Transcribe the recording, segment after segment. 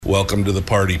Welcome to the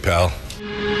party, pal.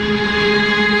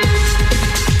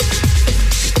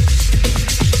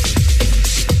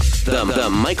 The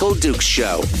Michael Dukes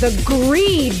Show. The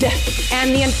greed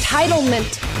and the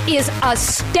entitlement is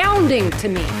astounding to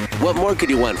me. What more could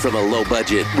you want from a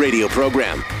low-budget radio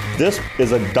program? This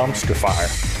is a dumpster fire.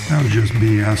 That was just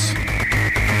BS.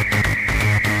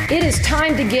 It is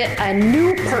time to get a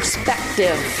new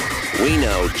perspective. We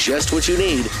know just what you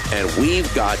need, and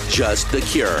we've got just the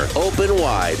cure. Open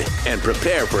wide and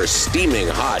prepare for a steaming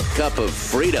hot cup of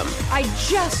freedom. I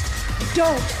just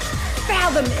don't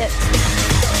fathom it.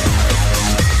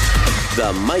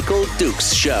 The Michael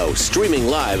Dukes Show, streaming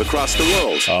live across the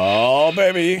world. Oh,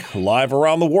 baby. Live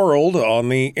around the world on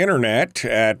the internet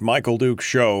at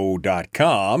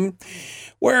michaeldukeshow.com,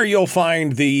 where you'll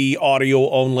find the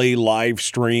audio-only live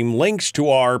stream, links to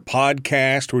our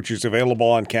podcast, which is available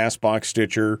on CastBox,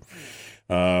 Stitcher,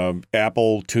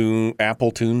 Apple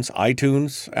iTunes,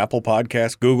 Apple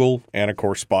Podcasts, Google, and, of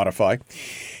course, Spotify.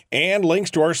 And links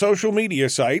to our social media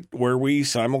site, where we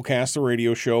simulcast the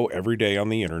radio show every day on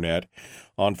the internet,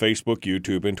 on Facebook,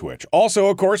 YouTube, and Twitch. Also,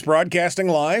 of course, broadcasting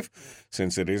live.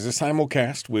 Since it is a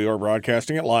simulcast, we are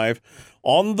broadcasting it live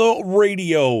on the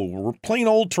radio, plain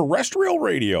old terrestrial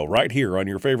radio, right here on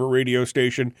your favorite radio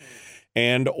station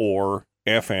and or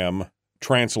FM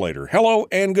translator. Hello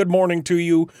and good morning to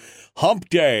you. Hump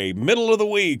day, middle of the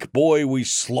week. Boy, we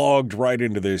slogged right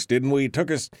into this, didn't we? It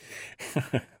took us...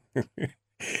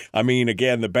 I mean,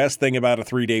 again, the best thing about a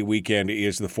 3-day weekend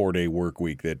is the 4-day work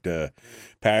week that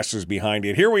passes behind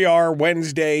it. Here we are,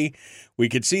 Wednesday. We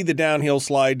could see the downhill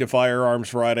slide to Firearms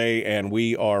Friday, and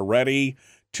we are ready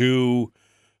to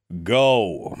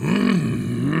go.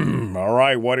 All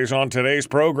right, what is on today's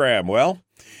program? Well,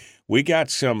 we got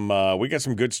some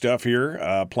good stuff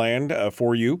here planned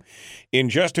for you. In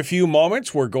just a few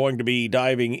moments, we're going to be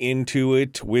diving into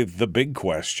it with the big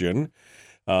question.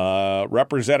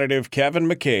 Representative Kevin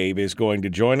McCabe is going to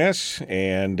join us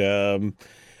and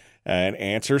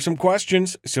answer some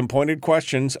questions, some pointed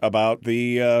questions about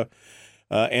the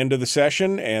end of the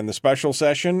session and the special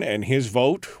session and his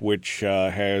vote, which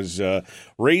has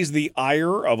raised the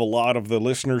ire of a lot of the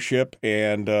listenership,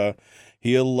 and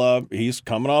he's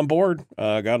coming on board.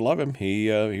 God love him. He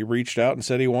reached out and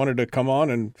said he wanted to come on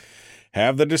and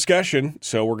have the discussion.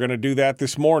 So we're going to do that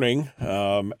this morning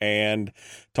and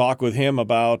talk with him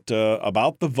about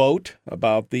the vote,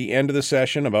 about the end of the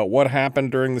session, about what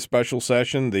happened during the special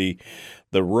session, the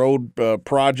road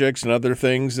projects and other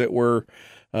things that were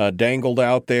dangled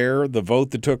out there, the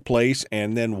vote that took place,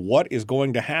 and then what is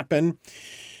going to happen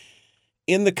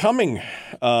in the coming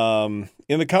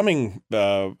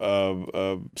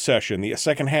session, the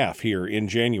second half here in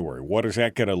January. What is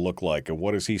that going to look like, and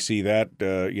what does he see that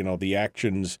the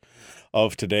actions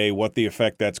of today, what the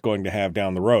effect that's going to have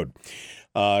down the road?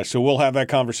 So we'll have that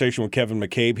conversation with Kevin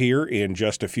McCabe here in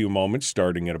just a few moments,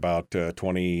 starting at about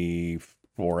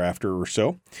 24 after or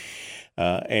so.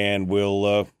 And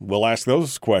we'll ask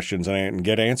those questions and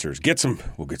get answers.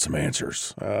 We'll get some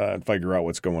answers and figure out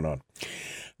what's going on.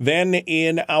 Then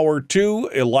in hour 2,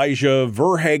 Elijah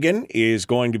Verhagen is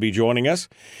going to be joining us.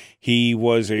 He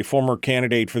was a former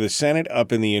candidate for the Senate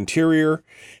up in the interior,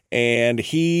 and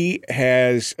he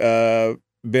has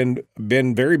been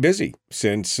very busy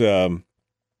since he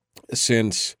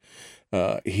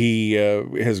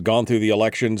has gone through the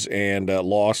elections and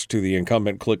lost to the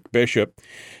incumbent Click Bishop.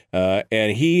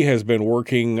 And he has been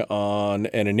working on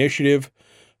an initiative,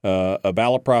 a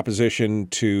ballot proposition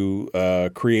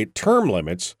to create term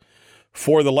limits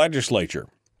for the legislature.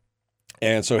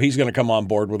 And so he's going to come on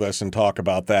board with us and talk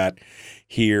about that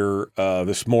here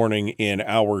this morning in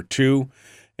hour 2.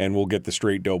 And we'll get the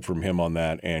straight dope from him on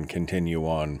that and continue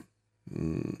on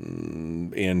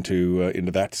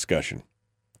into that discussion.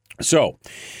 So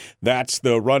that's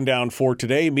the rundown for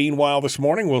today. Meanwhile, this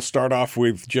morning, we'll start off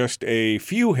with just a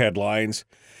few headlines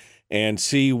and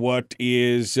see what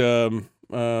is we'll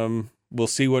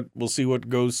see what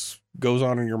goes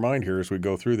on in your mind here as we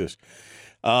go through this.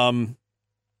 A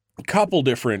couple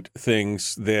different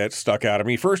things that stuck out at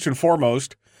me. First and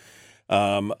foremost,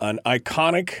 an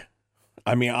iconic,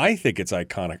 I think it's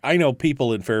iconic. I know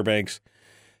people in Fairbanks,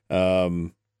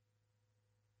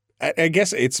 I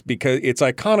guess it's because it's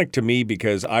iconic to me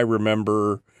because I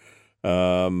remember,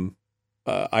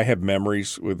 I have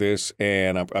memories with this,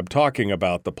 and I'm talking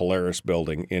about the Polaris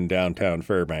building in downtown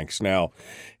Fairbanks. Now,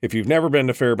 if you've never been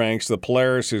to Fairbanks, the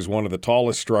Polaris is one of the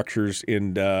tallest structures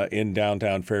in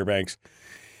downtown Fairbanks.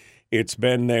 It's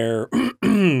been there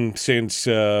since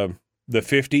the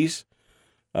 50s,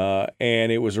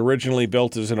 and it was originally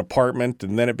built as an apartment,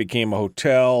 and then it became a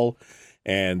hotel.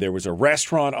 And there was a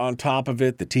restaurant on top of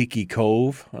it, the Tiki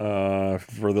Cove.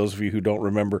 For those of you who don't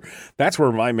remember, that's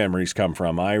where my memories come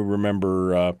from. I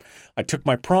remember I took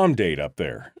my prom date up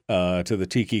there to the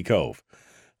Tiki Cove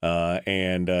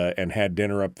and had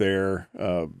dinner up there.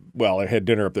 I had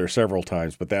dinner up there several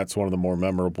times, but that's one of the more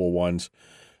memorable ones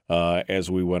as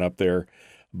we went up there.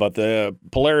 But the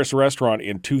Polaris restaurant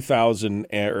in 2000,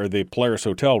 or the Polaris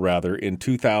Hotel rather, in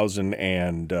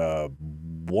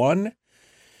 2001.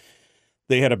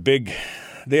 They had a big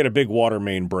water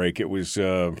main break. It was,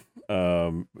 and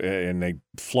they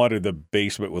flooded the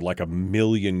basement with like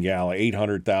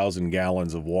 800,000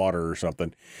 gallons of water or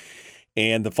something.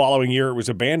 And the following year, it was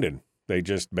abandoned. They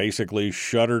just basically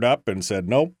shuttered up and said,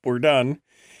 "Nope, we're done."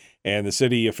 And the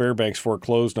city of Fairbanks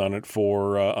foreclosed on it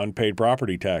for unpaid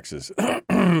property taxes.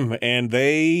 And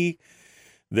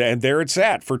there it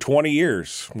sat for 20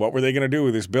 years. What were they going to do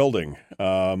with this building?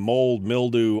 Mold,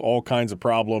 mildew, all kinds of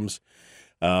problems.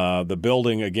 The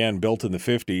building, again, built in the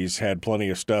 50s, had plenty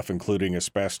of stuff, including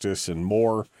asbestos and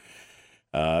more.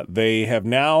 They have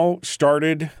now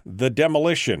started the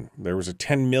demolition. There was a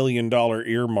 $10 million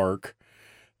earmark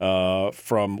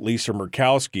from Lisa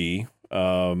Murkowski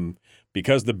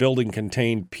because the building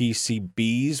contained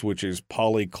PCBs, which is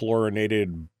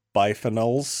polychlorinated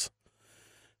biphenyls.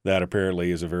 That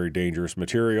apparently is a very dangerous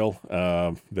material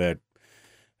that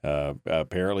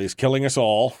apparently is killing us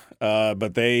all.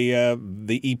 But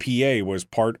the EPA was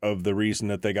part of the reason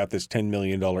that they got this $10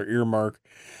 million earmark.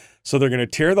 So they're going to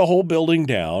tear the whole building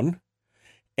down,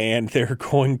 and they're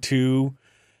going to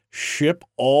ship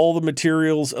all the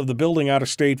materials of the building out of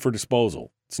state for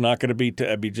disposal. It's not going to be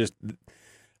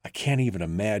I can't even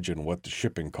imagine what the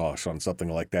shipping costs on something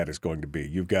like that is going to be.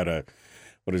 You've got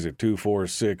 2, 4,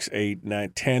 6, 8,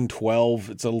 9, 10, 12.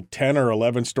 It's a 10 or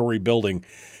 11-story building,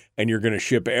 and you're going to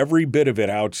ship every bit of it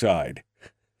outside.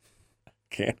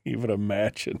 Can't even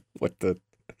imagine what the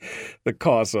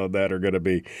costs on that are going to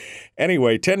be.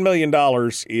 Anyway, $10 million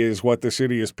is what the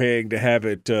city is paying to have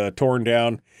it torn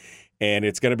down, and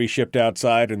it's going to be shipped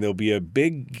outside, and there'll be a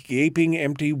big, gaping,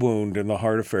 empty wound in the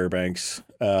heart of Fairbanks.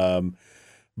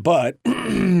 But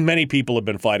many people have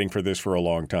been fighting for this for a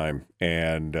long time,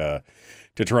 and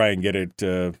to try and get it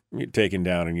taken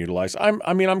down and utilized. I'm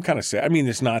kind of sad. I mean,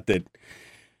 it's not that.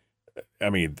 I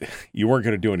mean, you weren't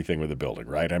going to do anything with the building,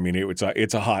 right? I mean,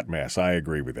 it's a hot mess. I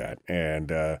agree with that, and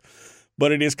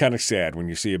but it is kind of sad when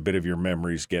you see a bit of your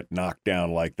memories get knocked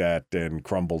down like that and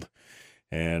crumbled.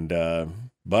 And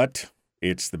but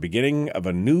it's the beginning of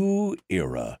a new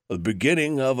era. The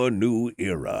beginning of a new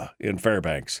era in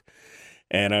Fairbanks.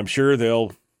 And I'm sure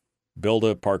they'll build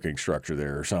a parking structure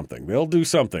there or something. They'll do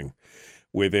something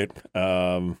with it.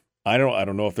 I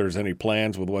don't know if there's any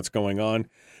plans with what's going on,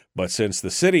 but since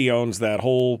the city owns that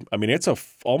whole, I mean, it's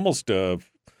almost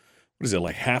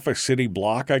like half a city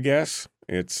block, I guess.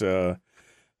 It's from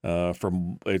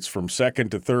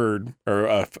second to third,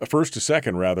 or first to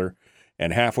second rather,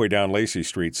 and halfway down Lacey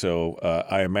Street. So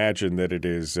I imagine that it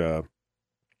is.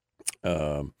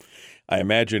 I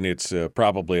imagine it's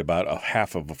probably about a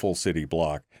half of a full city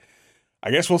block. I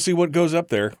guess we'll see what goes up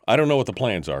there. I don't know what the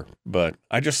plans are, but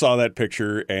I just saw that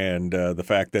picture and the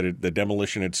fact that the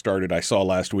demolition had started. I saw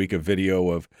last week a video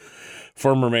of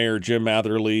former Mayor Jim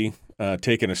Matherly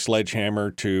taking a sledgehammer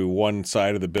to one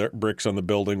side of the bricks on the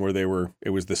building where it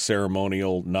was the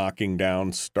ceremonial knocking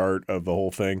down start of the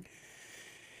whole thing.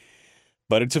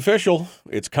 But it's official.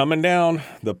 It's coming down.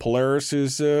 The Polaris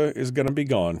is going to be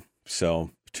gone.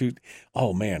 So,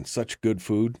 oh man, such good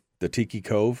food. The Tiki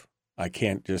Cove.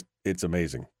 It's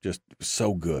amazing. Just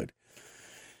so good.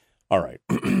 All right.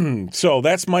 So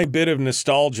that's my bit of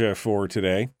nostalgia for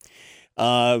today.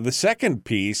 The second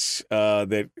piece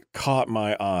that caught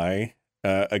my eye,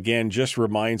 again, just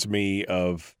reminds me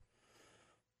of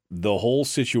the whole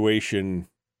situation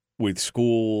with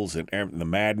schools and the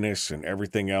madness and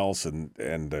everything else,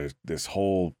 and this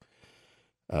whole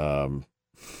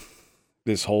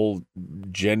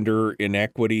gender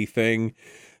inequity thing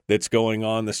that's going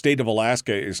on. The state of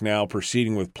Alaska is now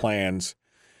proceeding with plans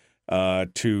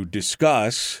to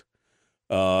discuss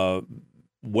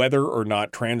whether or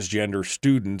not transgender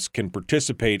students can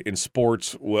participate in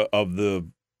sports of the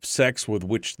sex with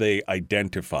which they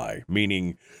identify,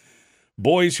 meaning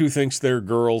boys who thinks they're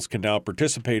girls can now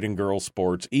participate in girls'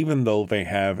 sports, even though they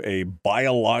have a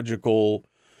biological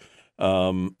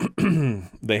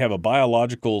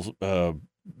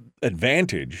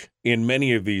advantage in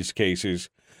many of these cases,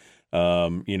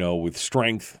 with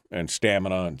strength and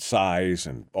stamina and size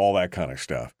and all that kind of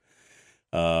stuff.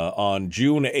 On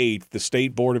June 8th, the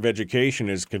State Board of Education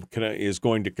is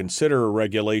going to consider a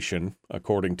regulation,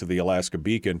 according to the Alaska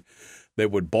Beacon,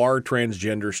 that would bar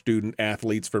transgender student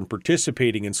athletes from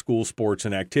participating in school sports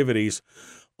and activities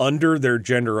under their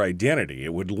gender identity.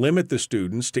 It would limit the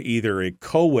students to either a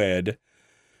co-ed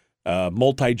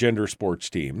multi-gender sports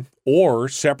team or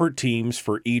separate teams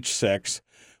for each sex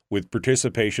with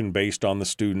participation based on the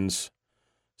student's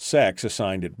sex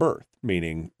assigned at birth,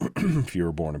 meaning if you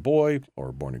were born a boy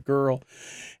or born a girl.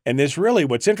 And this really,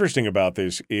 what's interesting about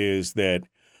this is that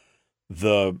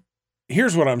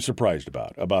here's what I'm surprised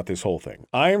about this whole thing.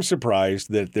 I am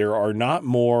surprised that there are not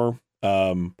more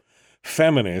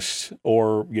feminists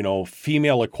or,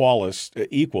 female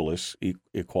equality,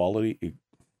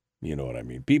 you know what I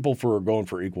mean, people going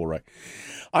for equal right.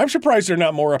 I'm surprised they're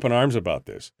not more up in arms about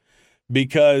this,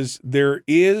 because there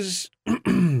is,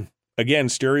 again,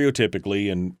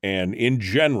 stereotypically and in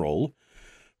general,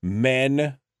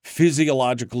 men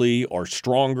physiologically are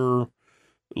stronger,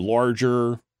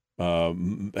 larger,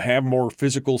 have more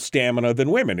physical stamina than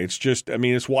women. It's just,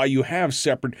 it's why you have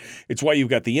it's why you've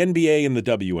got the NBA and the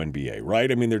WNBA,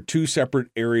 right? They're two separate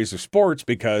areas of sports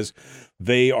because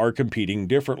they are competing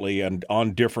differently and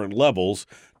on different levels,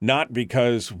 not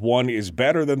because one is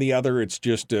better than the other. It's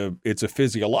just it's a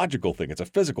physiological thing. It's a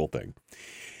physical thing.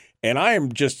 And I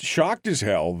am just shocked as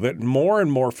hell that more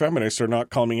and more feminists are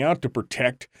not coming out to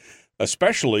protect,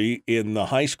 especially in the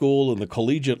high school and the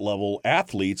collegiate level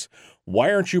athletes.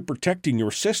 Why aren't you protecting your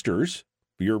sisters,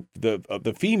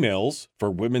 the females,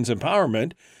 for women's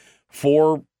empowerment,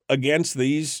 against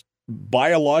these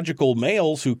biological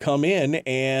males who come in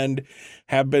and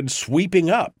have been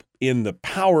sweeping up in the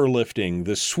powerlifting,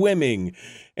 the swimming,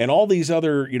 and all these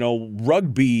other,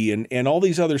 rugby and all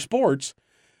these other sports?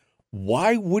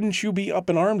 Why wouldn't you be up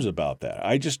in arms about that?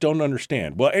 I just don't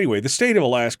understand. Well, anyway, the state of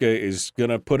Alaska is going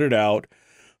to put it out.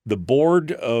 The board,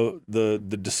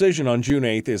 the decision on June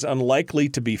 8th is unlikely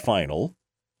to be final.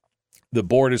 The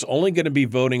board is only going to be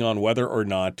voting on whether or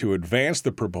not to advance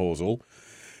the proposal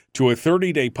to a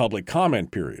 30-day public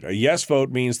comment period. A yes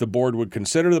vote means the board would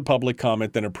consider the public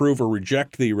comment, then approve or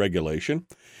reject the regulation.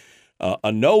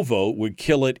 A no vote would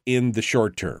kill it in the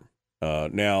short term.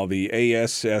 Now, the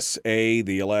ASSA,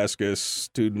 the Alaska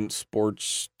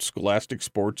Scholastic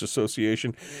Sports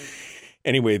Association,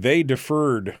 anyway, they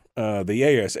deferred, the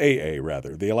ASAA,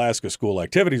 rather, the Alaska School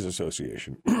Activities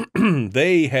Association.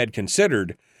 They had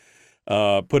considered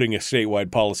putting a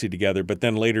statewide policy together, but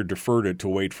then later deferred it to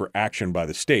wait for action by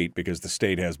the state because the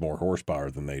state has more horsepower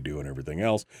than they do and everything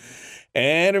else.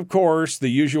 And, of course, the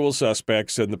usual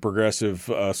suspects and the progressive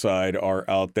side are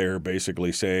out there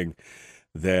basically saying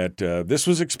that this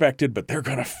was expected, but they're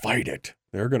going to fight it.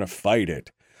 They're going to fight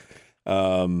it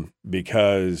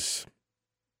because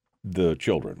the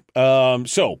children.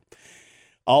 So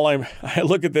I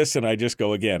look at this and I just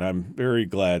go, again, I'm very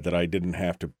glad that I didn't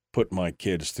have to put my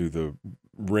kids through the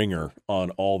ringer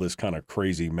on all this kind of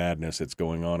crazy madness that's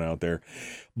going on out there.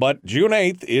 But June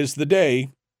 8th is the day.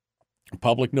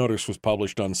 Public notice was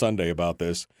published on Sunday about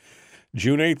this.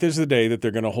 June 8th is the day that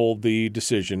they're going to hold the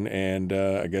decision, and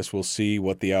I guess we'll see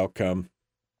what the outcome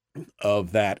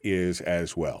of that is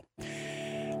as well.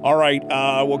 All right,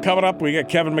 well, coming up, we got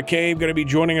Kevin McCabe going to be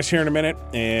joining us here in a minute,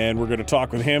 and we're going to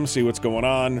talk with him, see what's going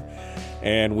on,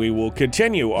 and we will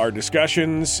continue our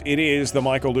discussions. It is the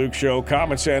Michael Duke Show,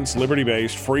 common sense,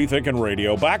 liberty-based, free-thinking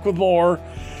radio. Back with more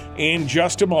in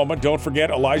just a moment. Don't forget,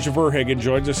 Elijah Verhagen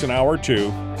joins us in hour 2.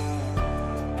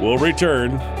 We'll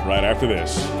return right after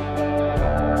this.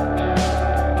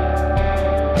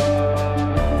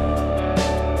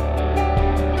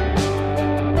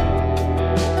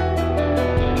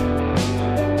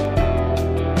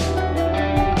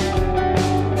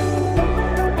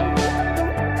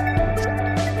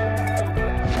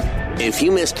 If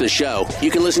you missed the show,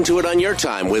 you can listen to it on your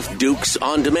time with Dukes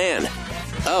On Demand.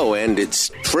 Oh, and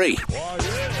it's free.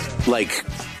 Like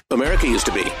America used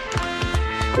to be.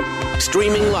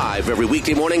 Streaming live every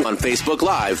weekday morning on Facebook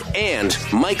Live and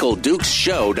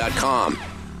MichaelDukesShow.com.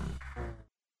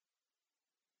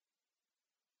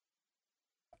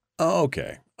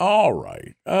 Okay. All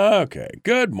right. Okay.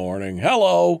 Good morning.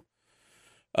 Hello.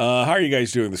 How are you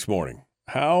guys doing this morning?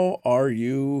 How are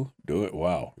you doing?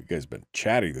 Wow, you guys have been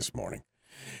chatty this morning.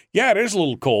 Yeah, it is a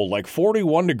little cold, like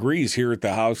 41 degrees here at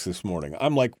the house this morning.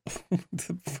 I'm like,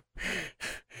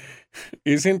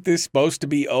 isn't this supposed to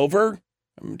be over?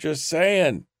 I'm just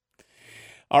saying.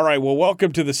 All right, well,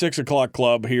 welcome to the 6 o'clock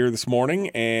club here this morning,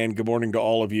 and good morning to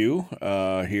all of you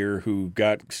here who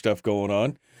got stuff going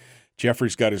on.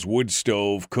 Jeffrey's got his wood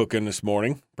stove cooking this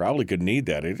morning. Probably could need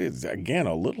that. It is, again,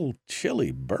 a little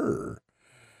chilly burr.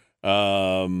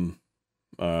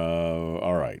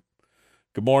 All right.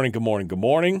 Good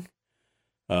morning.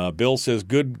 Bill says,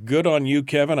 good on you,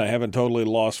 Kevin. I haven't totally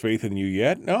lost faith in you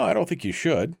yet. No, I don't think you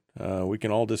should. We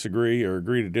can all disagree or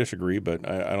agree to disagree, but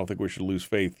I don't think we should lose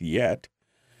faith yet.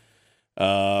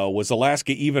 Was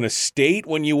Alaska even a state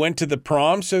when you went to the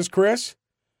prom, says Chris?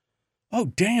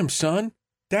 Oh, damn, son.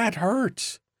 That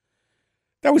hurts.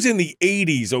 That was in the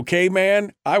 80s, okay,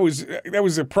 man?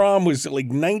 The prom was like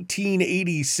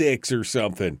 1986 or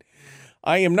something.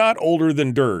 I am not older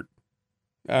than dirt.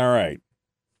 All right.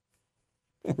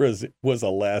 Was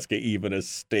Alaska even a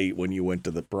state when you went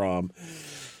to the prom?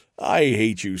 I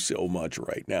hate you so much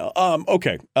right now.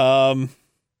 Okay. All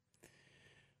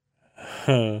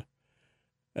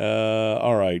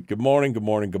right. Good morning.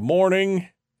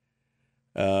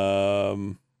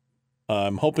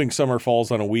 I'm hoping summer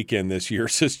falls on a weekend this year,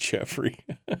 says Jeffrey.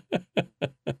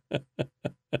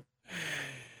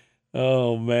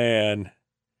 Oh, man.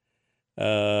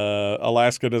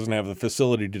 Alaska doesn't have the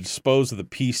facility to dispose of the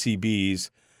PCBs.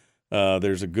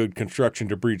 There's a good construction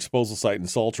debris disposal site in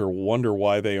Salter. Wonder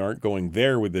why they aren't going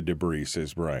there with the debris,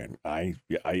 says Brian. I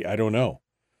don't know.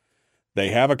 They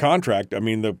have a contract. I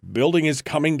mean, the building is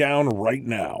coming down right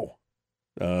now.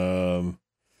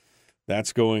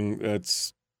 That's going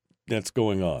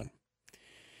on.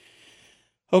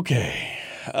 Okay.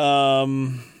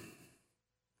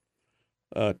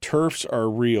 TERFs are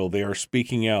real. They are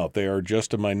speaking out. They are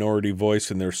just a minority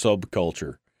voice in their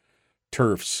subculture.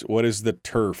 TERFs. What is the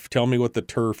TERF? Tell me what the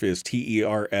TERF is.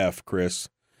 TERF, Chris.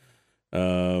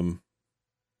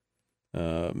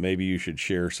 Maybe you should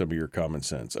share some of your common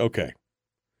sense. Okay.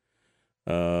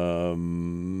 All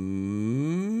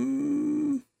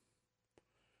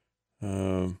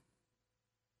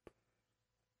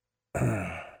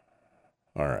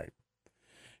right.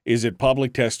 Is it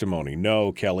public testimony?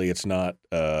 No, Kelly, it's not.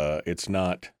 It's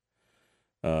not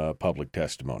public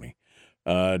testimony.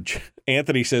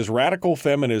 Anthony says radical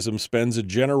feminism spends a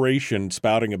generation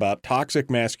spouting about toxic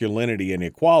masculinity and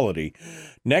equality.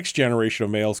 Next generation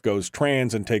of males goes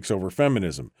trans and takes over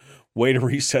feminism. Way to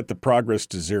reset the progress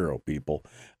to zero, people.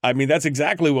 I mean, that's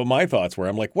exactly what my thoughts were.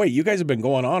 I'm like, wait, you guys have been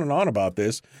going on and on about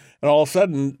this, and all of a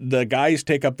sudden the guys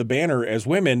take up the banner as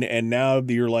women, and now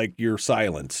you're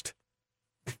silenced.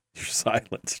 You're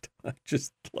silenced.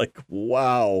 Just like,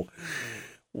 wow.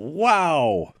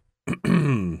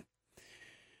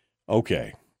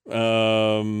 Okay.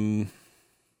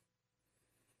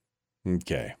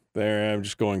 Okay. There, I'm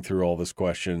just going through all this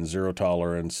question. Zero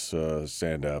tolerance,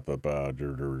 stand up about.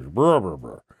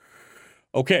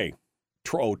 Okay.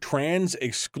 Trans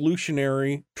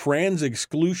exclusionary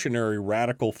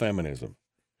radical feminism.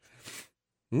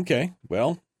 Okay.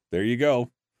 Well, there you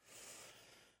go.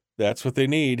 That's what they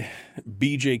need.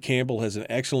 BJ Campbell has an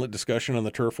excellent discussion on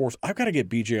the turf wars. I've got to get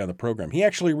BJ on the program. He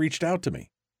actually reached out to me,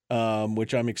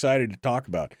 which I'm excited to talk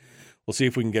about. We'll see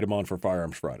if we can get him on for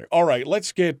Firearms Friday. All right,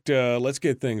 let's get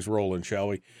things rolling, shall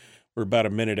we? We're about a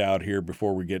minute out here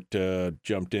before we get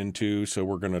jumped into, so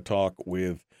we're going to talk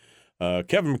with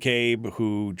Kevin McCabe,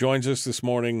 who joins us this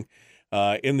morning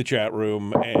in the chat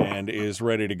room and is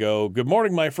ready to go. Good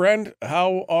morning, my friend.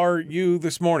 How are you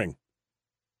this morning?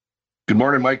 Good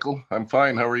morning, Michael. I'm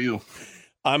fine. How are you?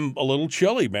 I'm a little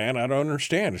chilly, man. I don't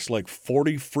understand. It's like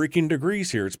 40 freaking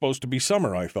degrees here. It's supposed to be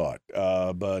summer, I thought.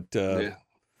 But yeah.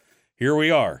 Here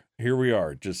we are.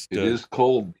 It is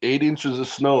cold. 8 inches of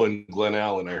snow in Glen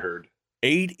Allen, I heard.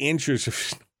 8 inches of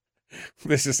snow.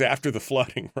 This is after the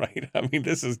flooding, right? I mean,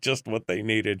 this is just what they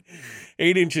needed.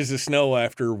 8 inches of snow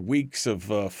after weeks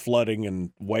of flooding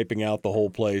and wiping out the whole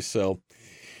place. So,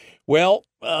 well,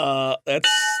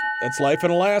 that's life in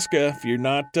Alaska. If you're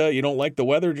not, you don't like the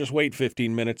weather, just wait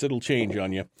 15 minutes. It'll change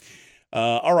on you.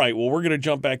 All right. Well, we're going to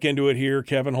jump back into it here.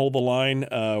 Kevin, hold the line.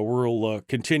 We'll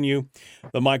continue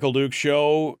the Michael Dukes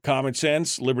Show. Common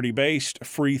sense, liberty-based,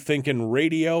 free-thinking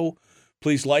radio.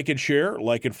 Please like and share,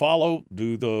 like and follow,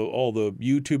 do all the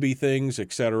YouTube-y things,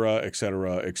 et cetera, et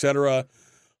cetera, et cetera.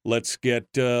 Let's get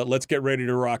ready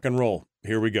to rock and roll.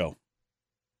 Here we go.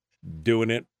 Doing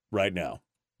it right now.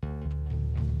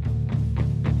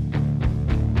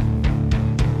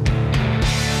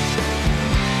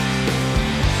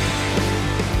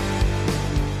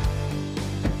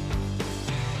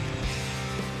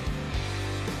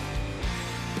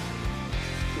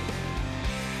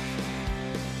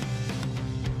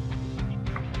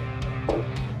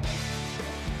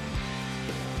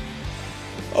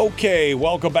 Okay,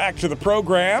 welcome back to the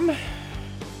program.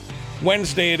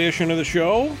 Wednesday edition of the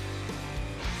show.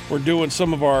 We're doing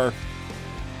some of our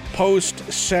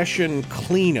post-session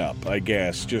cleanup, I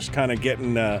guess. Just kind of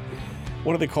getting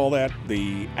what do they call that?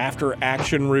 The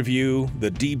after-action review,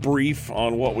 the debrief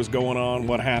on what was going on,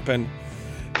 what happened.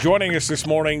 Joining us this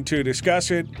morning to discuss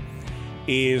it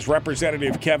is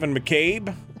Representative Kevin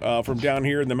McCabe from down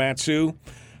here in the Mat-Su.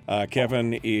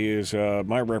 Kevin is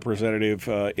my representative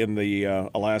in the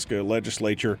Alaska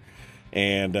legislature,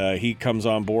 and he comes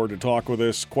on board to talk with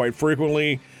us quite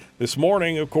frequently. This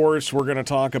morning, of course, we're going to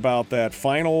talk about that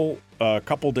final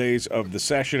couple days of the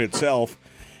session itself,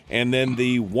 and then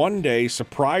the one-day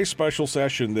surprise special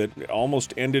session that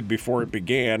almost ended before it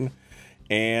began,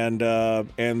 and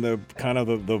the kind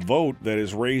of the vote that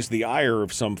has raised the ire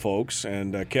of some folks.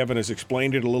 And Kevin has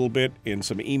explained it a little bit in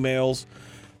some emails,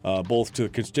 both to the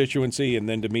constituency and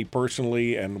then to me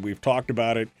personally, and we've talked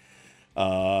about it.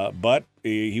 But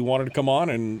he wanted to come on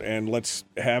and let's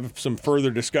have some further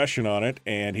discussion on it,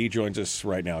 and he joins us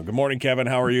right now. Good morning, Kevin.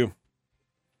 How are you?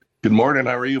 Good morning.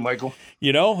 How are you, Michael?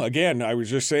 You know, again, I was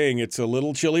just saying it's a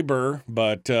little chilly burr,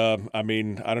 but I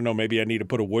mean, I don't know, maybe I need to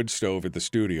put a wood stove at the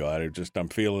studio. I'm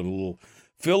feeling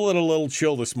a little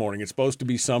chill this morning. It's supposed to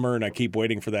be summer, and I keep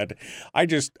waiting for that. I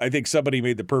think somebody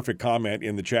made the perfect comment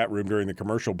in the chat room during the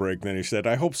commercial break. And then he said,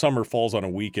 I hope summer falls on a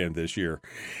weekend this year.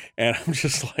 And I'm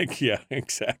just like, yeah,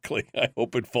 exactly. I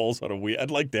hope it falls on a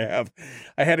weekend.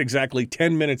 I had exactly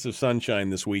 10 minutes of sunshine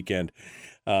this weekend.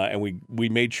 And we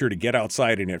made sure to get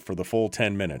outside in it for the full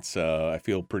 10 minutes. I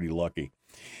feel pretty lucky.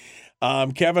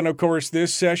 Kevin, of course,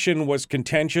 this session was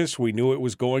contentious. We knew it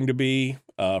was going to be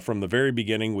from the very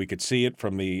beginning. We could see it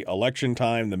from the election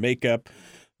time, the makeup,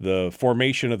 the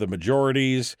formation of the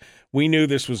majorities. We knew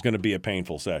this was going to be a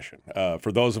painful session.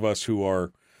 For those of us who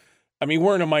are,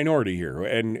 we're in a minority here,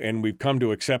 and we've come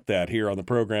to accept that here on the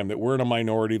program, that we're in a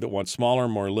minority that wants smaller,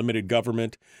 more limited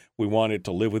government. We want it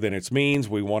to live within its means.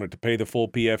 We want it to pay the full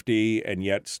PFD and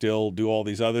yet still do all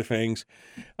these other things.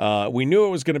 We knew it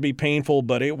was going to be painful,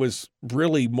 but it was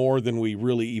really more than we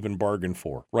really even bargained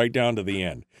for, right down to the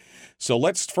end. So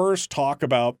let's first talk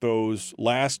about those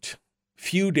last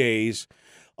few days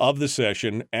of the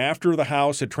session after the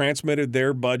House had transmitted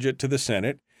their budget to the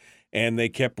Senate, and they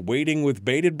kept waiting with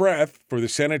bated breath for the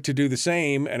Senate to do the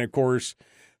same. And, of course,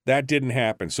 that didn't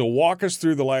happen. So walk us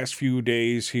through the last few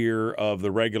days here of the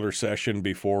regular session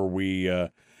before we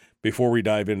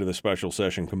dive into the special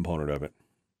session component of it.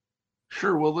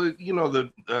 Sure. Well, we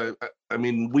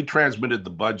transmitted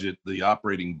the budget, the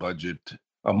operating budget,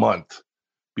 a month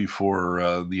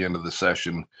before the end of the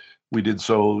session. We did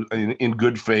so in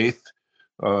good faith.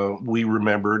 We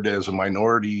remembered as a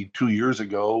minority 2 years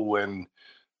ago when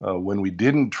we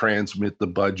didn't transmit the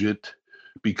budget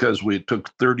because it took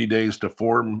 30 days to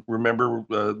form. Remember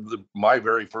my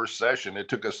very first session, it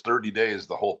took us 30 days.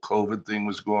 The whole COVID thing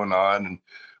was going on, and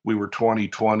we were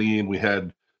 2020, and we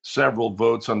had several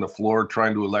votes on the floor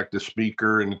trying to elect a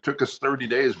speaker, and it took us 30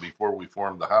 days before we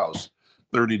formed the House,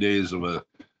 30 days of a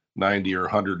 90 or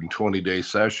 120-day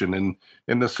session.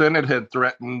 And the Senate had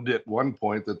threatened at one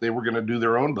point that they were going to do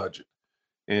their own budget.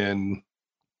 And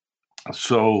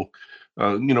so,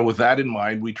 with that in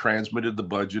mind, we transmitted the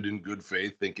budget in good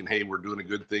faith, thinking, hey, we're doing a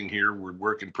good thing here. We're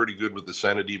working pretty good with the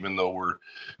Senate, even though we're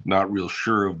not real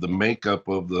sure of the makeup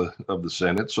of the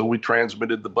Senate. So we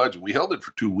transmitted the budget. We held it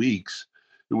for 2 weeks.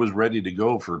 It was ready to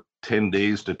go for 10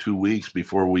 days to 2 weeks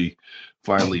before we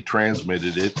finally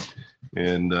transmitted it.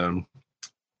 And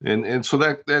so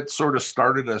that sort of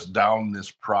started us down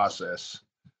this process,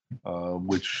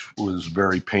 which was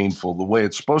very painful. The way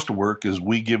it's supposed to work is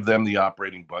we give them the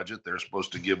operating budget. They're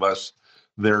supposed to give us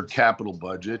their capital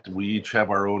budget. We each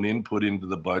have our own input into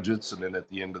the budgets, and then at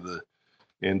the end of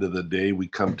the day, we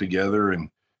come together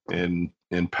and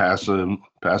pass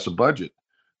a budget.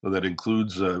 So that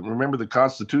includes. Remember, the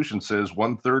Constitution says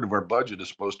 1/3 of our budget is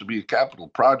supposed to be capital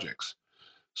projects.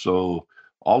 So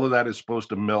all of that is supposed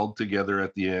to meld together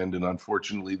at the end, and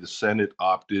unfortunately, the Senate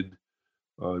opted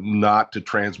not to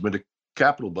transmit a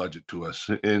capital budget to us.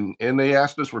 And they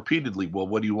asked us repeatedly, well,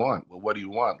 what do you want? Well, what do you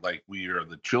want? Like we are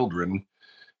the children,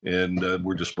 and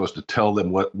we're just supposed to tell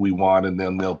them what we want, and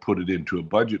then they'll put it into a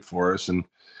budget for us. And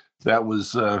that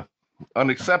was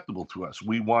unacceptable to us.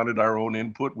 We wanted our own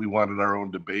input. We wanted our own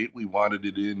debate. We wanted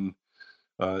it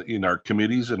in our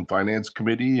committees and finance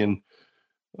committee. And,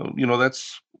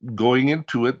 that's going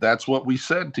into it. That's what we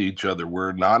said to each other.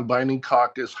 We're a non-binding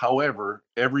caucus. However,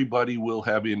 everybody will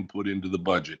have input into the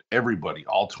budget. Everybody,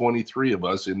 all 23 of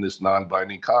us in this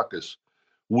non-binding caucus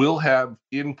will have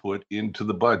input into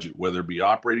the budget, whether it be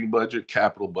operating budget,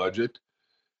 capital budget.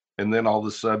 And then all of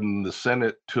a sudden, the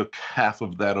Senate took half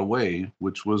of that away,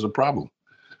 which was a problem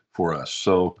for us.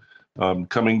 So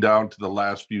coming down to the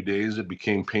last few days, it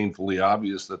became painfully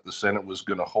obvious that the Senate was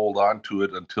going to hold on to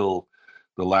it until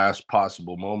the last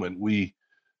possible moment. We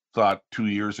thought 2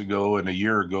 years ago and a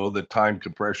year ago that time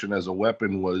compression as a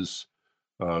weapon was,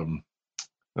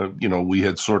 we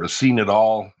had sort of seen it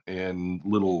all, and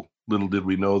little did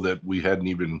we know that we hadn't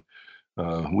even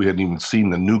seen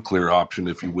the nuclear option,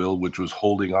 if you will, which was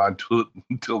holding on to it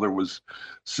until there was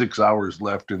 6 hours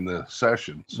left in the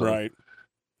session. So, right.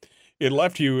 It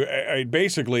left you, I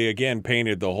basically, again,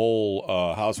 painted the whole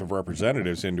House of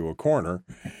Representatives into a corner,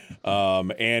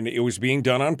 and it was being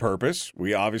done on purpose.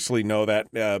 We obviously know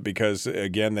that because,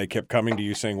 again, they kept coming to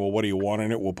you saying, well, what do you want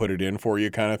in it? We'll put it in for you,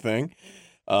 kind of thing.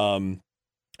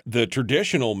 The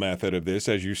traditional method of this,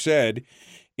 as you said,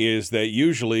 is that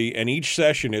usually in each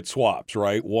session it swaps,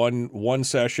 right? One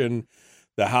session,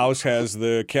 the House has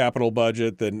the capital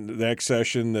budget. The next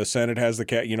session, the Senate has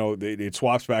it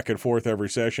swaps back and forth every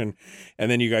session. And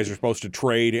then you guys are supposed to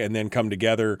trade and then come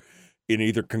together in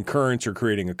either concurrence or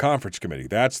creating a conference committee.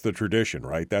 That's the tradition,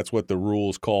 right? That's what the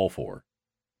rules call for.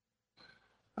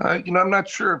 I'm not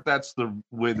sure if that's the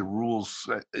way the rules,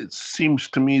 it seems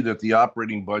to me that the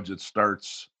operating budget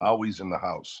starts always in the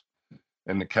House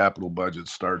and the capital budget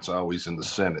starts always in the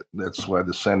Senate. That's why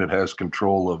the Senate has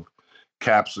control of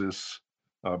CAPSIS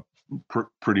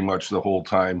pretty much the whole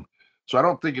time. So I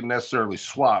don't think it necessarily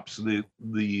swaps.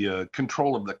 The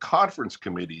control of the conference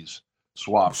committees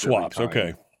swaps.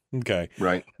 Okay.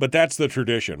 Right. But that's the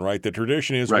tradition, right? The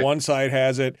tradition is one side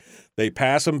has it. They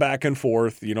pass them back and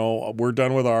forth. We're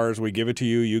done with ours. We give it to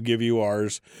you. You give you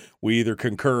ours. We either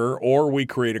concur or we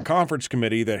create a conference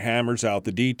committee that hammers out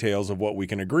the details of what we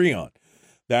can agree on.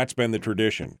 That's been the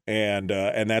tradition, and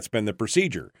that's been the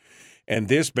procedure. And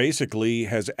this basically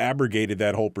has abrogated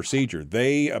that whole procedure.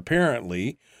 They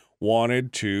apparently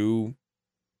wanted to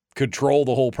control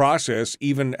the whole process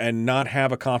and not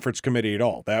have a conference committee at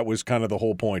all. That was kind of the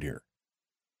whole point here.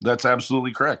 That's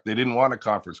absolutely correct. They didn't want a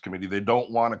conference committee. They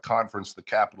don't want to conference the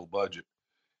capital budget.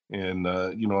 And,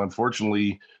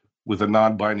 unfortunately, with a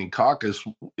non-binding caucus,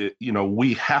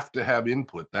 we have to have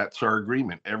input. That's our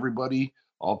agreement. Everybody,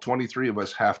 all 23 of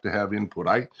us have to have input.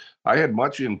 I had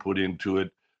much input into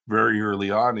it very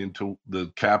early on into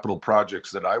the capital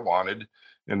projects that I wanted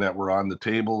and that were on the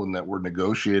table and that were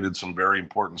negotiated, some very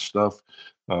important stuff.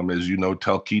 As you know,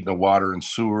 Talkeetna Water and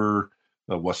Sewer,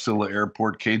 Wasilla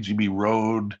Airport, KGB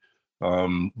Road,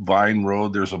 Vine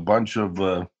Road. There's a bunch of,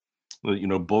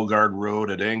 Bogard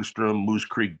Road at Angstrom, Moose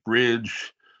Creek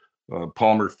Bridge,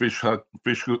 Palmer Fish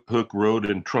Hook Road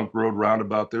and Trunk Road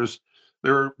Roundabout.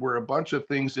 There were a bunch of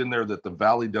things in there that the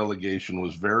Valley delegation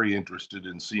was very interested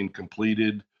in seeing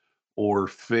completed or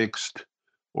fixed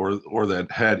or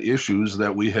that had issues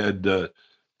that we had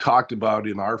talked about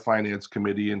in our finance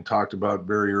committee and talked about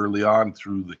very early on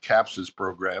through the CAPSIS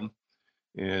program.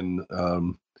 And,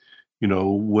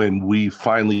 when we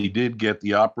finally did get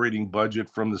the operating budget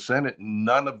from the Senate,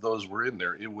 none of those were in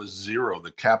there. It was zero.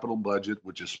 The capital budget,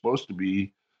 which is supposed to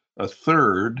be a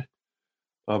third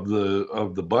of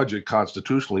the budget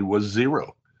constitutionally, was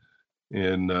zero.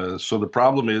 And so the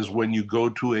problem is when you go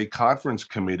to a conference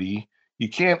committee, you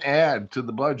can't add to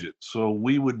the budget. So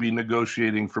we would be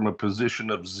negotiating from a position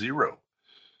of zero.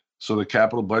 So the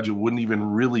capital budget wouldn't even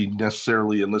really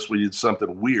necessarily, unless we did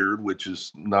something weird, which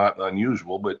is not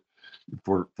unusual, but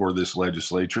for this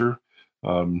legislature,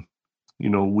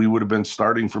 we would have been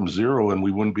starting from zero and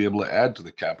we wouldn't be able to add to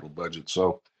the capital budget.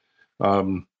 So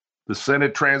the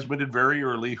Senate transmitted very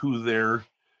early who they're,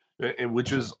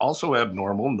 which is also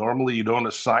abnormal. Normally, you don't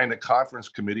assign a conference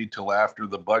committee till after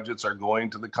the budgets are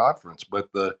going to the conference.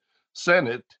 But the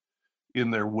Senate, in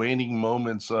their waning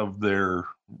moments of their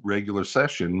regular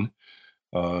session,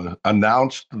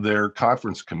 announced their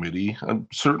conference committee,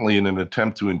 certainly in an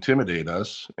attempt to intimidate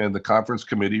us. And the conference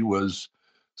committee was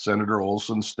Senator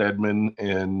Olson, Stedman,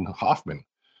 and Hoffman,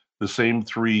 the same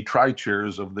three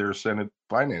tri-chairs of their Senate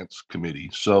Finance Committee.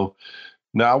 So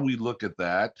now we look at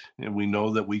that and we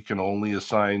know that we can only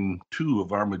assign 2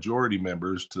 of our majority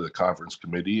members to the conference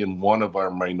committee and 1 of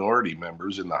our minority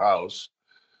members in the House.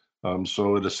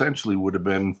 So it essentially would have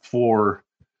been 4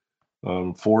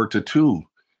 to 2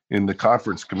 in the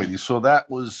conference committee. So that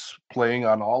was playing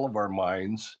on all of our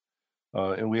minds.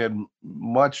 And we had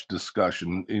much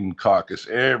discussion in caucus.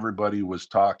 Everybody was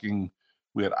talking.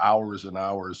 We had hours and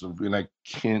hours of, and I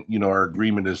can't, our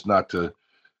agreement is not to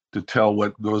tell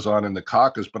what goes on in the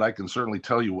caucus, but I can certainly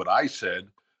tell you what I said.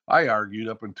 I argued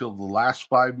up until the last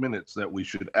 5 minutes that we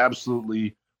should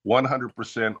absolutely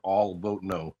 100% all vote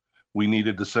no. We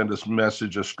needed to send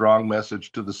a strong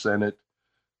message to the Senate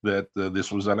that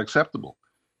this was unacceptable.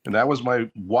 And that was my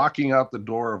walking out the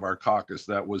door of our caucus.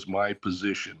 That was my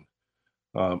position.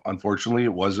 Unfortunately,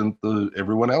 it wasn't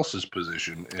everyone else's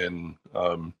position. And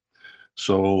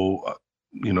so,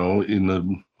 in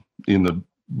the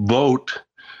vote,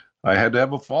 I had to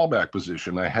have a fallback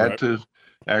position. I had Right. to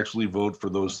actually vote for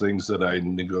those things that I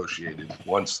negotiated.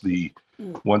 Once the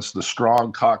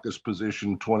strong caucus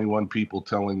position, 21 people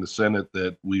telling the Senate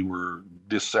that we were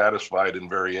dissatisfied and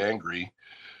very angry,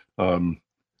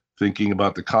 thinking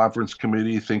about the conference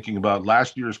committee, thinking about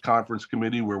last year's conference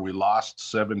committee where we lost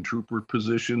 7 trooper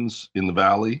positions in the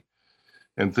Valley,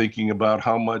 and thinking about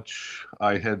how much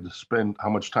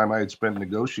time I had spent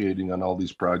negotiating on all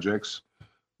these projects.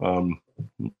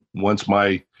 Once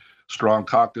my strong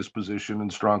caucus position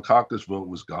and strong caucus vote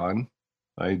was gone,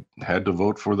 I had to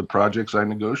vote for the projects I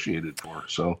negotiated for.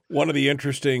 So one of the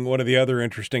other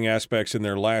interesting aspects in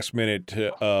their last minute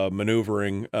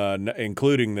maneuvering,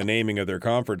 including the naming of their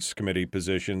conference committee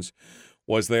positions,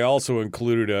 was they also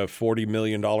included a $40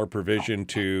 million provision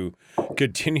to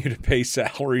continue to pay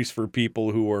salaries for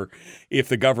people who were, if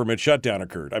the government shutdown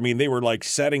occurred. I mean, they were like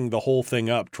setting the whole thing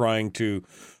up, trying to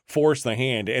force the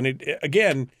hand. And it,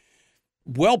 again,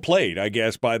 well played, I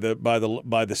guess, by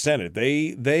the Senate.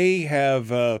 They have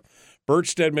Burt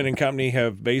Stedman and company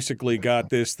have basically got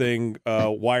this thing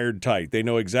wired tight. They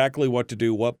know exactly what to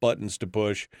do, what buttons to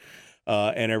push,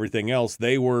 and everything else.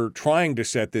 They were trying to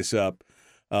set this up,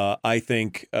 I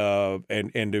think,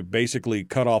 and to basically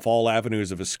cut off all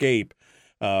avenues of escape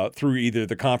through either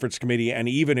the conference committee, and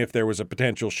even if there was a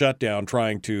potential shutdown,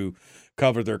 trying to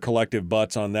cover their collective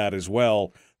butts on that as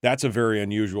well. That's a very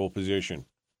unusual position.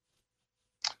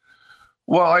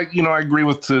 Well, I agree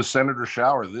with Senator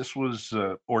Schauer. This was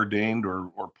ordained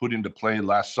or put into play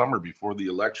last summer before the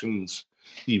elections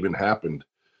even happened.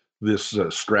 This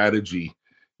strategy,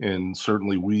 and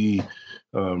certainly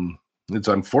it's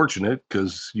unfortunate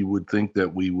because you would think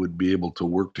that we would be able to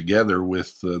work together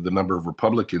with the number of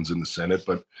Republicans in the Senate,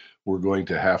 but we're going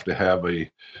to have a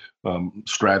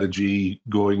strategy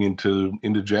going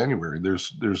into January.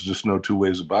 There's just no two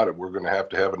ways about it. We're going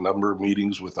to have a number of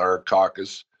meetings with our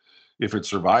caucus if it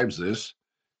survives this,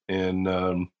 and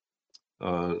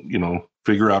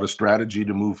figure out a strategy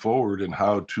to move forward and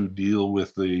how to deal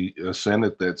with a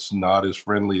Senate that's not as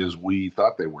friendly as we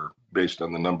thought they were, based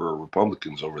on the number of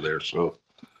Republicans over there. So,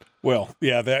 well,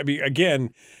 yeah,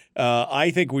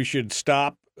 I think we should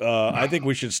stop. Breaking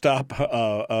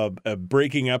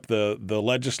up the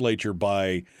legislature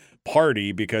by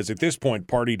party, because at this point,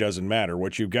 party doesn't matter.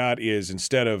 What you've got is,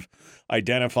 instead of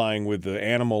identifying with the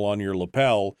animal on your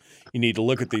lapel, you need to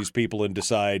look at these people and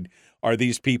decide, are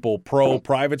these people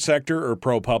pro-private sector or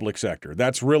pro-public sector?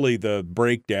 That's really the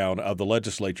breakdown of the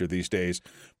legislature these days.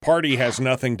 Party has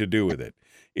nothing to do with it.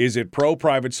 Is it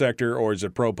pro-private sector or is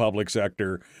it pro-public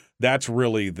sector? That's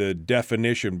really the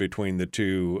definition between the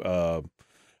two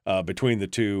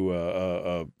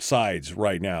sides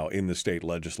right now in the state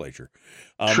legislature.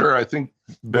 Sure, I think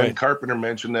Ben Carpenter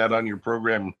mentioned that on your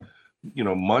program,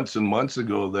 months and months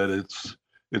ago, that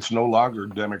it's no longer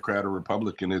Democrat or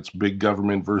Republican. It's big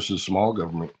government versus small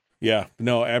government. Yeah,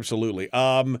 no, absolutely.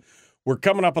 We're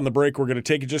coming up on the break. We're going to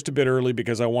take it just a bit early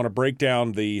because I want to break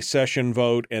down the session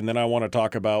vote, and then I want to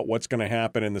talk about what's going to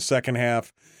happen in the second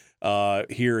half.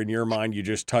 Here in your mind, you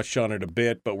just touched on it a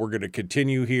bit, but we're going to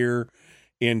continue here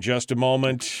in just a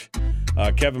moment.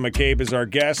 Kevin McCabe is our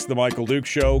guest. The Michael Duke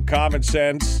Show, common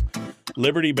sense,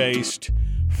 liberty-based,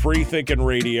 free-thinking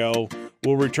radio.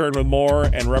 We'll return with more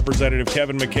and Representative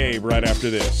Kevin McCabe right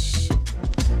after this.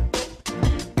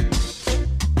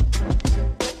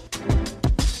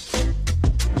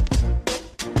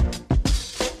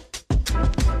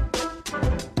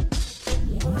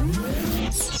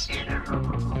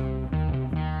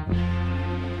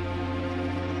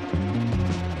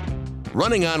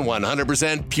 Running on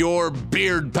 100% pure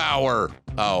beard power.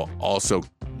 Oh, also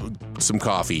some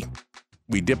coffee.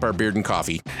 We dip our beard in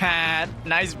coffee. Ha,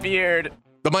 nice beard.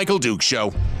 The Michael Duke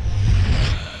Show.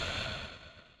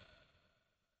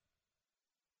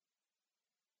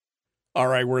 All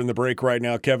right, we're in the break right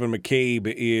now. Kevin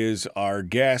McCabe is our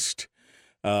guest.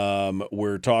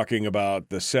 We're talking about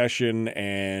the session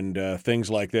and things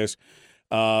like this.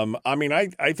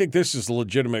 I think this is a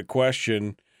legitimate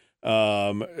question.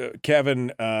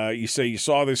 Kevin, you say you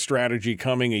saw this strategy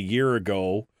coming a year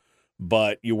ago,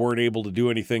 but you weren't able to do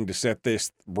anything to set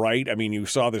this right. I mean, you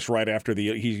saw this right after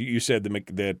you said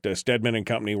that Stedman and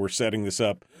company were setting this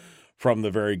up from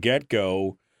the very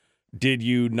get-go. Did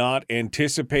you not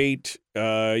anticipate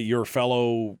your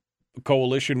fellow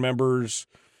coalition members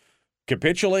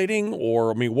capitulating? Or,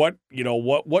 I mean, what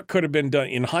could have been done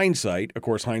in hindsight? Of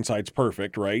course, hindsight's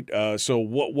perfect, right? So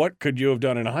what could you have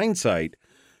done in hindsight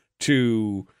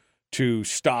to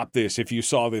stop this if you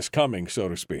saw this coming, so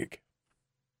to speak?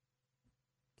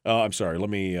 I'm sorry. Let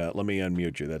me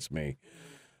unmute you. That's me.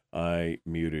 I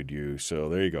muted you. So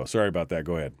there you go. Sorry about that.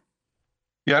 Go ahead.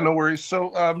 Yeah, no worries.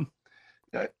 So,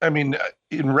 I mean,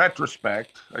 in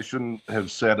retrospect, I shouldn't have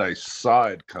said I saw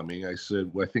it coming. I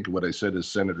think what I said is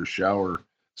Senator Schauer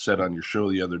said on your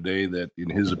show the other day that, in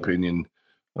his opinion,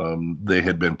 they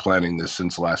had been planning this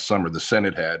since last summer. The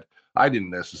Senate had. I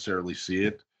didn't necessarily see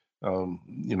it.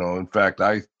 In fact,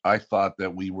 I thought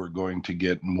that we were going to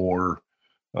get more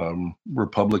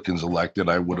Republicans elected.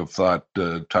 I would have thought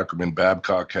Tuckerman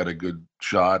Babcock had a good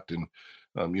shot, and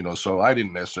so I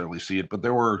didn't necessarily see it. But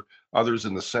there were others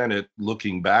in the Senate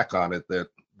looking back on it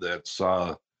that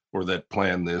saw or that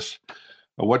planned this.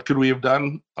 What could we have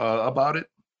done about it?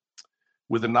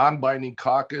 With a non-binding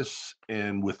caucus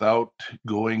and without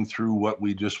going through what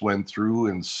we just went through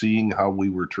and seeing how we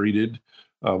were treated,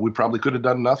 we probably could have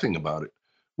done nothing about it.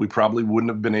 We probably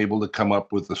wouldn't have been able to come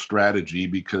up with a strategy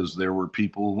because there were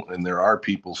people, and there are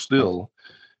people still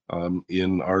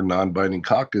in our non-binding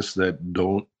caucus that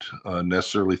don't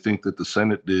necessarily think that the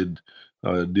Senate did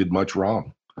much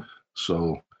wrong.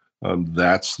 So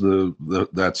that's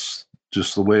that's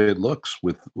just the way it looks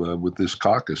with this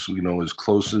caucus.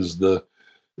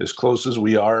 As close as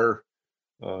we are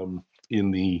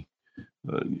it'd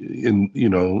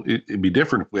be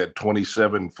different if we had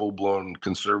 27 full-blown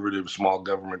conservative small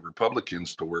government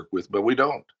Republicans to work with, but we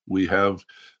don't. We have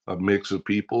a mix of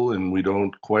people, and we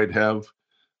don't quite have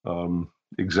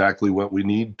exactly what we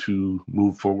need to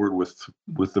move forward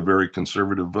with the very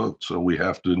conservative vote. So we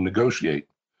have to negotiate.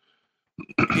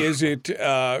 Is it,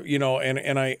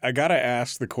 and I got to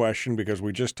ask the question because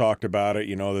we just talked about it,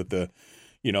 that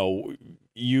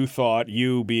you thought,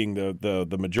 you being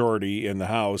the majority in the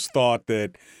House, thought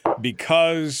that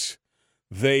because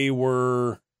they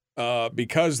were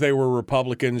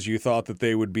Republicans, you thought that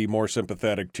they would be more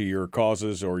sympathetic to your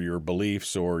causes or your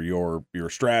beliefs or your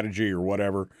strategy or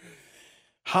whatever.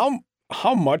 How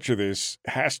much of this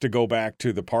has to go back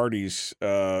to the parties,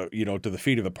 to the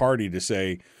feet of the party to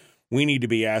say, we need to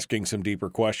be asking some deeper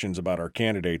questions about our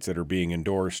candidates that are being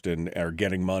endorsed and are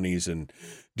getting monies and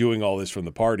doing all this from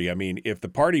the party. I mean, if the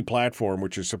party platform,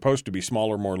 which is supposed to be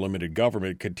smaller, more limited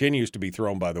government, continues to be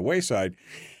thrown by the wayside,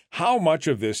 how much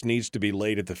of this needs to be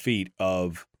laid at the feet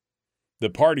of the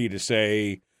party to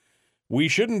say, we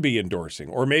shouldn't be endorsing,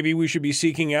 or maybe we should be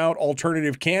seeking out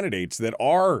alternative candidates that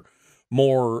are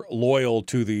more loyal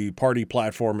to the party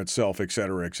platform itself, et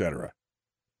cetera, et cetera?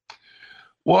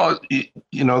 Well,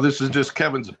 this is just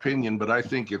Kevin's opinion, but I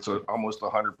think it's almost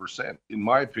 100%. In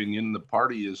my opinion, the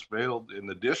party has failed and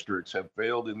the districts have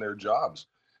failed in their jobs.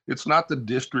 It's not the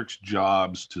district's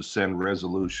jobs to send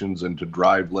resolutions and to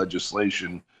drive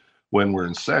legislation when we're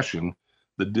in session.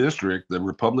 The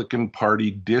Republican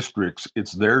Party districts,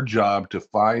 it's their job to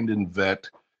find and vet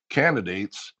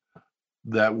candidates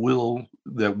that will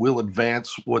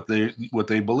advance what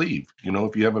they believe.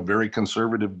 If you have a very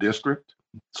conservative district,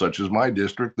 such as my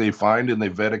district, they find and they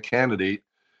vet a candidate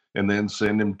and then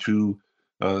send him to,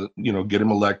 get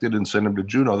him elected and send him to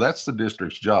Juneau. That's the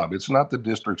district's job. It's not the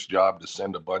district's job to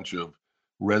send a bunch of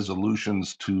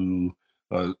resolutions to,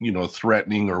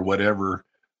 threatening or whatever.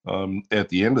 At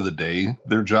the end of the day,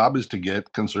 their job is to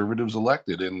get conservatives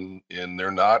elected, and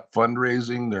they're not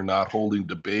fundraising. They're not holding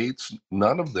debates.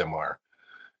 None of them are.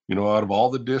 Out of all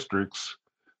the districts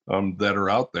that are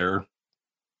out there,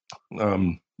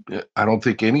 I don't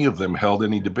think any of them held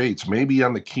any debates. Maybe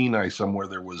on the Kenai somewhere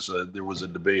there was a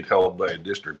debate held by a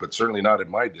district, but certainly not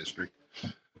in my district.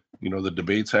 The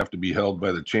debates have to be held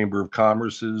by the Chamber of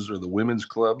Commerce's or the women's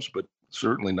clubs, but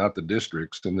certainly not the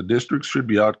districts. And the districts should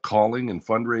be out calling and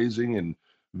fundraising and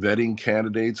vetting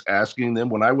candidates, asking them.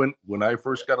 When I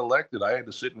first got elected, I had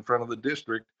to sit in front of the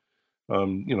district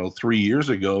 3 years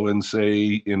ago and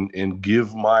say and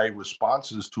give my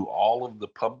responses to all of the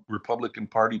Republican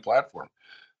Party platform.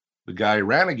 The guy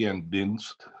ran again didn't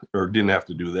have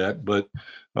to do that, but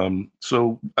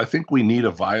so I think we need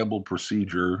a viable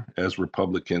procedure as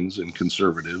Republicans and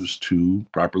conservatives to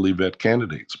properly vet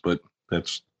candidates. But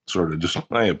that's sort of just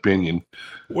my opinion.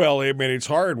 Well, I mean, it's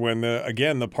hard when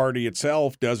the party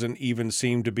itself doesn't even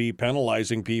seem to be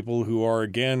penalizing people who are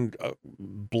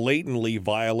blatantly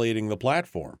violating the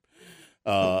platform.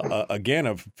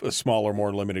 Of a smaller,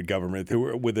 more limited government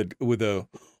with a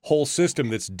whole system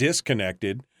that's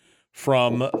disconnected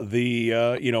from the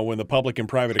when the public and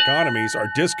private economies are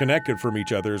disconnected from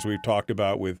each other, as we've talked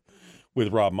about with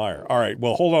Rob Meyer. All right,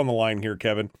 well, hold on the line here,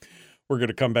 Kevin. We're going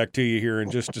to come back to you here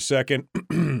in just a second.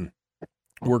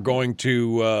 We're going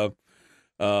to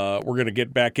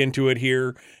get back into it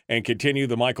here and continue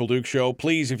the Michael Duke Show.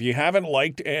 Please, if you haven't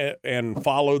liked and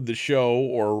followed the show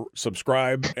or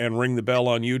subscribe and ring the bell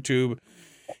on YouTube,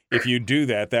 if you do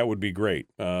that, that would be great.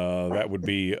 That would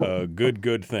be a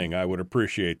good thing. I would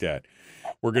appreciate that.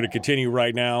 We're going to continue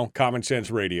right now. Common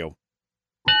Sense Radio.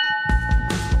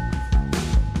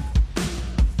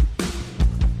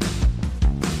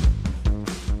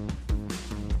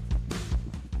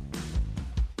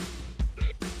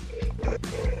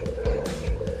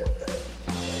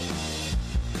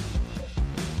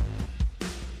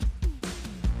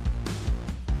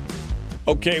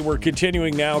 Okay, we're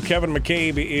continuing now. Kevin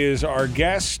McCabe is our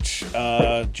guest,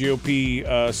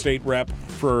 GOP state rep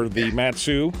for the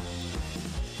Mat-Su.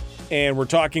 And we're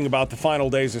talking about the final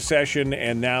days of session,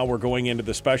 and now we're going into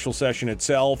the special session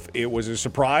itself. It was a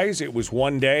surprise. It was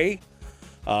one day.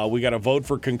 We got a vote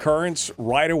for concurrence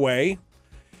right away.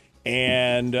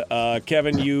 And,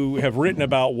 Kevin, you have written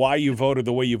about why you voted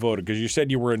the way you voted, because you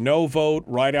said you were a no vote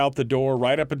right out the door,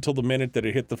 right up until the minute that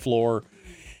it hit the floor.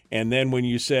 And then when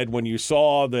you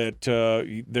saw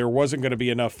that there wasn't going to be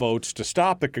enough votes to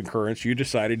stop the concurrence, you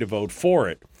decided to vote for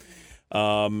it.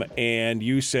 And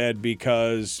you said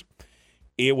because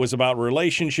it was about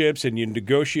relationships and you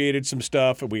negotiated some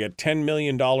stuff, and we got $10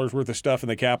 million worth of stuff in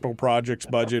the capital projects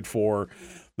budget for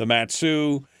the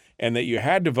Mat-Su, and that you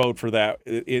had to vote for that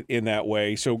in that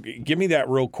way. So give me that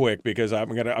real quick, because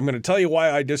I'm gonna tell you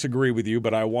why I disagree with you,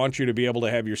 but I want you to be able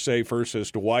to have your say first as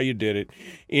to why you did it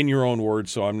in your own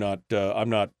words. So I'm not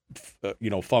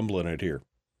fumbling it here.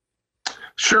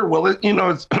 Sure. Well, it's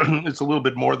it's a little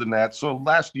bit more than that. So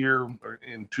last year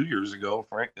and 2 years ago,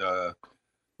 Frank,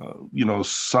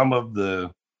 some of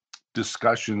the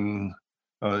discussion.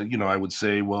 I would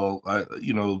say, well,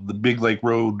 the Big Lake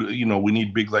Road, we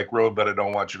need Big Lake Road, but I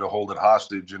don't want you to hold it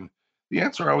hostage. And the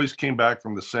answer always came back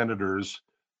from the senators,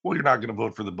 well, you're not going to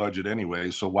vote for the budget anyway,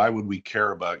 so why would we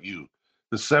care about you?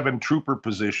 The 7 trooper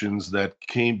positions that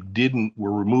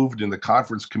were removed in the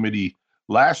conference committee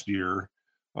last year.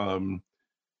 I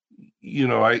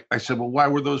said, well, why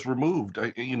were those removed?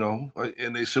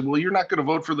 And they said, well, you're not going to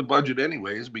vote for the budget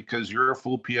anyways because you're a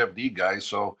full PFD guy.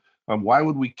 So why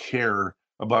would we care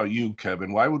about you,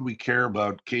 Kevin? Why would we care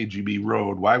about KGB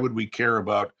Road? Why would we care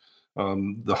about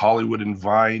the Hollywood and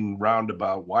Vine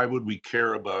roundabout? Why would we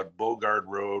care about Bogard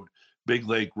Road, Big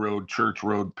Lake Road, Church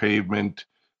Road pavement,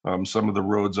 some of the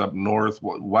roads up north?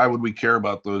 Why would we care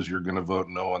about those? You're going to vote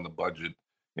no on the budget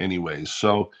anyways.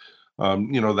 So,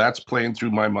 that's playing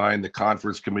through my mind. The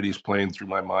conference committee's playing through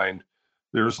my mind.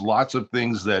 There's lots of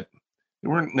things that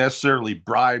weren't necessarily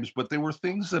bribes, but they were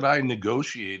things that I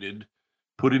negotiated,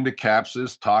 put into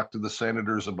CAPSIS, talked to the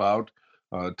senators about,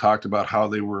 talked about how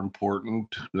they were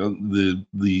important. I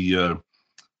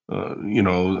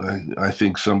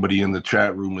think somebody in the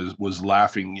chat room was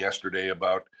laughing yesterday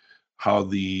about how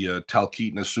the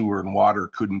Talkeetna sewer and water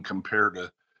couldn't compare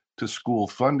to school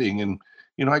funding. And,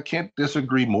 I can't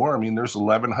disagree more. I mean, there's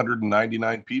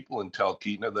 1,199 people in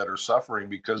Talkeetna that are suffering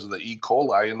because of the E.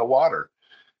 coli in the water.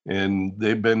 And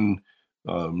they've been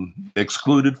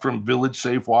excluded from village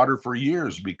safe water for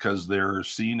years because they're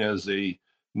seen as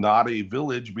not a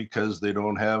village because they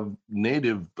don't have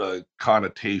native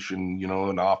connotation,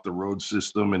 an off the road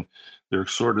system. And they're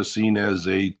sort of seen as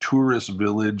a tourist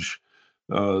village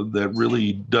that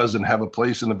really doesn't have a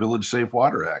place in the Village Safe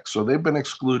Water Act. So they've been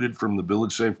excluded from the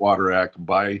Village Safe Water Act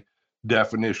by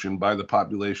definition, by the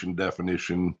population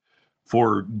definition,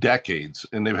 for decades.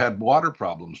 And they've had water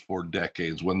problems for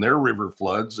decades. When their river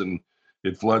floods and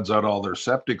it floods out all their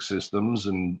septic systems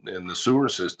and the sewer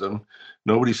system,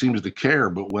 nobody seems to care.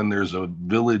 But when there's a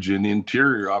village in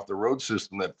interior off the road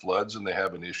system that floods and they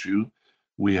have an issue,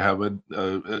 we have an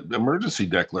emergency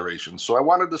declaration. So I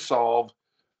wanted to solve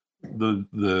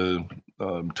the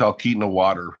Talkeetna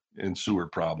water and sewer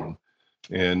problem.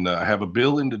 And I have a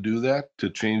bill in to do that, to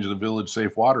change the Village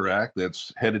Safe Water Act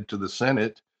that's headed to the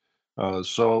Senate.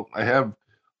 So I have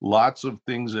lots of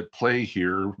things at play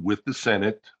here with the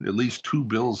Senate, at least 2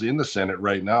 bills in the Senate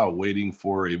right now, waiting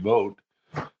for a vote,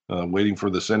 waiting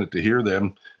for the Senate to hear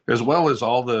them, as well as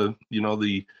all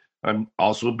I'm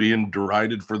also being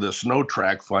derided for the snow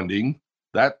track funding.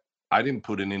 That I didn't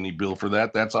put in any bill for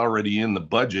that. That's already in the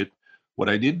budget. What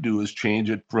I did do is change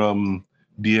it from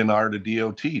DNR to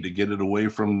DOT to get it away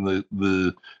from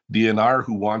the DNR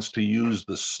who wants to use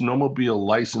the snowmobile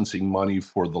licensing money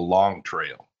for the long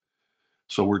trail.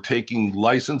 So we're taking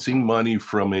licensing money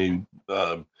from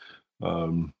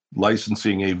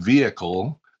licensing a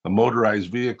vehicle, a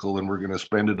motorized vehicle, and we're going to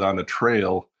spend it on a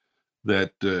trail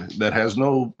that has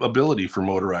no ability for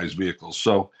motorized vehicles.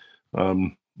 So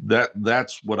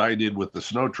that's what I did with the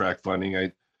snow track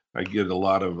funding. I get a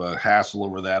lot of hassle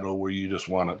over that, where you just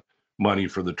want money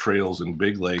for the trails in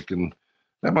Big Lake, and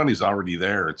that money's already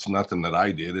there. It's nothing that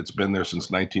I did. It's been there since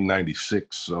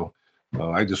 1996. So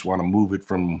I just want to move it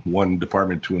from one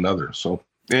department to another. So,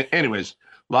 anyways,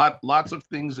 lots of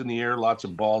things in the air, lots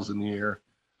of balls in the air.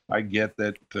 I get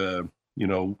that,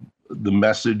 the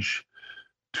message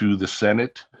to the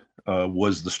Senate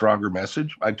was the stronger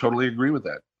message. I totally agree with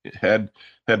that.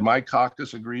 Had my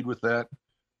caucus agreed with that,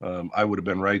 I would have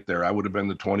been right there. I would have been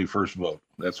the 21st vote.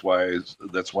 That's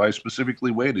why I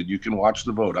specifically waited. You can watch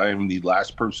the vote. I am the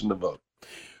last person to vote.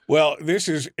 Well, this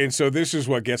is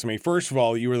what gets me. First of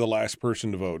all, you were the last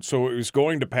person to vote, so it was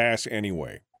going to pass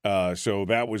anyway. So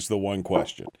that was the one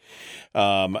question.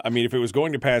 If it was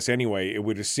going to pass anyway, it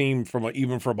would have seemed from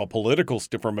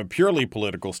a purely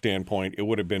political standpoint, it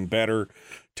would have been better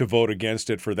to vote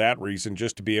against it for that reason,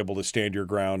 just to be able to stand your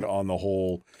ground on the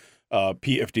whole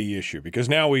PFD issue, because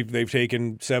now they've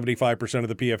taken 75% of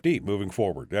the PFD moving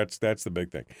forward. That's the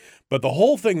big thing. But the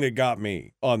whole thing that got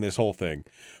me on this whole thing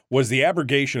was the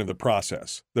abrogation of the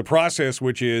process. The process,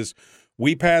 which is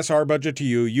we pass our budget to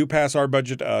you, you pass our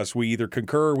budget to us. We either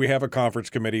concur or we have a conference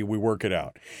committee, we work it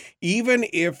out. Even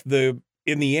if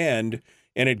in the end,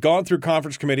 and it gone through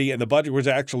conference committee and the budget was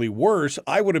actually worse,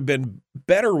 I would have been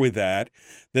better with that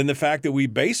than the fact that we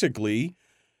basically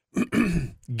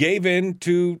gave in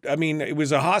to, it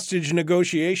was a hostage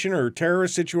negotiation or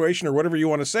terrorist situation or whatever you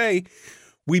want to say.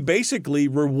 We basically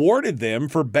rewarded them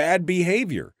for bad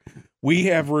behavior. We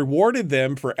have rewarded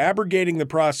them for abrogating the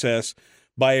process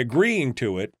by agreeing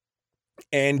to it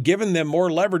and given them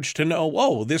more leverage to know,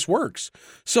 oh, this works,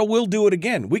 so we'll do it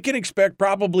again. We can expect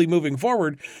probably moving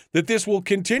forward that this will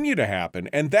continue to happen.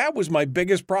 And that was my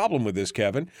biggest problem with this,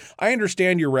 Kevin. I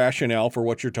understand your rationale for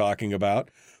what you're talking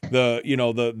about,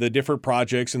 the different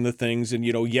projects and the things, and,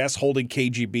 yes, holding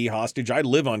KGB hostage. I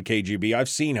live on KGB. I've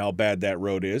seen how bad that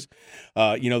road is.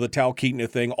 The Talkeetna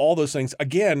thing, all those things.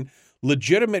 Again,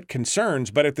 legitimate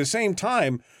concerns, but at the same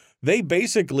time, they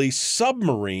basically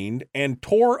submarined and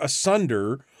tore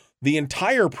asunder the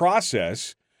entire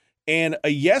process. And a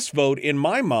yes vote, in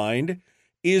my mind,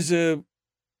 is a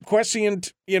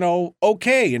quiescent,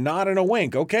 okay, and nod and a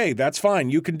wink. Okay, that's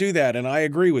fine. You can do that, and I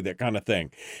agree with it kind of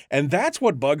thing. And that's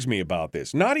what bugs me about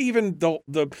this. Not even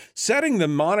the setting the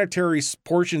monetary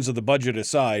portions of the budget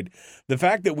aside, the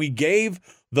fact that we gave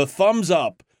the thumbs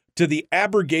up to the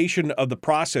abrogation of the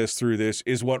process through this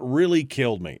is what really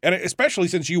killed me. And especially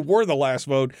since you were the last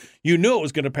vote, you knew it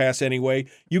was going to pass anyway.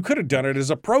 You could have done it as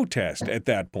a protest at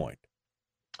that point.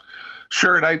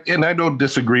 Sure, and I don't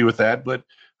disagree with that, but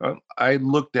I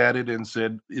looked at it and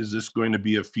said, is this going to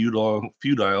be a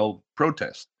futile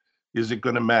protest? Is it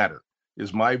going to matter?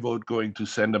 Is my vote going to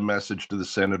send a message to the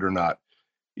Senate or not?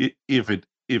 If it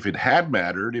had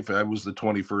mattered, if I was the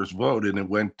 21st vote and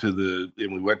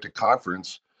we went to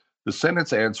conference, the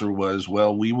Senate's answer was,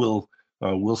 well, we'll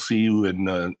see you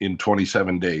in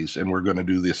 27 days, and we're going to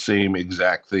do the same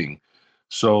exact thing.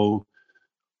 So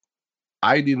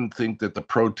I didn't think that the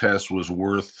protest was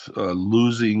worth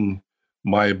losing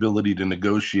my ability to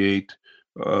negotiate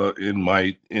in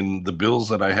the bills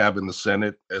that I have in the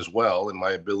Senate as well, and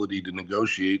my ability to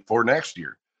negotiate for next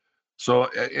year. So,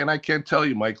 and I can't tell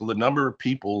you, Michael, the number of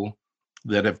people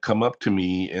that have come up to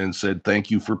me and said, thank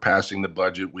you for passing the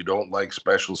budget. We don't like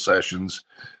special sessions.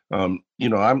 I'm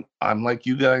like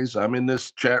you guys. I'm in this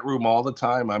chat room all the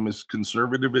time. I'm as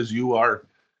conservative as you are.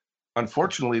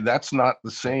 Unfortunately, that's not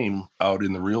the same out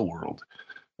in the real world.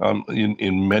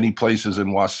 In many places in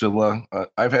Wasilla,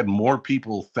 I've had more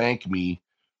people thank me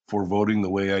for voting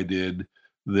the way I did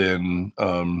than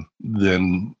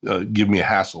give me a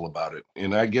hassle about it.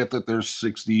 And I get that there's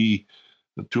 60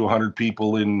 to 100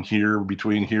 people in here,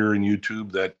 between here and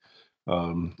YouTube, that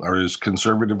are as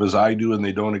conservative as I do, and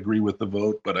they don't agree with the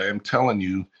vote. But I am telling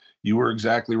you, you were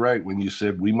exactly right when you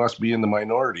said we must be in the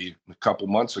minority a couple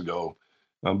months ago,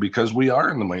 because we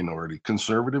are in the minority.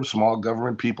 Conservative, small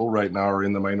government people right now are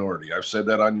in the minority. I've said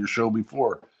that on your show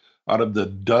before. Out of the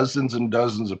dozens and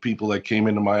dozens of people that came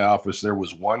into my office, there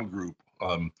was one group,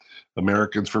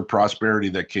 Americans for Prosperity,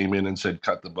 that came in and said,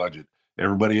 cut the budget.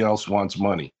 Everybody else wants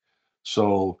money.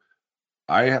 So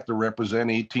I have to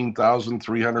represent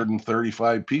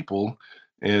 18,335 people,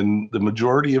 and the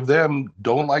majority of them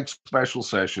don't like special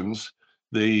sessions.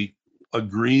 They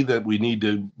agree that we need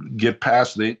to get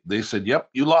past. They said, yep,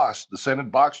 you lost. The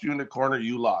Senate boxed you in the corner,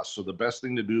 you lost. So the best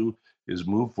thing to do is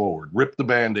move forward. Rip the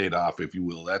Band-Aid off, if you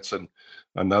will. That's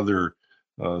another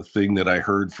thing that I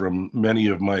heard from many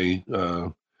of my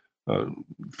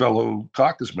fellow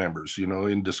caucus members,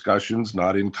 in discussions,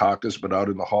 not in caucus, but out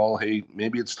in the hall. Hey,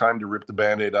 maybe it's time to rip the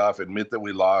Band-Aid off, admit that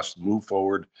we lost, move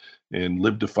forward, and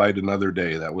live to fight another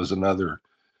day. That was another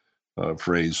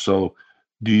phrase. So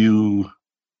do you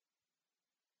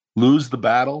lose the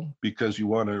battle because you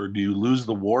want to, or do you lose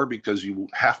the war because you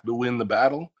have to win the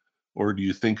battle? Or do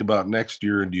you think about next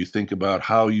year, and do you think about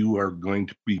how you are going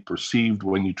to be perceived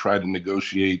when you try to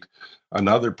negotiate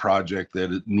another project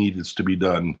that it needs to be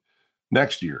done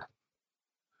next year?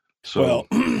 So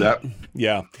that,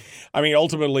 yeah. I mean,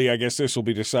 ultimately, I guess this will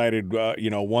be decided,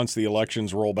 once the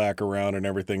elections roll back around and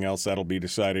everything else, that'll be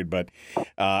decided. But,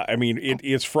 I mean,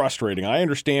 it's frustrating. I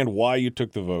understand why you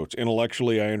took the votes.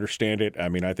 Intellectually, I understand it. I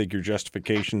mean, I think your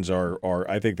justifications are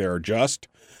I think they are just.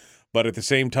 But at the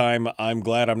same time, I'm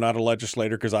glad I'm not a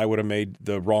legislator, because I would have made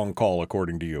the wrong call,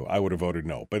 according to you. I would have voted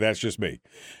no. But that's just me,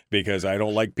 because I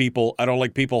don't like people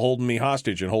holding me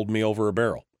hostage and holding me over a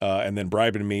barrel, and then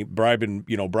bribing me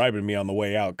on the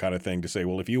way out, kind of thing, to say,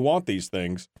 well, if you want these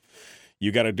things,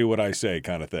 you got to do what I say,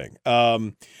 kind of thing.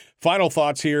 Final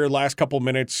thoughts here, last couple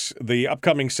minutes, the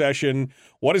upcoming session,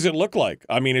 what does it look like?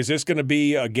 I mean, is this going to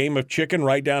be a game of chicken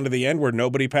right down to the end where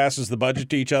nobody passes the budget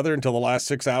to each other until the last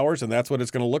 6 hours, and that's what it's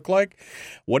going to look like?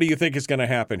 What do you think is going to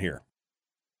happen here?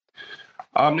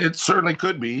 it certainly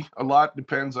could be. A lot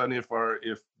depends on if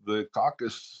the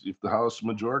House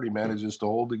majority manages to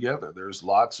hold together. There's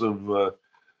lots of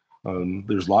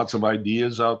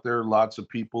ideas out there, lots of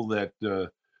people that,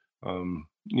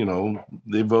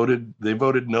 they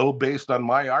voted no based on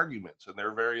my arguments, and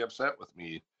they're very upset with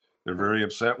me. They're very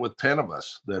upset with 10 of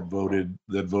us that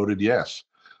voted yes.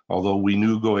 Although we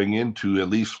knew going into, at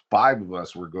least 5 of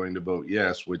us were going to vote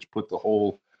yes, which put the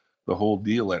whole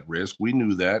deal at risk. We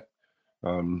knew that.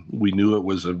 We knew it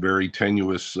was a very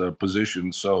tenuous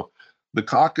position. So the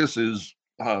caucus is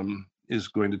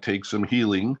going to take some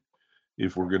healing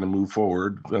if we're going to move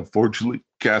forward. Fortunately,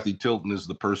 Kathy Tilton is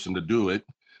the person to do it.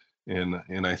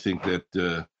 And I think that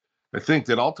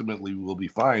ultimately we'll be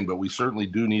fine, but we certainly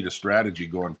do need a strategy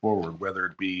going forward, whether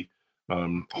it be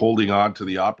holding on to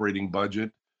the operating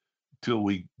budget till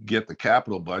we get the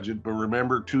capital budget. But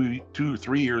remember, 3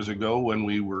 years ago, when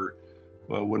we were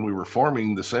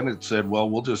forming, the Senate said, well,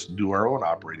 we'll just do our own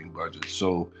operating budget.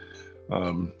 So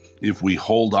if we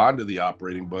hold on to the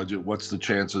operating budget, what's the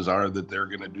chances are that they're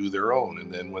going to do their own?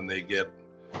 And then when they get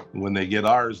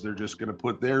ours, they're just going to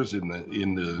put theirs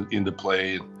into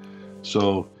play.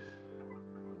 So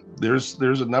there's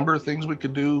a number of things we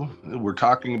could do. We're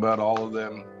talking about all of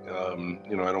them. I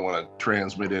don't want to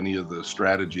transmit any of the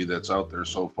strategy that's out there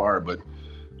so far, but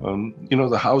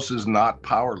the House is not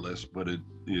powerless, but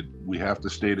we have to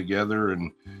stay together,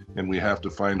 and we have to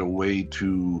find a way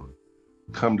to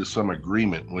come to some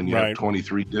agreement. When you have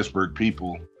 23 disparate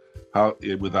people,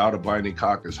 without a binding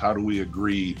caucus, how do we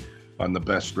agree on the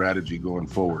best strategy going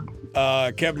forward?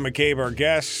 Kevin McCabe, our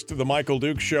guest, The Michael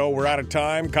Dukes Show. We're out of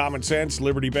time. Common sense,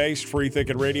 liberty-based, free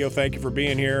thinking radio. Thank you for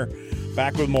being here.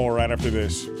 Back with more right after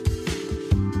this.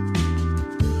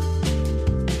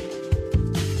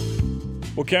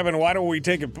 Well, Kevin, why don't we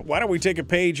take a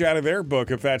page out of their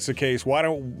book if that's the case? Why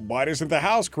doesn't the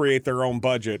House create their own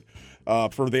budget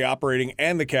for the operating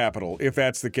and the capital, if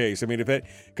that's the case? I mean,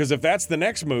 because if that's the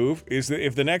next move,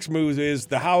 if the next move is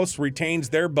the House retains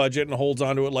their budget and holds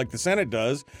onto it like the Senate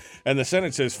does, and the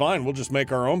Senate says, fine, we'll just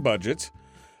make our own budgets.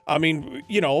 I mean,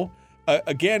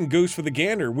 again, goose for the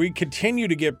gander. We continue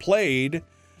to get played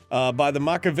by the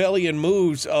Machiavellian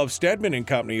moves of Stedman and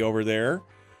company over there.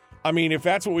 I mean, if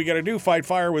that's what we got to do, fight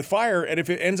fire with fire, and if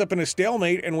it ends up in a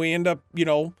stalemate and we end up,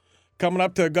 coming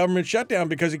up to a government shutdown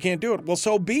because he can't do it, well,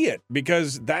 so be it,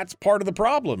 because that's part of the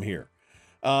problem here.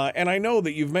 And I know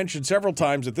that you've mentioned several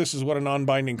times that this is what a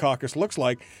non-binding caucus looks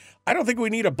like. I don't think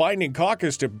we need a binding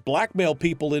caucus to blackmail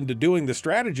people into doing the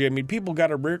strategy. I mean, people got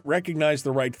to recognize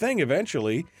the right thing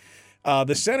eventually.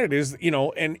 The Senate is,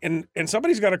 and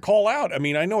somebody's got to call out. I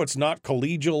mean, I know it's not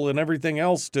collegial and everything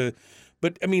else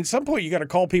but I mean, at some point you got to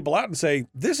call people out and say,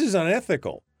 this is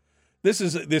unethical. This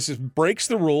breaks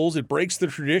the rules. It breaks the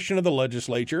tradition of the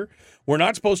legislature. We're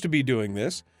not supposed to be doing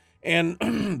this. And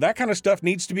that kind of stuff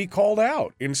needs to be called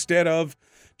out instead of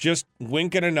just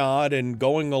winking a nod and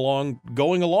going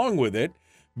along with it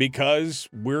because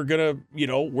we're going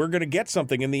to get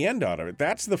something in the end out of it.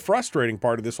 That's the frustrating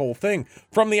part of this whole thing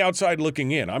from the outside looking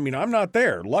in. I mean, I'm not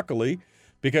there, luckily,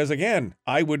 because again,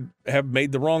 I would have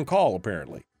made the wrong call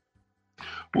apparently.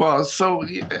 Well, so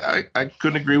I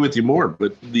couldn't agree with you more,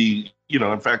 but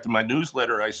in fact, in my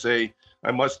newsletter, I say I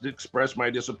must express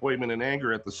my disappointment and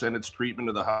anger at the Senate's treatment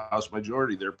of the House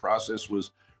majority. Their process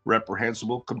was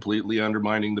reprehensible, completely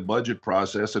undermining the budget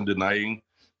process and denying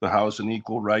the House an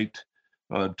equal right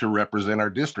to represent our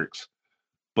districts.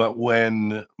 But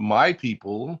when my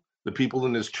people, the people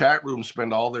in this chat room,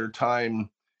 spend all their time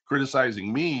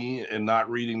criticizing me and not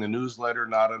reading the newsletter,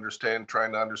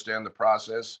 trying to understand the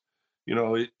process,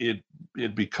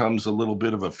 it becomes a little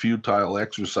bit of a futile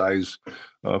exercise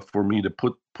for me to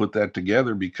put that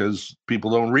together, because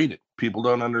people don't read it. People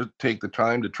don't take the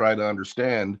time to try to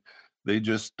understand. They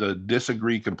just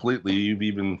disagree completely. You've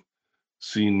even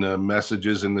seen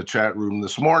messages in the chat room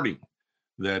this morning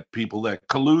that people that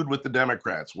collude with the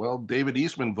Democrats. Well, David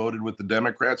Eastman voted with the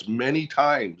Democrats many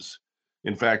times.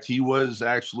 In fact, he was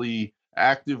actually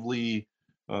actively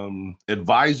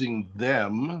advising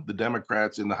them, the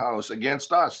Democrats in the House,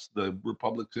 against us, the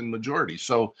Republican majority.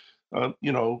 So,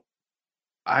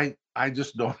 I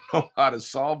just don't know how to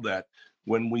solve that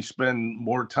when we spend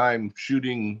more time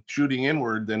shooting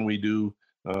inward than we do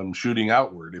shooting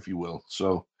outward, if you will.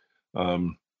 So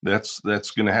that's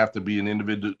going to have to be an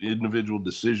individual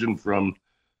decision from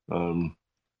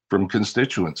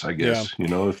constituents, I guess.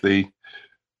 Yeah.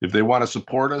 If they want to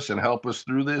support us and help us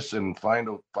through this and find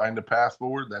a path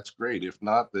forward, that's great. If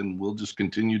not, then we'll just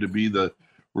continue to be the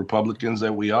Republicans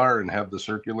that we are and have the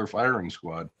circular firing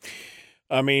squad.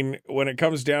 I mean, when it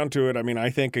comes down to it, I mean, I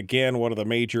think, again, one of the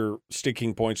major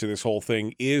sticking points of this whole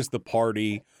thing is the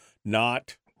party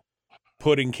not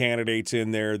putting candidates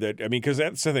in there that, I mean, because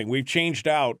that's the thing. We've changed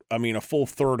out, I mean, a full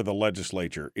third of the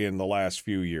legislature in the last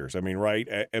few years. I mean, right?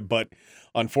 But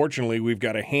unfortunately, we've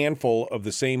got a handful of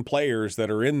the same players that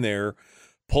are in there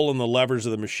pulling the levers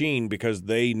of the machine because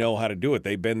they know how to do it.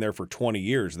 They've been there for 20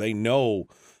 years. They know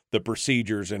the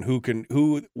procedures and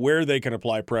where they can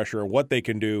apply pressure and what they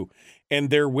can do. And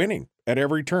they're winning at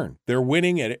every turn. They're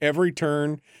winning at every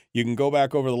turn. You can go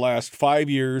back over the last 5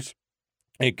 years.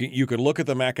 You can look at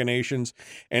the machinations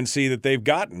and see that they've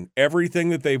gotten everything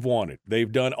that they've wanted.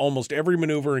 They've done almost every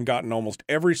maneuver and gotten almost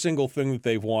every single thing that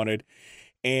they've wanted.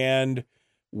 And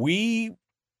we've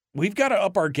got to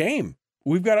up our game.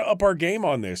 We've got to up our game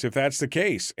on this if that's the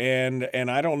case. And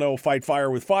I don't know, fight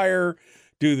fire with fire.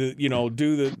 Do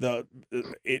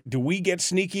we get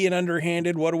sneaky and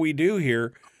underhanded? What do we do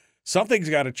here? Something's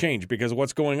got to change because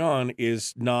what's going on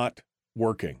is not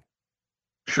working.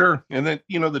 Sure. And then,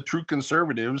 the true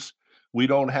conservatives, we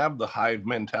don't have the hive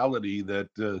mentality that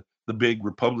the big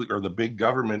the big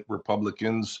government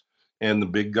Republicans and the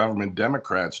big government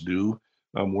Democrats do,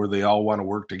 where they all want to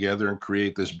work together and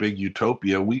create this big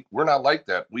utopia. We're not like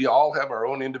that. We all have our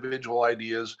own individual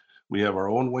ideas. We have our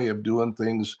own way of doing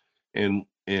things. And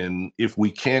if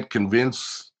we can't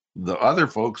convince the other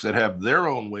folks that have their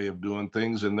own way of doing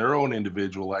things and their own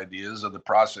individual ideas of the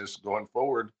process going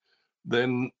forward,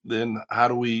 then how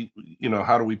do we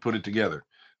put it together?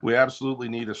 We absolutely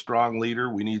need a strong leader.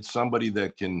 We need somebody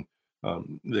that can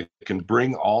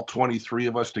bring all 23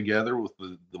 of us together with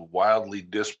the wildly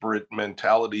disparate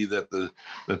mentality that the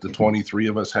 23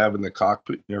 of us have in the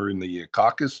cockpit or in the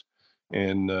caucus,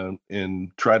 and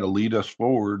try to lead us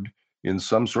forward in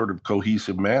some sort of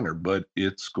cohesive manner. But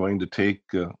it's going to take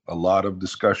a lot of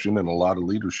discussion and a lot of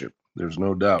leadership. There's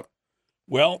no doubt.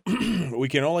 Well, we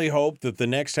can only hope that the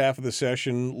next half of the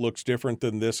session looks different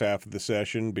than this half of the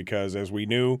session, because as we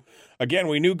knew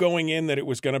going in that it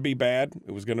was going to be bad.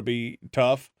 It was going to be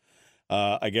tough.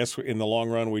 I guess in the long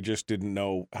run, we just didn't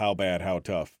know how bad, how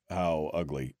tough, how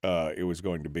ugly it was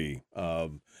going to be.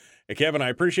 Kevin, I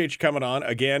appreciate you coming on.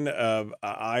 Again,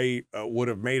 I would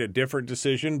have made a different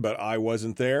decision, but I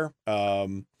wasn't there.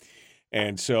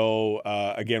 And so,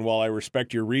 again, while I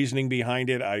respect your reasoning behind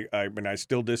it, I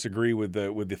still disagree with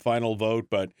the final vote.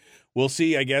 But we'll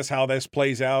see, I guess, how this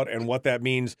plays out and what that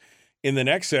means in the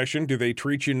next session. Do they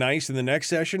treat you nice in the next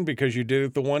session because you did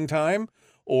it the one time,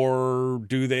 or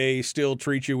do they still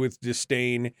treat you with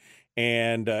disdain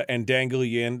and dangle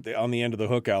you on the end of the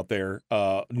hook out there,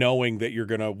 knowing that you're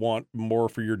going to want more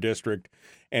for your district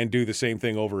and do the same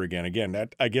thing over again? Again,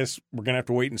 that I guess we're going to have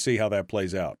to wait and see how that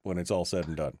plays out when it's all said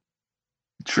and done.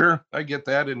 Sure, I get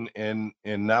that, and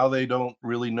now they don't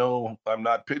really know. I'm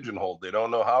not pigeonholed. They don't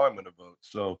know how I'm going to vote.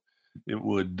 So it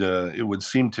would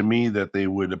seem to me that they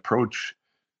would approach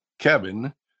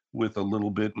Kevin with a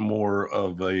little bit more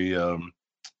of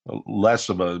less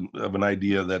of an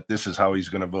idea that this is how he's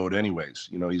going to vote anyways.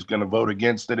 He's going to vote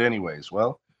against it anyways.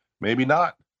 Well, maybe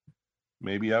not.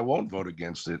 Maybe I won't vote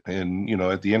against it. And,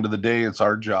 at the end of the day, it's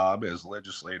our job as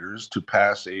legislators to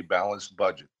pass a balanced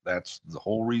budget. That's the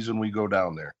whole reason we go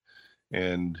down there.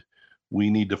 And we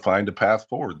need to find a path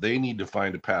forward. They need to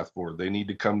find a path forward. They need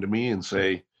to come to me and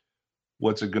say,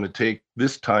 what's it going to take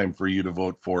this time for you to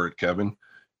vote for it, Kevin?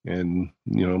 And,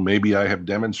 maybe I have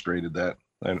demonstrated that.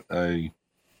 I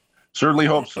certainly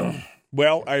hope so.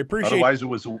 Well, I appreciate. Otherwise,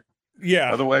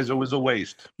 it was a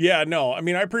waste. Yeah, no. I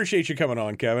mean, I appreciate you coming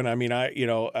on, Kevin. I mean,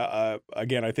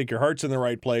 again, I think your heart's in the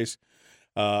right place.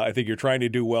 I think you're trying to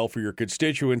do well for your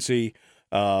constituency.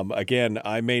 Again,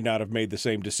 I may not have made the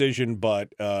same decision,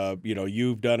 but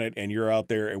you've done it, and you're out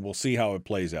there, and we'll see how it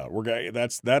plays out.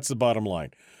 That's the bottom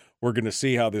line. We're going to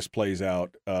see how this plays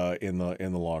out in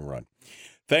the long run.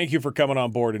 Thank you for coming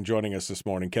on board and joining us this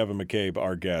morning, Kevin McCabe,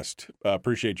 our guest.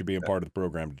 Appreciate you being part of the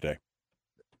program today.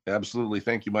 Absolutely.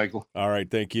 Thank you, Michael. All right,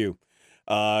 thank you.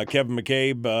 Kevin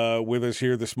McCabe with us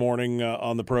here this morning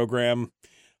on the program,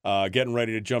 getting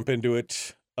ready to jump into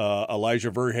it.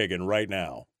 Elijah Verhagen right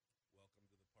now.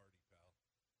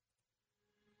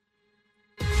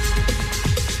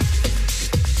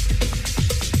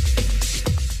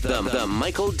 The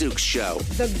Michael Dukes Show.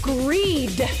 The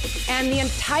greed and the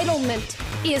entitlement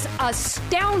is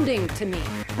astounding to me.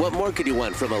 What more could you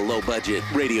want from a low-budget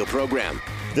radio program?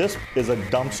 This is a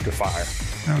dumpster fire.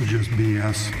 That was just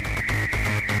BS.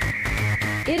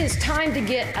 It is time to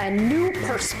get a new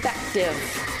perspective.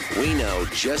 We know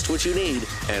just what you need,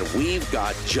 and we've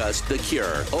got just the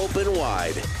cure. Open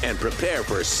wide and prepare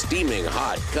for a steaming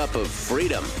hot cup of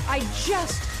freedom. I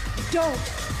just don't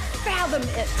fathom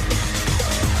it.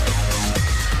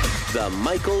 The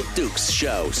Michael Dukes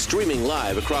Show, streaming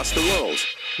live across the world.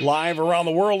 Live around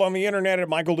the world on the internet at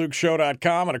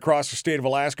michaeldukeshow.com and across the state of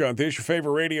Alaska on this, your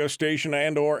favorite radio station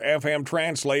and or FM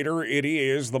translator. It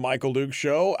is the Michael Dukes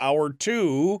Show, hour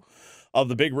 2 of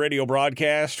the big radio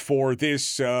broadcast for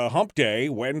this hump day,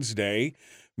 Wednesday,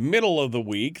 middle of the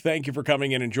week. Thank you for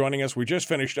coming in and joining us. We just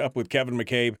finished up with Kevin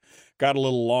McCabe. Got a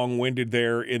little long-winded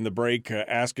there in the break,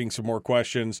 asking some more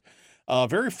questions.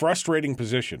 Very frustrating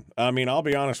position. I mean, I'll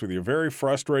be honest with you, very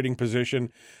frustrating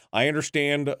position. I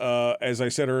understand, as I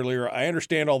said earlier, I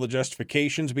understand all the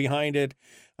justifications behind it.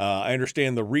 I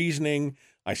understand the reasoning.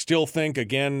 I still think,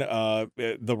 again,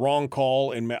 the wrong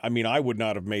call. And I mean, I would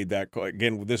not have made that call.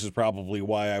 Again, this is probably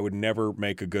why I would never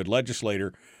make a good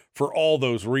legislator for all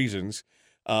those reasons.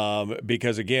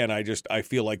 Because, again, I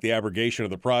feel like the abrogation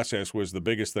of the process was the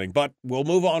biggest thing. But we'll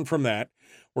move on from that.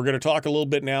 We're going to talk a little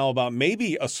bit now about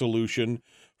maybe a solution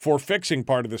for fixing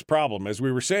part of this problem. As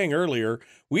we were saying earlier,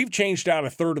 we've changed out a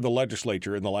third of the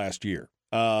legislature in the last year,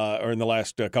 or in the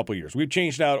last couple of years. We've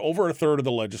changed out over a third of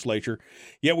the legislature,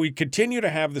 yet we continue to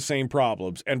have the same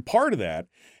problems. And part of that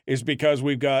is because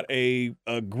we've got a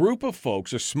group of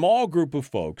folks, a small group of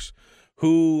folks,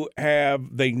 who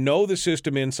they know the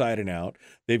system inside and out.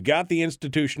 They've got the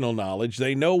institutional knowledge.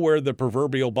 They know where the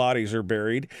proverbial bodies are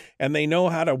buried, and they know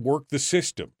how to work the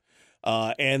system.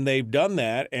 And they've done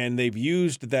that, and they've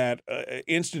used that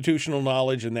institutional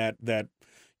knowledge and that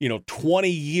 20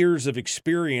 years of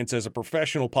experience as a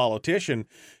professional politician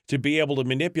to be able to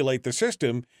manipulate the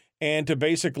system and to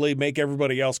basically make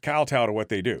everybody else kowtow to what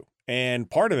they do.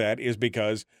 And part of that is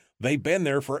because they've been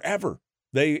there forever.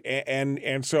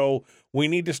 And so we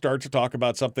need to start to talk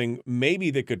about something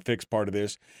maybe that could fix part of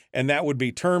this, and that would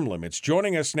be term limits.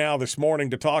 Joining us now this morning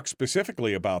to talk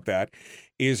specifically about that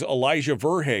is Elijah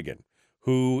Verhagen,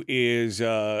 who is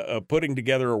putting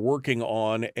together or working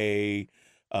on a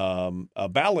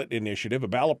ballot initiative, a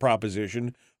ballot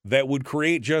proposition that would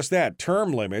create just that,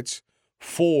 term limits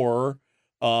for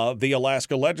the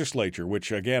Alaska legislature,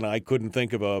 which, again, I couldn't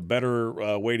think of a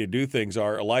better way to do things.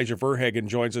 Elijah Verhagen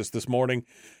joins us this morning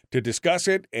to discuss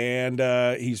it, and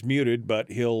he's muted, but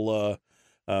we'll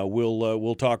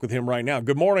talk with him right now.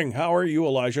 Good morning. How are you,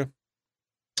 Elijah?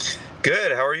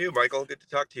 Good. How are you, Michael? Good to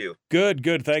talk to you.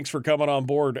 Good. Thanks for coming on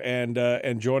board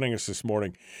and joining us this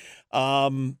morning.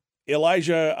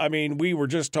 Elijah, I mean, we were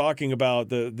just talking about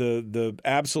the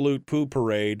absolute poo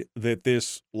parade that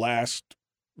this last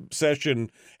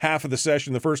session,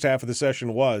 the first half of the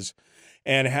session was,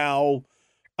 and how,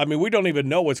 I mean, we don't even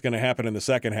know what's going to happen in the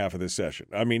second half of this session.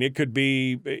 I mean, it could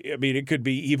be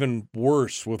even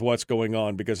worse with what's going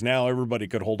on, because now everybody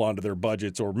could hold on to their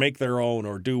budgets or make their own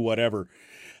or do whatever.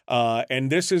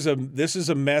 And this is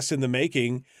a mess in the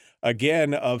making,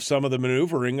 again, of some of the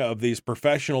maneuvering of these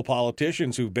professional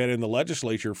politicians who've been in the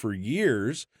legislature for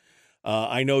years.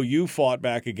 I know you fought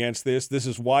back against this. This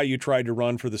is why you tried to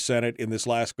run for the Senate in this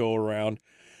last go-around.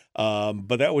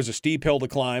 But that was a steep hill to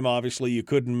climb. Obviously, you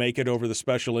couldn't make it over the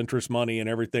special interest money and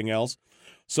everything else.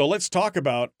 So let's talk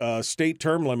about state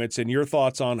term limits and your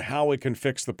thoughts on how it can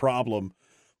fix the problem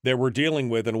that we're dealing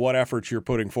with and what efforts you're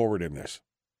putting forward in this.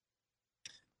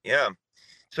 Yeah.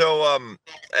 So, and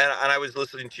I was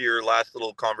listening to your last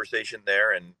little conversation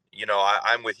there, and,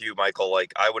 I'm with you, Michael.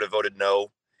 Like, I would have voted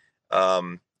no.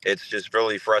 It's just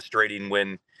really frustrating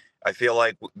when I feel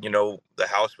like, the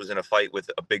House was in a fight with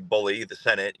a big bully, the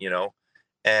Senate,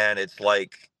 and it's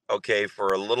like, okay, for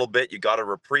a little bit, you got a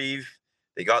reprieve.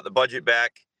 They got the budget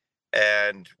back.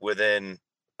 And within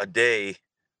a day,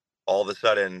 all of a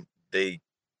sudden, they,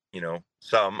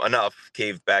 enough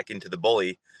caved back into the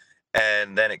bully.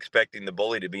 and then expecting the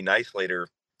bully to be nice later.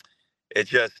 It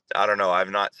just, I don't know. I've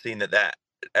not seen that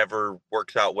ever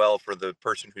works out well for the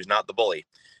person who's not the bully.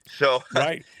 So,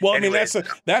 Right. Well, I mean, anyways,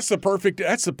 that's the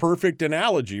perfect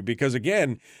analogy, because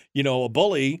again, a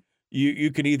bully,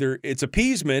 you can either, it's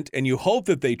appeasement and you hope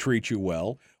that they treat you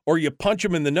well, or you punch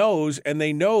them in the nose and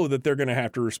they know that they're going to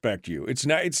have to respect you. It's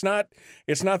not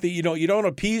that you don't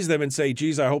appease them and say,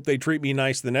 geez, I hope they treat me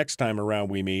nice the next time around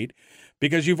we meet,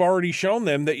 because you've already shown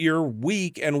them that you're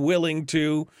weak and willing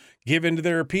to give into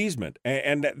their appeasement.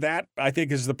 And that, I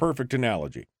think, is the perfect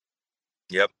analogy.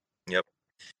 Yep.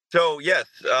 So yes,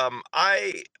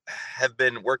 I have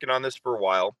been working on this for a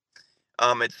while.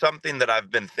 It's something that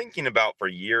I've been thinking about for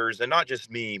years, and not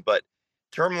just me, but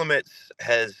term limits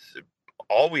has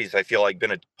always, I feel like,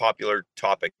 been a popular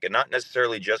topic, and not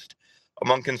necessarily just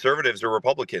among conservatives or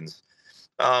Republicans.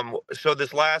 So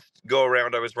this last go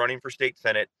around, I was running for state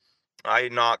Senate. I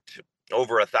knocked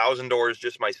over 1,000 doors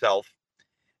just myself,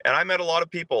 and I met a lot of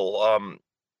people,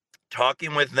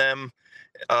 talking with them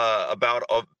about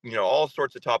all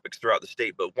sorts of topics throughout the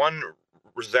state. But one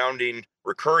resounding,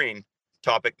 recurring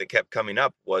topic that kept coming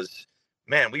up was,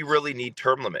 man, we really need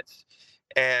term limits,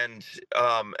 and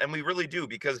we really do,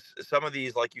 because some of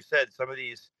these, like you said, some of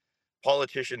these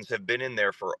politicians have been in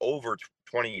there for over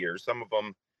 20 years. Some of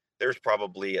them, there's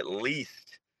probably at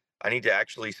least, I need to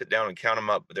actually sit down and count them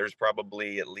up, but there's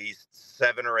probably at least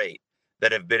 7 or 8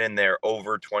 that have been in there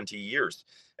over 20 years.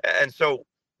 And so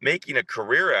making a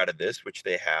career out of this, which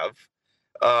they have,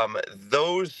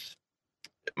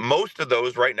 most of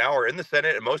those right now are in the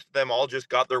Senate, and most of them all just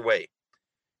got their way.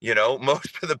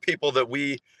 Most of the people that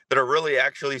are really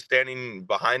actually standing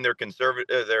behind their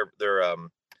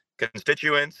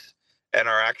constituents and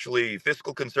are actually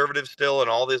fiscal conservatives still and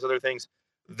all these other things,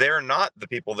 they're not the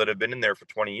people that have been in there for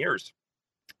 20 years.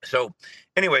 So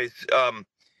anyways,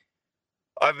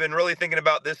 I've been really thinking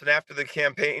about this, and after the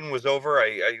campaign was over,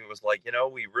 I was like,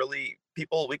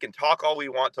 we can talk all we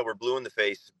want till we're blue in the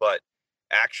face, but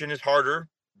action is harder,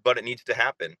 but it needs to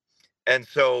happen. And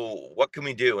so what can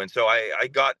we do? And so I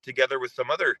got together with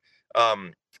some other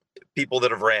people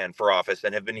that have ran for office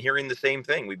and have been hearing the same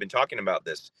thing. We've been talking about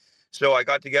this. So I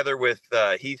got together with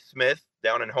Heath Smith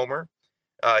down in Homer.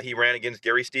 He ran against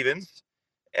Gary Stevens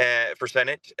for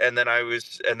Senate, and then I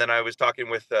was talking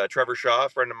with Trevor Shaw, a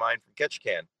friend of mine from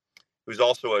Ketchikan, who's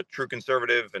also a true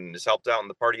conservative and has helped out in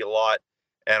the party a lot,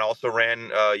 and also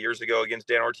ran years ago against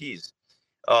Dan Ortiz.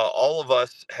 All of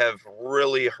us have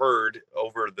really heard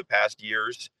over the past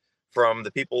years from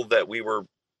the people that we were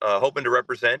hoping to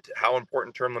represent how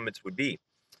important term limits would be.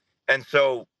 And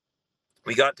so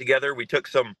we got together, we took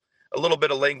a little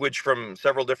bit of language from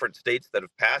several different states that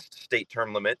have passed state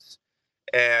term limits,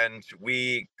 and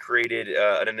we created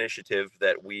an initiative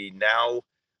that we now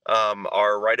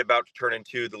are right about to turn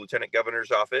into the lieutenant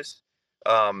governor's office.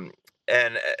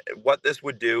 And what this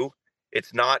would do,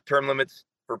 it's not term limits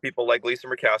for people like Lisa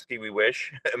Murkowski, we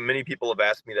wish. Many people have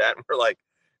asked me that, and we're like,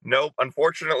 nope,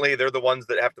 unfortunately, they're the ones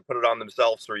that have to put it on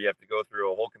themselves, or you have to go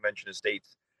through a whole convention of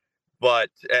states. But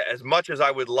as much as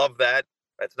I would love that,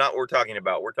 that's not what we're talking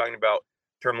about. We're talking about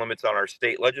term limits on our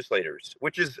state legislators,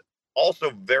 which is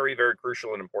also very, very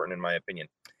crucial and important in my opinion.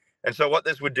 And so what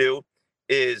this would do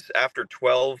is, after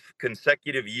 12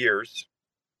 consecutive years,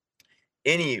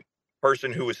 any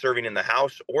person who was serving in the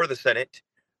House or the Senate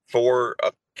for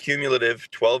a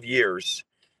cumulative 12 years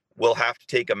will have to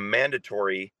take a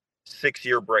mandatory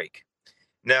 6-year break.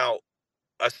 Now,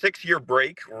 a 6-year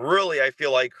break, really, I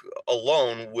feel like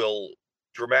alone will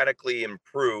dramatically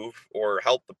improve or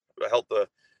help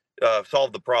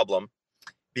solve the problem,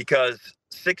 because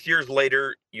 6 years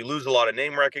later, you lose a lot of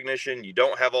name recognition. You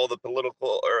don't have all the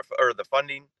political or the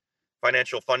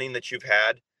financial funding that you've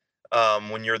had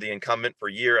when you're the incumbent for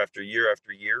year after year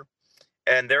after year.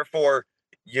 And therefore,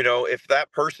 if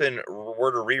that person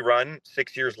were to rerun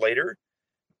 6 years later,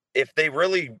 if they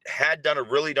really had done a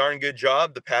really darn good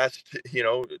job the past,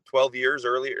 12 years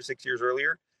earlier, 6 years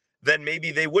earlier, then maybe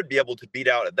they would be able to beat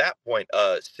out at that point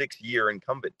a 6-year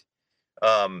incumbent.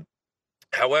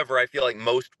 However, I feel like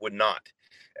most would not.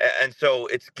 And so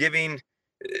it's turning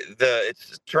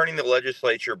the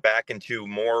legislature back into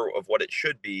more of what it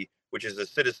should be, which is a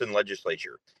citizen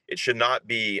legislature. It should not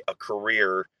be a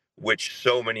career, which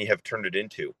so many have turned it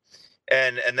into.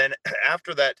 And then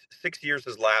after that 6 years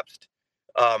has lapsed,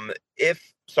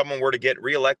 if someone were to get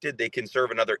reelected, they can serve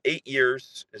another 8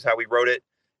 years, is how we wrote it.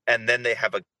 And then they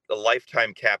have a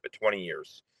lifetime cap at 20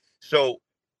 years. So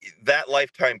that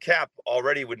lifetime cap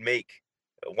already would make,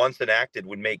 once enacted,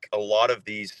 would make a lot of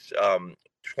these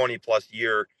 20 plus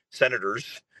year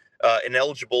senators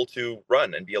ineligible to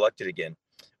run and be elected again.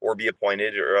 or be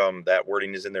appointed, or that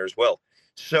wording is in there as well.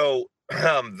 So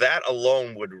that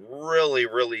alone would really,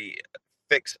 really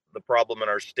fix the problem in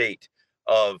our state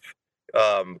of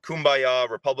kumbaya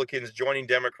Republicans joining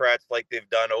Democrats like they've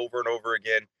done over and over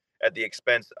again at the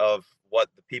expense of what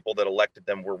the people that elected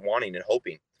them were wanting and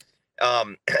hoping.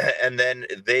 And then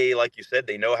they, like you said,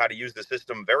 they know how to use the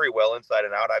system very well inside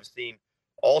and out. I've seen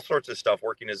all sorts of stuff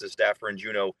working as a staffer in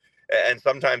Juneau, and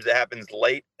sometimes it happens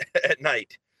late at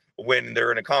night when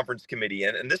they're in a conference committee.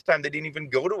 And this time they didn't even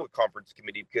go to a conference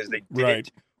committee because they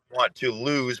didn't want to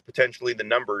lose potentially the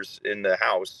numbers in the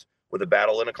House with a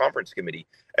battle in a conference committee.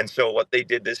 And so what they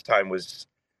did this time was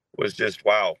just,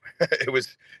 wow. It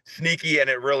was sneaky, and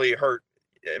it really hurt,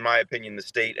 in my opinion, the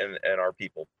state and our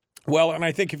people. Well, and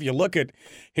I think if you look at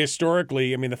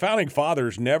historically, I mean, the founding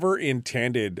fathers never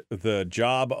intended the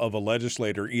job of a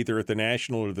legislator, either at the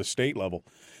national or the state level.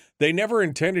 They never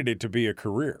intended it to be a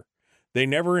career. They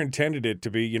never intended it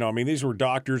to be, I mean, these were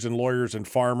doctors and lawyers and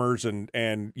farmers and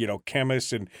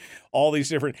chemists and all these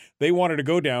different, they wanted to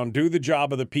go down, do the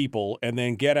job of the people, and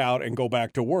then get out and go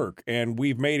back to work. And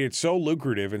we've made it so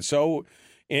lucrative and so,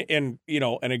 and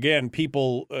again,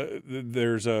 people,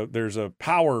 there's a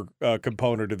power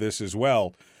component to this as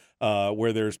well,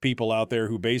 where there's people out there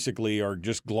who basically are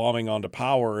just glomming onto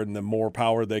power, and the more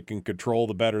power they can control,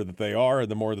 the better that they are, and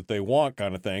the more that they want,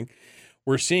 kind of thing.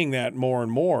 We're seeing that more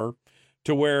and more,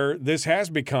 to where this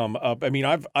has become up. I mean,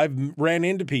 I've ran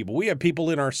into people. We have people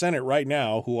in our Senate right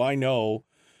now who I know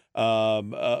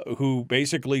who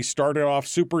basically started off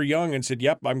super young and said,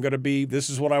 yep, this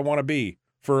is what I want to be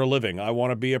for a living. I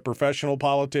want to be a professional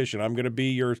politician. I'm going to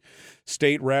be your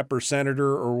state rep or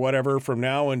senator or whatever from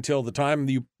now until the time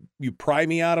you pry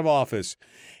me out of office.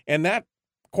 And that,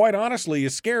 quite honestly,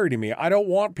 is scary to me. I don't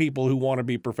want people who want to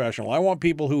be professional. I want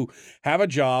people who have a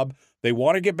job. They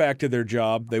want to get back to their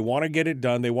job. They want to get it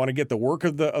done. They want to get the work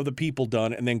of the people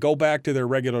done and then go back to their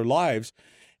regular lives.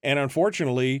 And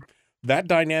unfortunately, that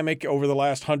dynamic over the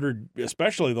last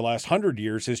 100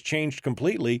 years has changed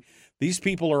completely. These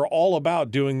people are all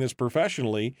about doing this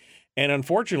professionally. And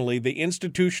unfortunately, the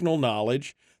institutional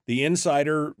knowledge, the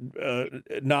insider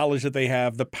knowledge that they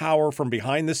have, the power from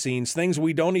behind the scenes, things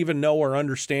we don't even know or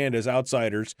understand as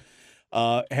outsiders,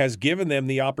 has given them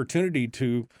the opportunity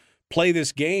to play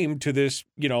this game to this,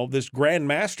 this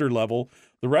grandmaster level.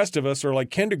 The rest of us are like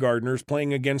kindergartners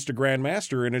playing against a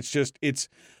grandmaster, and it's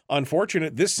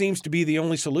unfortunate. This seems to be the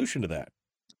only solution to that.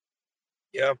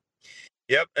 Yeah.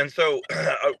 Yep. And so,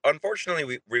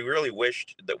 unfortunately, we really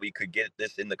wished that we could get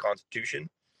this in the Constitution,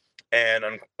 and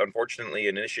unfortunately,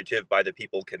 an initiative by the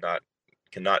people cannot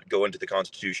go into the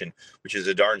Constitution, which is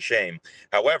a darn shame.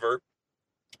 However,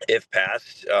 if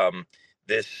passed,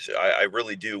 this I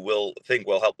really will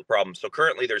help the problem. So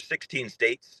currently there's 16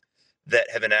 states that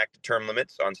have enacted term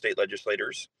limits on state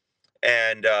legislators.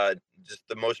 And just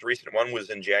the most recent one was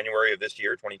in January of this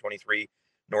year, 2023,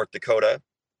 North Dakota.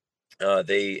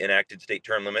 They enacted state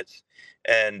term limits,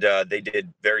 and they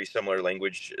did very similar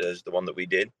language as the one that we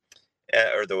did,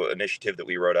 or the initiative that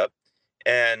we wrote up.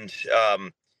 And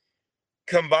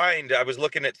combined, I was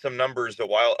looking at some numbers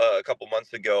a couple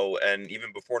months ago, and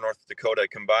even before North Dakota,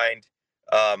 combined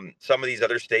some of these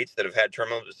other states that have had term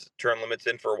limits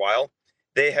in for a while,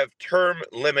 they have term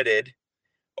limited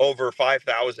over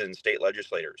 5,000 state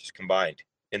legislators combined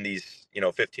in these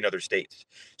 15 other states.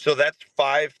 So that's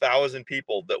 5,000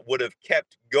 people that would have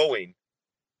kept going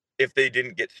if they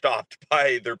didn't get stopped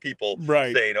by their people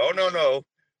saying, oh, no,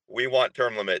 we want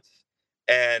term limits.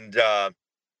 And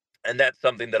that's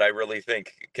something that I really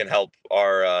think can help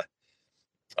our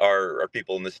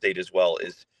people in the state as well,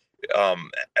 is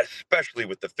especially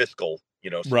with the fiscal,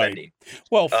 spending. Right.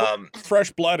 Well,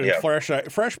 fresh blood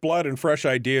and fresh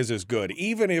ideas is good,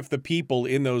 even if the people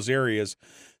in those areas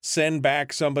send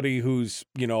back somebody who's,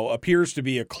 appears to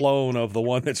be a clone of the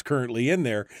one that's currently in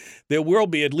there. There will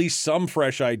be at least some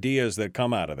fresh ideas that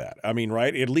come out of that. I mean,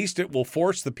 right? At least it will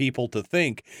force the people to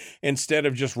think, instead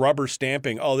of just rubber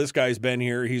stamping, oh, this guy's been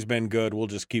here, he's been good, we'll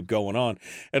just keep going on.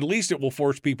 At least it will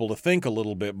force people to think a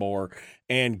little bit more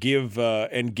and give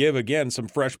again some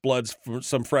fresh bloods,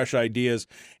 some fresh ideas,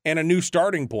 and a new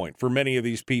starting point for many of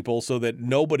these people, so that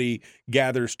nobody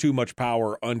gathers too much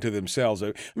power unto themselves. I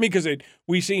mean, because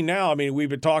we see now, I mean, we've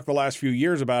been talking the last few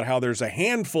years about how there's a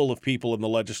handful of people in the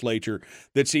legislature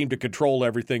that seem to control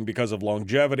everything because of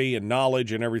longevity and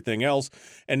knowledge and everything else.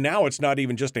 And now it's not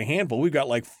even just a handful. We've got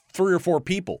like 3 or 4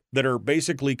 people that are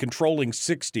basically controlling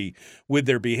 60 with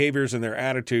their behaviors and their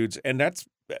attitudes. And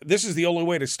this is the only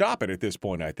way to stop it at this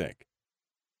point, I think.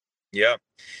 Yeah.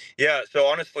 So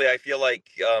honestly, I feel like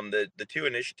the 2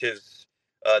 initiatives,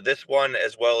 this one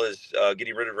as well as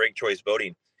getting rid of ranked choice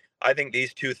voting, I think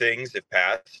these two things, if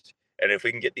passed, and if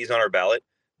we can get these on our ballot,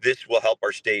 this will help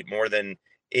our state more than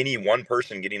any one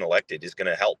person getting elected is going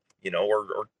to help,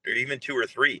 or even two or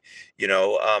three,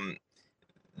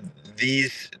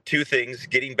 these two things,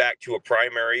 getting back to a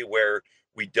primary where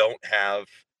we don't have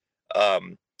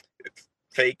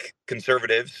fake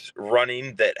conservatives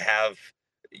running that have,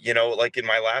 like in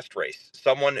my last race,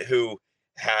 someone who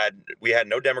we had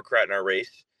no Democrat in our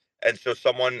race. And so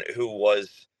someone who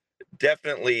was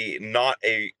definitely not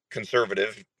a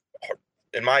conservative,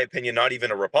 in my opinion, not even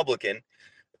a Republican,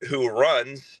 who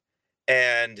runs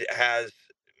and has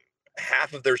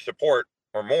half of their support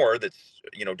or more, that's,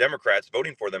 Democrats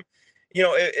voting for them.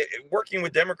 Working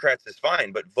with Democrats is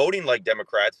fine, but voting like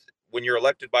Democrats when you're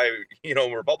elected by,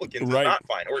 Republicans Right. is not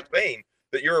fine. Or saying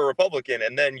that you're a Republican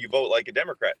and then you vote like a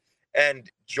Democrat. And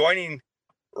joining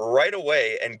right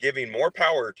away and giving more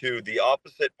power to the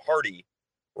opposite party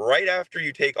right after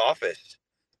you take office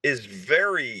is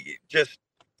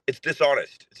it's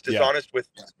dishonest. It's dishonest with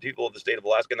people of the state of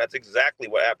Alaska. And that's exactly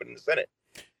what happened in the Senate.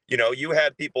 You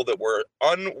had people that were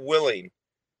unwilling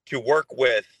to work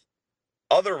with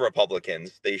other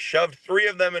Republicans. They shoved 3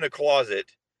 of them in a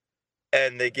closet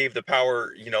and they gave the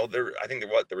power, I think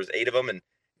there was 8 of them and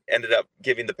ended up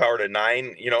giving the power to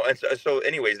 9, and so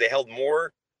anyways, they held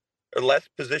more or less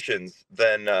positions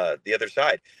than the other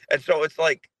side. And so it's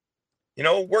like,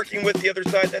 working with the other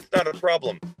side, that's not a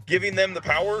problem. Giving them the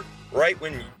power right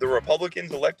when the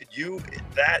Republicans elected you,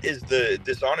 that is the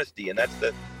dishonesty. And that's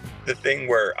the thing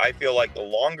where I feel like the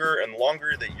longer and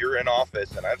longer that you're in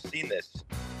office, and I've seen this,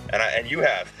 and you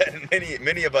have, and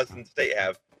many of us in the state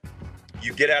have,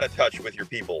 you get out of touch with your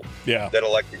people that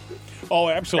elected you. Oh,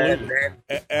 absolutely.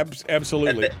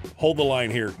 Absolutely. Hold the line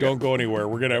here. Don't go anywhere.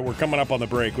 We're coming up on the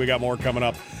break. We got more coming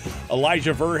up.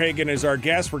 Elijah Verhagen is our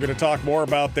guest. We're going to talk more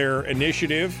about their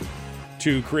initiative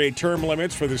to create term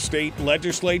limits for the state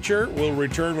legislature. We'll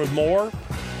return with more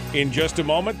in just a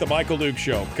moment. The Michael Duke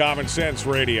Show, Common Sense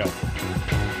Radio.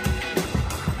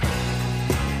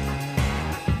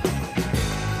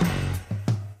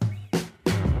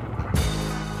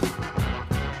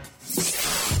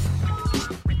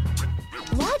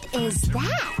 What is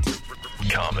that?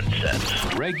 Common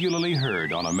Sense. Regularly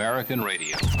heard on American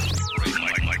radio.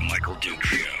 Michael Duke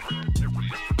Show.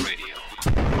 Radio.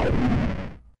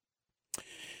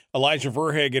 Elijah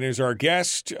Verhagen is our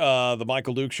guest. The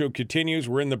Michael Duke Show continues.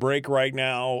 We're in the break right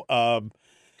now.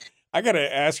 I got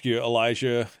to ask you,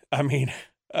 Elijah, it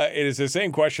is the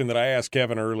same question that I asked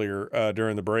Kevin earlier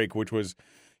during the break, which was,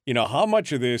 how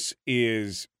much of this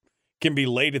can be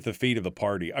laid at the feet of the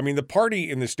party? I mean, the party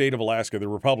in the state of Alaska, the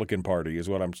Republican Party is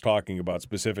what I'm talking about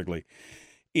specifically,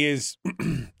 is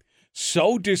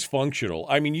so dysfunctional.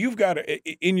 I mean, you've got,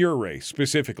 in your race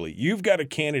specifically, you've got a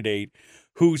candidate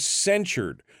who's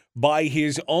censured by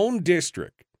his own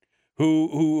district,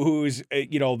 who is,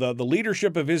 the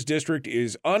leadership of his district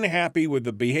is unhappy with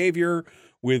the behavior,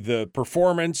 with the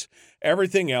performance,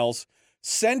 everything else,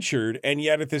 censured, and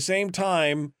yet at the same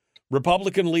time,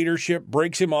 Republican leadership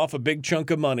breaks him off a big chunk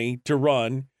of money to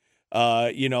run,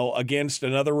 against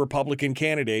another Republican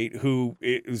candidate who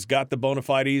has got the bona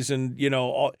fides, and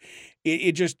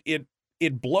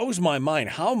it blows my mind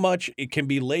how much it can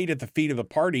be laid at the feet of the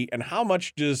party, and how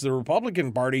much does the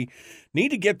Republican Party need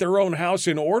to get their own house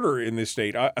in order in this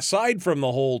state, aside from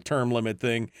the whole term limit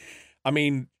thing. I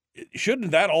mean,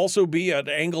 shouldn't that also be an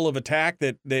angle of attack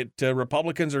that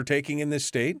Republicans are taking in this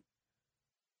state?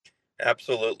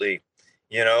 Absolutely.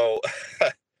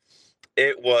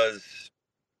 It was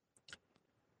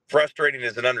frustrating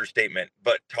is an understatement,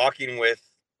 but talking with,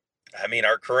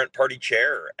 our current party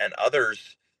chair and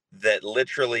others that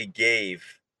literally gave,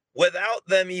 without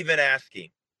them even asking,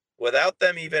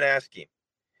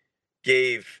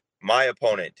 gave my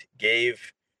opponent,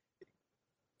 gave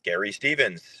Gary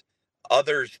Stevens,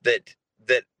 others that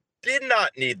did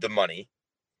not need the money,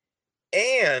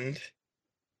 and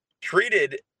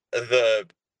treated the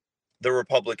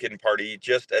Republican Party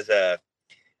just as a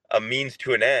means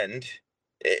to an end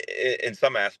in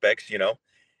some aspects,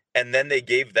 and then they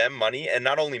gave them money, and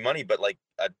not only money, but like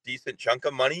a decent chunk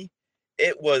of money.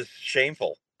 It was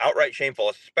shameful, outright shameful,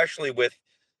 especially with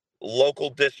local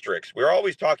districts. We're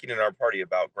always talking in our party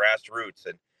about grassroots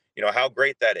and, how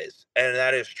great that is. And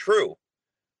that is true.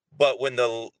 But when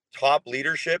the top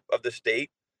leadership of the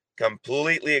state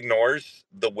completely ignores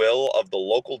the will of the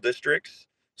local districts,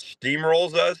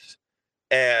 steamrolls us,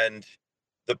 and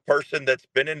the person that's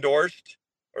been endorsed,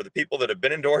 or the people that have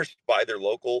been endorsed by their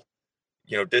local,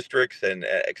 districts and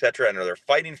et cetera, and they're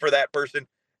fighting for that person,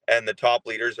 and the top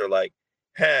leaders are like,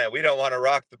 we don't want to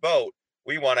rock the boat.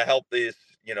 We want to help these,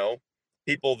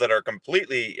 people that are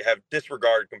completely have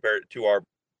disregard compared to our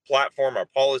platform, our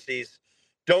policies,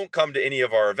 don't come to any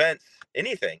of our events,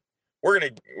 anything. We're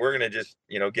gonna just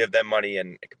give them money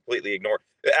and completely ignore.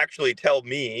 Actually, tell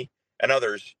me and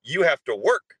others you have to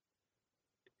work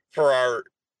for our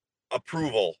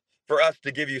approval, for us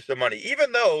to give you some money,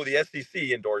 even though the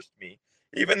SEC endorsed me,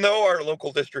 even though our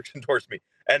local districts endorsed me,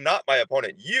 and not my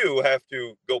opponent. You have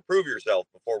to go prove yourself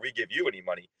before we give you any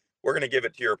money. We're going to give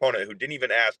it to your opponent who didn't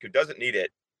even ask, who doesn't need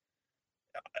it.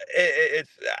 It's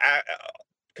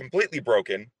completely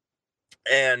broken,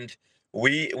 and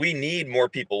we need more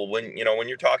people. When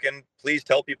you're talking, please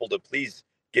tell people to please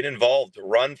get involved,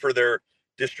 run for their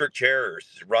district chairs,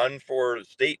 run for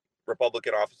state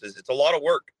Republican offices. It's a lot of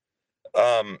work.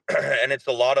 And it's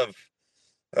a lot of,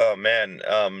 oh man,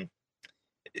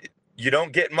 you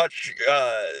don't get much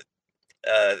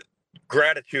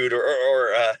gratitude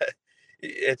or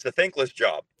it's a thankless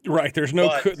job. Right. There's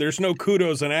no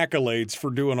kudos and accolades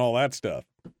for doing all that stuff.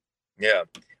 Yeah,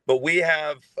 but we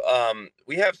have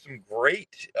some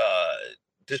great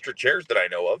district chairs that I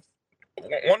know of,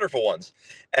 wonderful ones,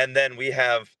 and then we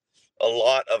have a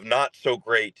lot of not so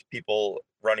great people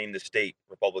running the state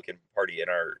Republican Party in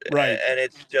our right, and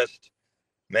it's just,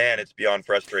 man, it's beyond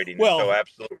frustrating. Well, so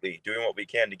absolutely doing what we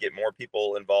can to get more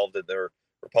people involved in their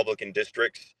Republican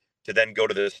districts to then go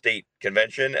to the state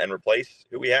convention and replace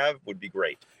who we have would be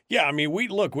great. Yeah, I mean,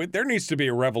 there needs to be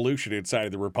a revolution inside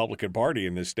of the Republican Party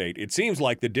in this state. It seems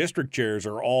like the district chairs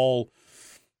are all,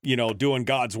 doing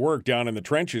God's work down in the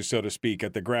trenches, so to speak,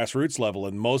 at the grassroots level,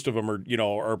 and most of them are,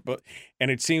 and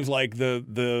it seems like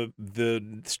the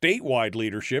statewide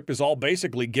leadership is all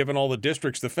basically giving all the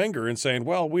districts the finger and saying,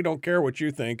 well, we don't care what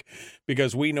you think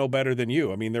because we know better than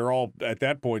you. I mean, they're all at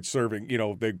that point serving,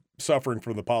 they're suffering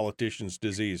from the politician's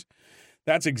disease.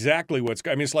 That's exactly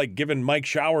it's like giving Mike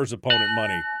Shower's opponent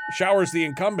money. Shower's the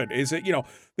incumbent. Is it,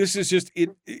 this is just,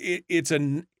 it's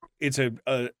an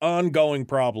ongoing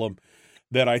problem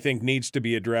that I think needs to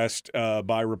be addressed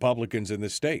by Republicans in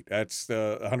this state. That's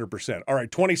 100%. All right,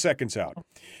 20 seconds out.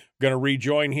 Going to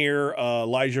rejoin here.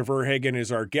 Elijah Verhagen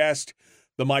is our guest.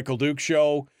 The Michael Duke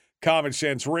Show, Common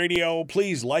Sense Radio.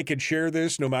 Please like and share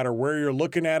this no matter where you're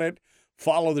looking at it.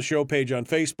 Follow the show page on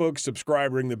Facebook.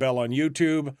 Subscribe, ring the bell on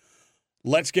YouTube.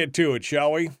 Let's get to it,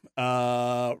 shall we?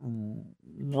 Right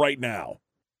now.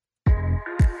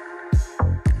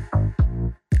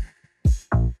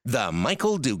 The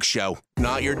Michael Duke Show.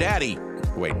 Not your daddy.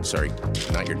 Wait, sorry.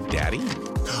 Not your daddy?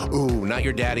 Ooh, not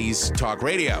your daddy's talk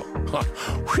radio. Huh.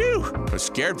 Whew. I was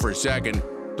scared for a second.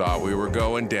 Thought we were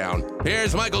going down.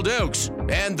 Here's Michael Dukes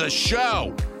and the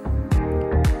show.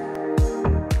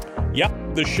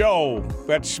 Yep, the show.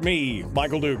 That's me,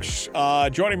 Michael Dukes.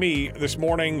 Joining me this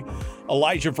morning,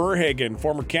 Elijah Verhagen,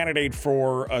 former candidate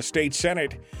for state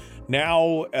senate,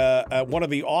 now one of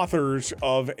the authors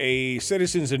of a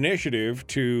citizens initiative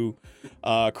to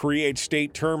create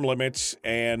state term limits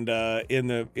and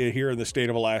here in the state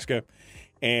of Alaska.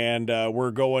 And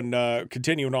we're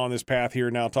continuing on this path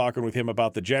here now, talking with him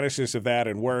about the genesis of that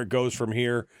and where it goes from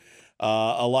here.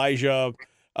 Elijah,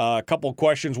 a couple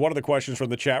questions. One of the questions from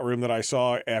the chat room that I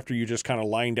saw after you just kind of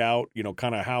lined out,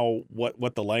 kind of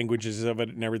what the language is of it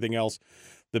and everything else.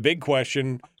 The big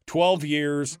question, 12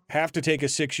 years, have to take a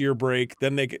 6-year break,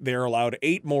 then they're allowed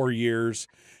 8 more years,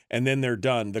 and then they're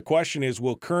done. The question is,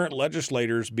 will current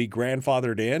legislators be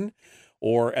grandfathered in?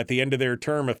 Or at the end of their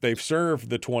term, if they've served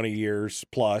the 20 years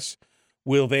plus,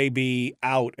 will they be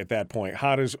out at that point?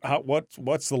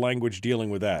 What's the language dealing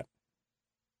with that?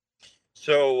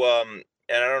 So, and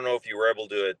I don't know if you were able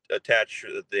to attach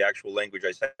the actual language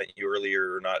I sent you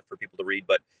earlier or not for people to read,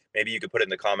 but maybe you could put it in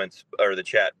the comments or the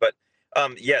chat. But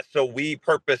yes, so we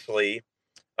purposely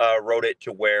wrote it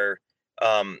to where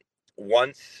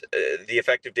once the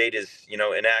effective date is,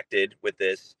 enacted with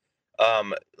this,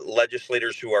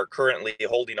 legislators who are currently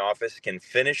holding office can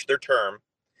finish their term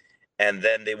and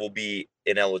then they will be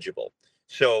ineligible.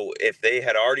 So if they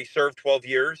had already served 12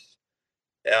 years,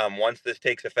 once this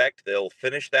takes effect, they'll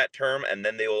finish that term and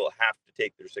then they will have to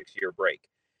take their 6-year break.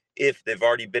 If they've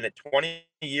already been at 20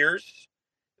 years,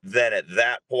 then at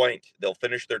that point, they'll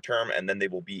finish their term and then they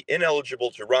will be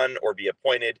ineligible to run or be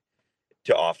appointed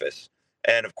to office.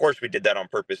 And of course, we did that on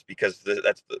purpose because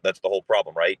that's the whole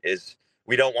problem, right? Is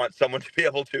we don't want someone to be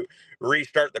able to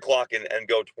restart the clock and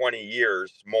go 20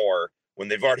 years more when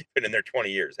they've already been in there 20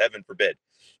 years, heaven forbid.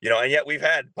 And yet we've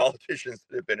had politicians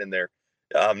that have been in there,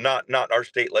 not our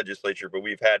state legislature, but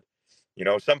we've had,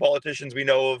 some politicians we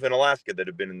know of in Alaska that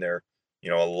have been in there,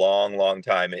 a long, long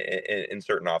time in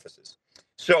certain offices.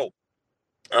 So,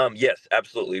 yes,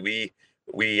 absolutely.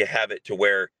 We have it to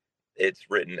where it's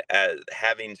written as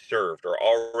having served or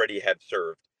already have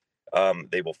served.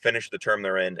 They will finish the term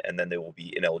they're in, and then they will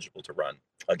be ineligible to run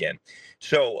again.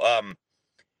 So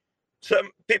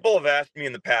some people have asked me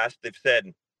in the past, they've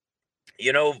said,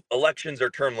 elections are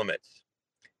term limits.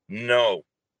 No,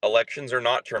 elections are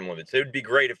not term limits. It would be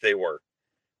great if they were,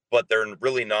 but they're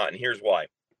really not. And here's why.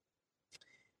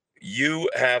 You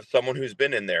have someone who's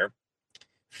been in there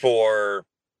for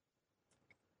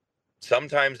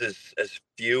sometimes as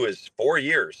few as 4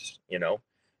 years,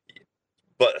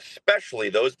 but especially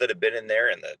those that have been in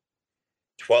there in the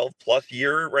 12 plus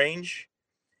year range,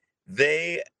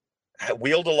 they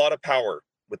wield a lot of power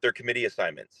with their committee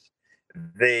assignments.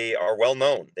 They are well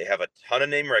known. They have a ton of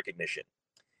name recognition.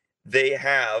 They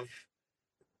have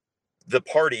the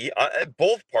party,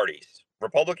 both parties,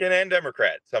 Republican and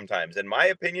Democrat, sometimes, in my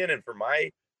opinion, and from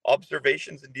my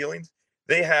observations and dealings,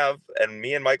 they have, and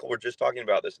me and Michael were just talking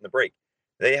about this in the break,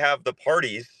 they have the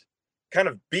parties kind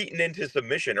of beaten into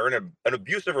submission or in an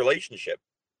abusive relationship,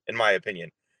 in my opinion,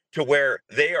 to where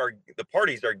the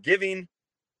parties are giving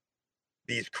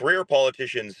these career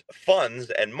politicians funds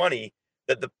and money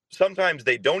that sometimes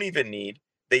they don't even need.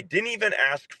 They didn't even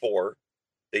ask for.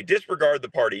 They disregard the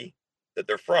party that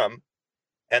they're from,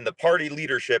 and the party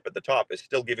leadership at the top is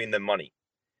still giving them money.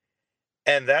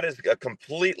 And that is a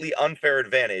completely unfair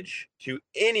advantage to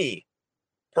any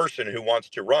person who wants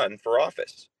to run for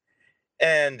office.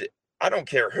 And I don't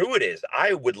care who it is.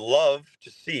 I would love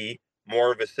to see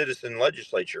more of a citizen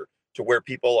legislature to where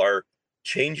people are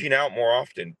changing out more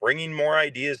often, bringing more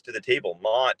ideas to the table.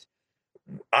 Not,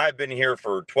 I've been here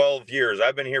for 12 years.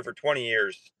 I've been here for 20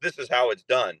 years. This is how it's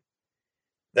done.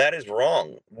 That is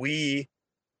wrong. We,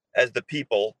 as the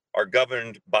people, are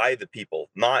governed by the people,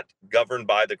 not governed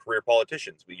by the career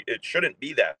politicians. It shouldn't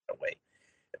be that way.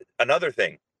 Another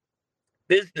thing,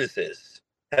 businesses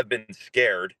have been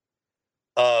scared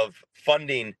of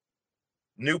funding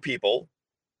new people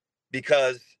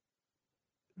because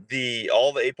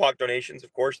all the APOC donations,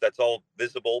 of course, that's all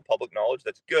visible public knowledge.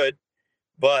 That's good.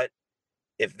 But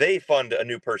if they fund a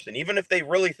new person, even if they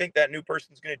really think that new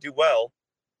person's going to do well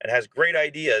and has great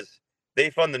ideas, they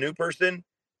fund the new person,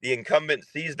 the incumbent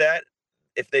sees that.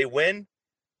 If they win,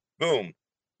 boom,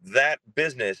 that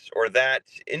business or that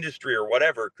industry or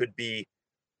whatever could be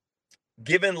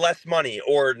given less money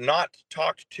or not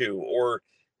talked to or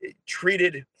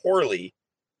treated poorly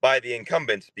by the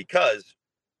incumbents because,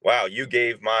 wow, you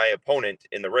gave my opponent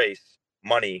in the race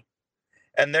money.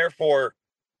 And therefore,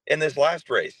 in this last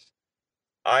race,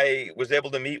 I was able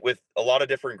to meet with a lot of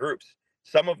different groups.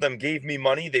 Some of them gave me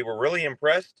money. They were really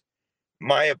impressed.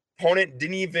 My opponent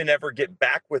didn't even ever get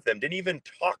back with them, didn't even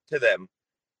talk to them.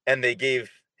 And they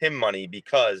gave him money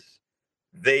because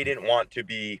they didn't want to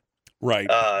be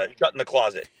shut in the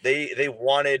closet. They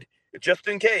wanted, just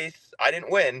in case I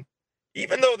didn't win,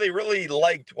 even though they really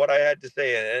liked what I had to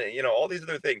say and all these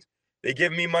other things, they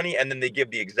give me money and then they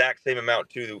give the exact same amount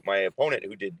to my opponent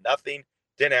who did nothing,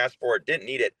 didn't ask for it, didn't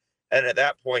need it. And at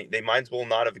that point, they might as well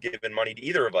not have given money to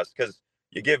either of us because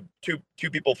you give two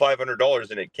people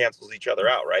 $500 and it cancels each other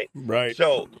out, right? Right.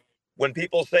 So when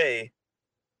people say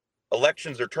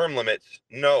elections are term limits,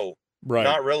 no,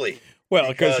 not really. Well,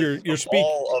 because you're speaking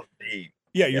all of the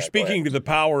you're speaking to the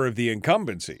power of the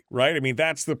incumbency, right? I mean,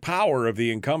 that's the power of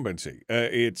the incumbency.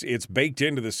 It's baked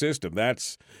into the system.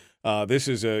 That's this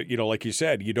is like you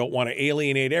said, you don't want to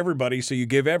alienate everybody, so you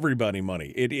give everybody money.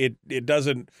 It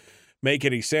doesn't make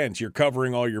any sense. You're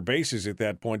covering all your bases at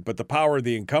that point, but the power of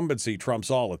the incumbency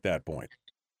trumps all at that point.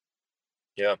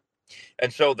 Yeah.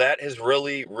 And so that has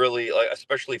really, really,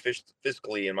 especially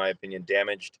fiscally, in my opinion,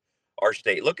 damaged our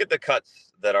state. Look at the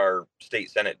cuts that our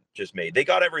state Senate just made. They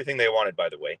got everything they wanted, by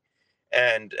the way.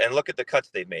 And look at the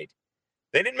cuts they've made.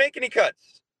 They didn't make any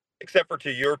cuts except for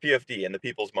to your PFD and the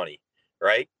people's money,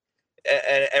 right?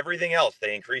 And everything else,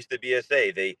 they increased the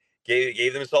BSA. They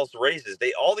gave themselves raises.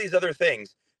 All these other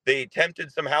things. They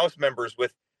tempted some House members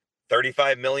with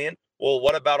 $35 million. Well,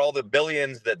 what about all the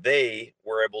billions that they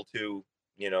were able to,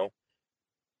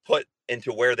 put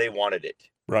into where they wanted it?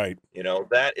 Right.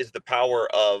 That is the power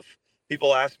of,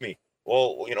 people ask me,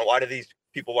 well, why do these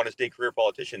people want to stay career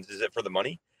politicians? Is it for the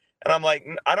money? And I'm like,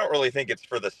 I don't really think it's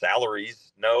for the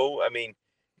salaries. No, I mean,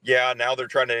 yeah, now they're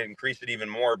trying to increase it even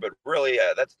more, but really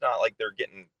that's not like they're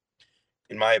getting,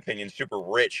 in my opinion, super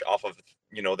rich off of,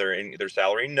 their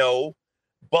salary. No,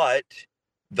 but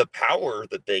the power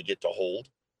that they get to hold,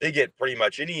 they get pretty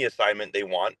much any assignment they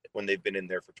want when they've been in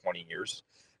there for 20 years.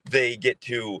 They get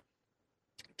to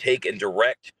take and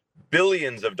direct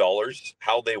billions of dollars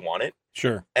how they want it.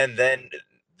 Sure. And then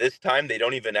this time they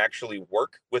don't even actually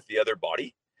work with the other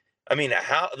body. I mean,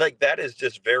 that is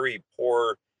just very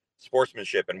poor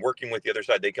sportsmanship and working with the other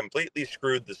side. They completely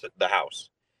screwed the House,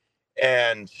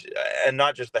 and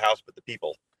not just the House, but the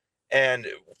people. And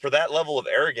for that level of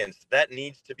arrogance, that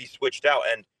needs to be switched out.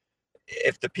 And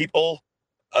if the people,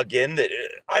 again, that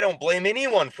I don't blame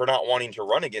anyone for not wanting to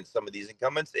run against some of these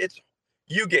incumbents.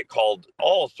 You get called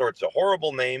all sorts of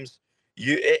horrible names.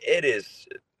 It is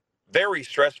very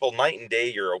stressful night and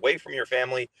day. You're away from your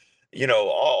family.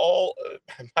 All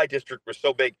my district was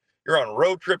so big. You're on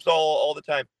road trips all the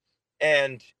time,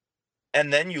 and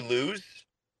then you lose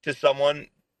to someone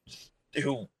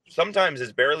who sometimes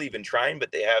is barely even trying,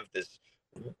 but they have this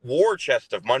war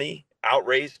chest of money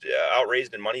outraised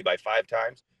in money by 5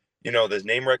 times. There's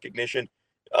name recognition.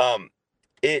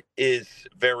 It is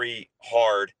very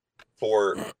hard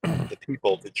for the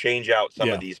people to change out some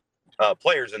of these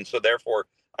players, and so therefore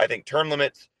I think term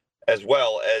limits, as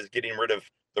well as getting rid of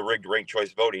the rigged ranked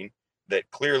choice voting that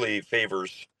clearly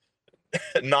favors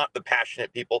not the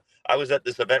passionate people. I was at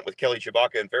this event with Kelly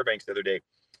Chewbacca in Fairbanks the other day,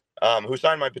 who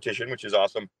signed my petition, which is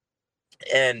awesome.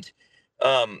 And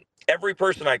every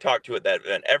person I talked to at that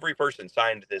event, every person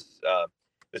signed this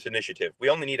initiative. We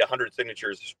only need 100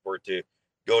 signatures for it to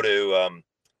go to,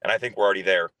 and I think we're already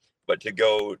there, but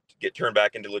to get turned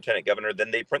back into lieutenant governor.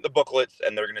 Then they print the booklets,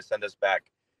 and they're going to send us back,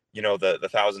 the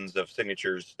thousands of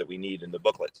signatures that we need in the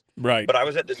booklets. Right. But I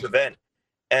was at this event,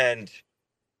 and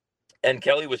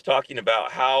Kelly was talking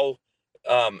about how,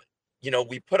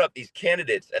 we put up these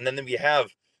candidates, and then we have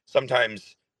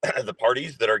sometimes the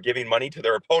parties that are giving money to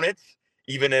their opponents,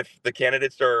 even if the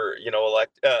candidates are,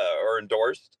 or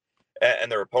endorsed,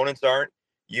 and their opponents aren't.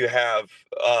 You have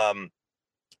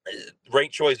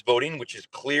ranked choice voting, which is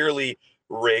clearly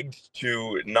rigged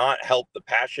to not help the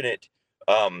passionate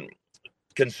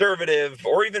conservative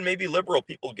or even maybe liberal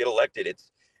people get elected.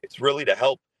 It's really to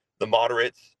help the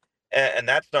moderates, and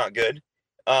that's not good.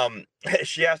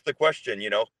 She asked the question,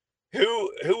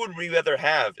 who would we rather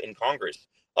have in Congress?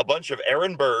 A bunch of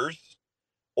Aaron Burrs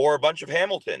or a bunch of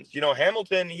Hamiltons?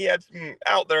 Hamilton, he had some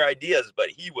out there ideas, but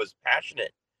he was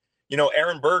passionate.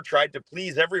 Aaron Burr tried to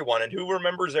please everyone. And who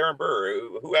remembers Aaron Burr?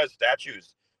 Who has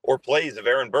statues or plays of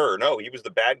Aaron Burr? No, he was the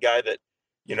bad guy that,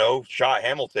 shot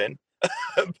Hamilton.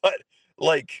 But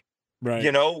right.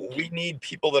 We need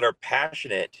people that are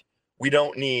passionate. We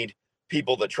don't need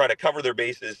people that try to cover their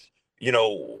bases,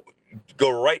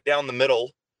 go right down the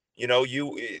middle.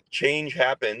 Change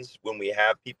happens when we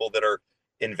have people that are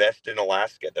invested in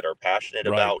Alaska, that are passionate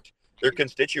about their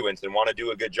constituents and want to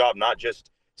do a good job, not just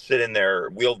sit in there,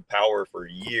 wield power for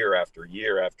year after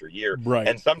year after year,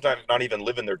 and sometimes not even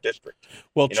live in their district.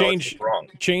 Well,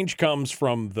 change comes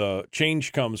from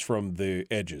the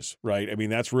edges, right? I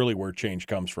mean, that's really where change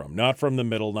comes from. Not from the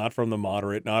middle, not from the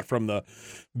moderate, not from the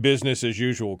business as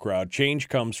usual crowd. Change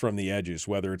comes from the edges,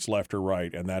 whether it's left or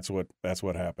right, and that's what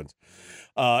happens.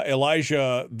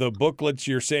 Elijah, the booklets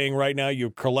you're saying right now,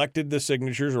 you've collected the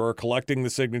signatures or are collecting the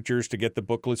signatures to get the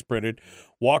booklets printed.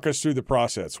 Walk us through the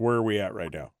process. Where are we at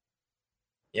right now?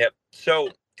 Yep. So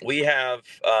we have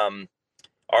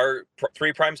our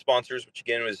 3 prime sponsors, which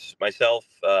again was myself,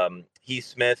 Heath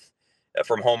Smith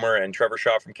from Homer, and Trevor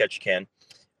Shaw from Ketchikan.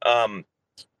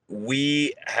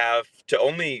 We have to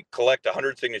only collect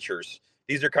 100 signatures.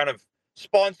 These are kind of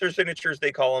sponsor signatures,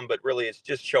 they call them, but really it's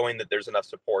just showing that there's enough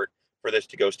support for this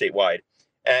to go statewide.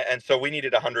 And so we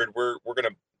needed 100. We're going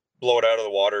to blow it out of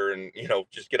the water and,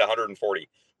 just get 140,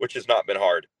 which has not been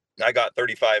hard. I got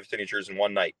 35 signatures in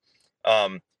one night.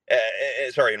 In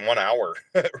 1 hour,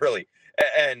 really.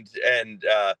 And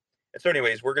so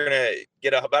anyways, we're going to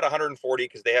get about 140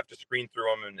 because they have to screen through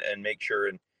them and make sure.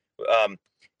 And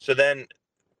so then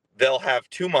they'll have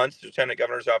 2 months. The Lieutenant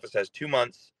Governor's office has 2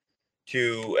 months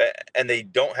and they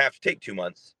don't have to take 2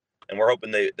 months. And we're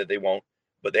hoping that they won't,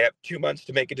 but they have 2 months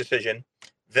to make a decision.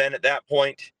 Then at that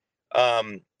point,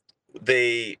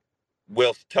 they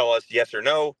will tell us yes or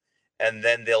no. And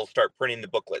then they'll start printing the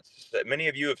booklets. Many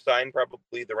of you have signed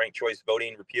probably the ranked choice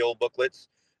voting repeal booklets.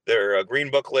 They're a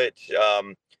green booklet.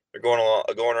 They're going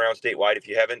around statewide. If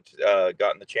you haven't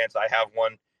gotten the chance, I have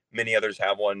one. Many others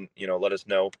have one. Let us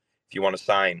know if you want to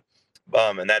sign.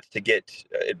 And that's to get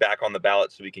it back on the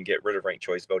ballot so we can get rid of ranked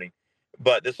choice voting.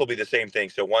 But this will be the same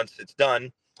thing. So once it's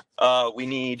done, we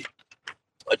need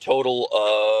a total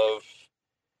of,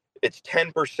 it's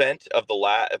 10% of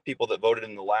the people that voted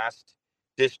in the last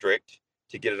district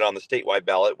to get it on the statewide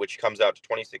ballot, which comes out to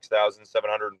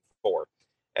 26,704.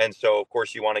 And so, of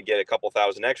course, you want to get a couple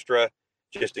thousand extra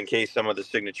just in case some of the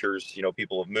signatures,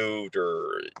 people have moved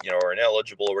or, are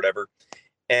ineligible or whatever.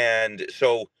 And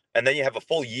then you have a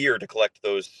full year to collect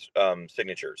those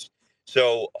signatures.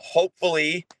 So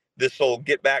hopefully this will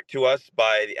get back to us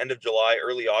by the end of July,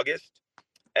 early August.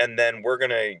 And then we're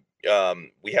going to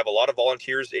we have a lot of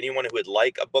volunteers. Anyone who would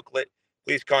like a booklet,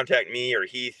 please contact me or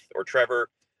Heath or Trevor,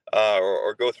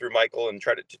 or go through Michael and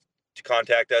try to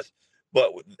contact us.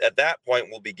 But at that point,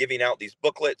 we'll be giving out these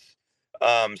booklets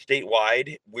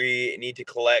statewide. We need to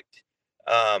collect,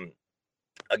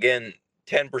 again,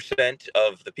 10%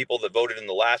 of the people that voted in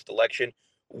the last election.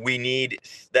 We need,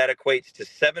 that equates to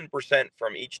 7%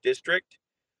 from each district,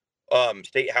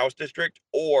 state house district,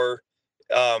 or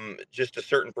just a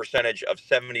certain percentage of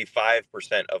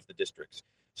 75% of the districts.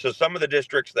 So some of the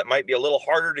districts that might be a little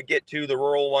harder to get to, the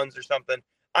rural ones or something.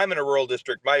 I'm in a rural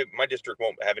district. My district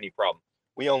won't have any problem.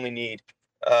 We only need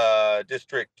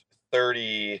District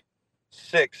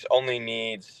 36 only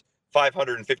needs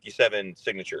 557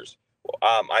 signatures.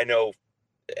 I know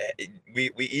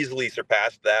we easily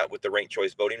surpassed that with the ranked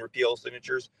choice voting repeal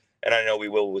signatures, and I know we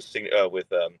will with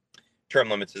term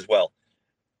limits as well.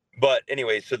 But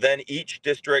anyway, so then each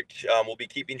district will be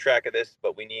keeping track of this,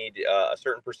 but we need a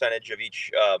certain percentage of each,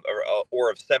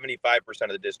 or of 75% of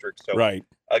the districts. So right.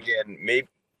 Again, maybe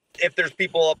if there's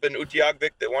people up in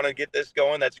Utiagbik that want to get this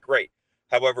going, that's great.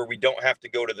 However, we don't have to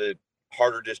go to the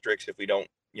harder districts if we don't,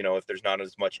 if there's not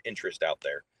as much interest out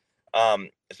there.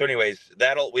 So anyways,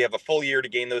 we have a full year to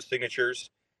gain those signatures.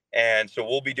 And so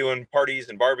we'll be doing parties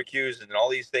and barbecues and all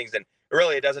these things. And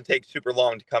really, it doesn't take super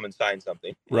long to come and sign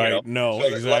something. Right. No, so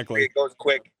exactly. It goes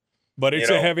quick. But it's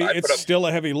still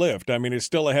a heavy lift. I mean, it's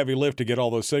still a heavy lift to get all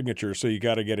those signatures, so you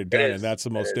got to get it done, and that's the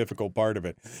most difficult part of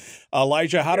it.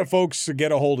 Elijah, how do folks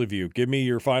get a hold of you? Give me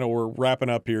your final, we're wrapping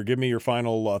up here. Give me your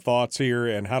final thoughts here,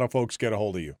 and how do folks get a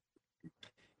hold of you?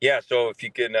 Yeah, so if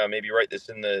you can maybe write this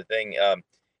in the thing.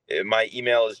 My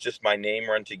email is just my name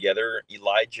run together,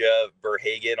 Elijah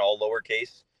Verhagen, all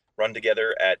lowercase, run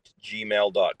together at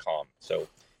gmail.com. So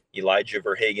Elijah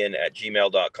Verhagen at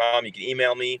gmail.com. You can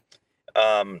email me.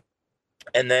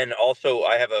 And then also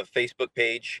I have a Facebook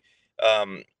page.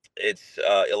 It's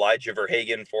Elijah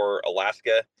Verhagen for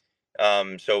Alaska.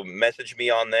 So message me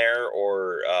on there,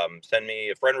 or send me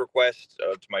a friend request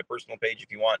to my personal page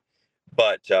if you want.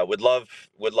 But would love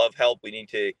help. We need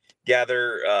to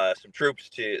gather some troops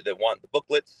that want the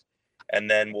booklets, and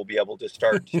then we'll be able to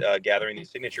start gathering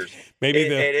these signatures. It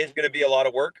is going to be a lot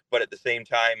of work, but at the same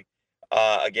time,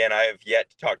 again, I have yet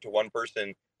to talk to one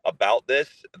person about this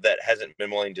that hasn't been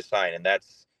willing to sign, and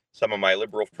that's some of my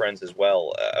liberal friends as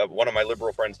well. One of my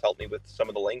liberal friends helped me with some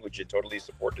of the language and totally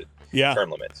supported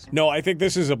term limits. No, I think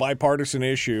this is a bipartisan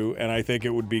issue, and I think it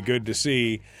would be good to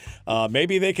see.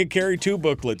 Maybe they could carry two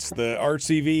booklets, the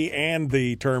RCV and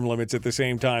the term limits at the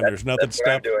same time. There's nothing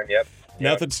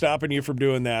nothing stopping you from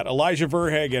doing that. Elijah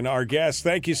Verhagen, our guest,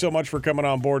 thank you so much for coming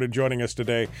on board and joining us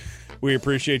today. We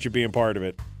appreciate you being part of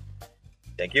it.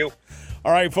 Thank you.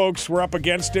 All right, folks, we're up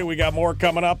against it. We got more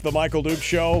coming up. The Michael Duke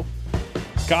Show.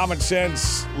 Common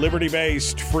sense,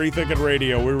 liberty-based, free-thinking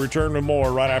radio. We return to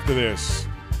more right after this.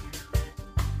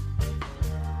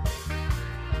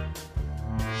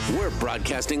 We're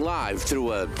broadcasting live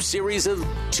through a series of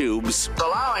tubes.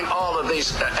 Allowing all of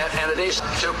these entities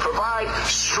to provide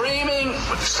streaming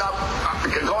stuff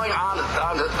going on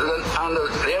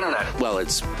the internet. Well,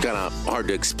 it's kind of hard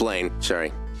to explain.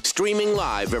 Sorry. Streaming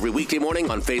live every weekday morning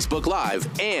on Facebook Live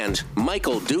and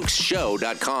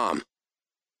MichaelDukesShow.com.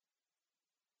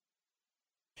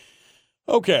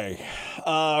 Okay,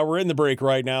 we're in the break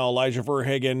right now. Elijah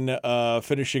Verhagen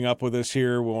finishing up with us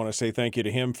here. We want to say thank you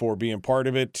to him for being part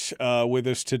of it with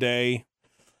us today.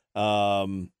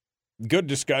 Good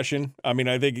discussion. I mean,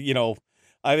 I think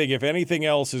if anything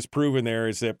else is proven there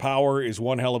is that power is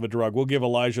one hell of a drug. We'll give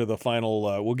Elijah the final,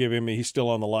 we'll give him, he's still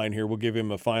on the line here. We'll give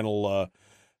him a final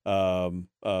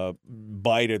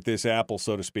bite at this apple,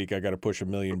 so to speak. I got to push a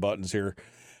million buttons here.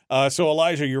 So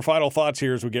Elijah, your final thoughts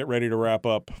here as we get ready to wrap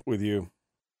up with you.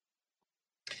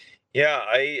 Yeah,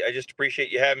 I just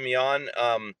appreciate you having me on.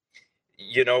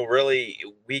 Really,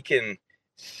 we can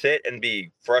sit and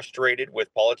be frustrated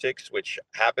with politics, which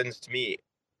happens to me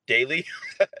daily,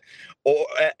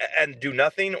 and do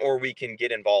nothing, or we can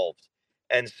get involved.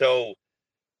 And so,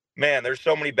 man, there's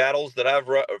so many battles that I've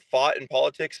fought in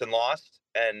politics and lost,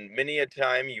 and many a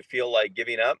time you feel like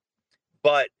giving up.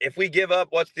 But if we give up,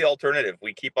 what's the alternative?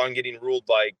 We keep on getting ruled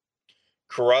by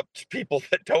corrupt people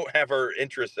that don't have our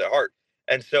interests at heart.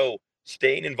 And so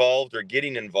staying involved or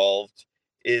getting involved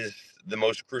is the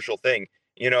most crucial thing.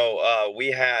 We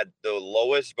had the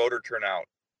lowest voter turnout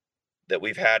that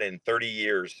we've had in 30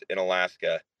 years in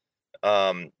Alaska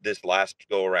this last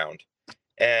go around.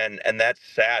 And that's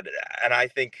sad. And I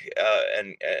think,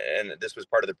 and this was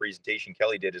part of the presentation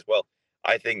Kelly did as well,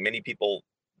 I think many people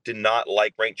did not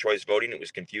like ranked choice voting. It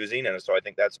was confusing. And so I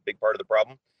think that's a big part of the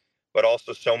problem. But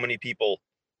also so many people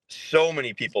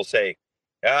say,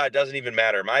 It doesn't even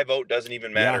matter. My vote doesn't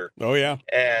even matter. Yeah. Oh, yeah.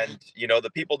 And,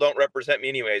 the people don't represent me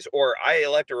anyways, or I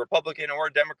elect a Republican or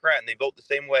a Democrat and they vote the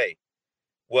same way.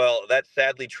 Well, that's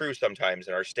sadly true sometimes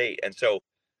in our state. And so,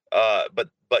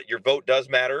 but your vote does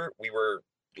matter. We were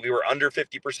under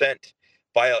 50%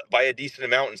 by a decent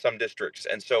amount in some districts.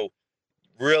 And so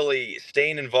really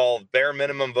staying involved, bare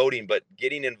minimum voting, but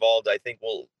getting involved, I think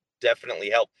will definitely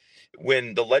help.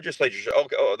 When the legislature,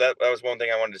 that was one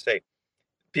thing I wanted to say.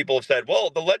 People have said, well,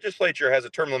 the legislature has a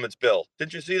term limits bill.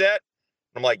 Did you see that?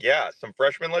 I'm like, yeah, some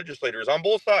freshman legislators on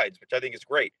both sides, which I think is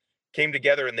great, came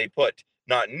together and they put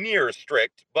not near as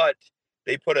strict, but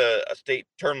they put a state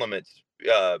term limits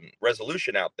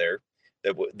resolution out there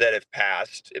that if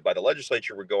passed by the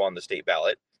legislature would go on the state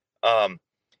ballot. And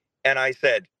I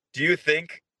said, do you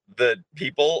think the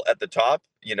people at the top,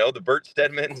 the Bert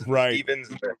Stedmans, right, Stevens,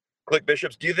 the Click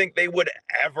Bishops, do you think they would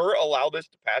ever allow this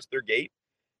to pass their gate?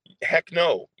 Heck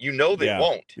no. They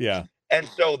won't. Yeah. And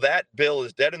so that bill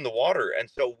is dead in the water. And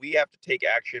so we have to take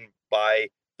action by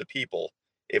the people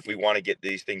if we want to get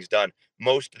these things done.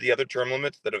 Most of the other term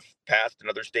limits that have passed in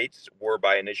other states were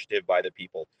by initiative by the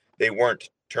people. They weren't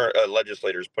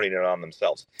legislators putting it on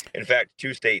themselves. In fact,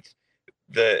 2 states,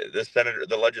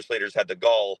 the legislators had the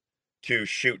gall to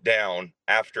shoot down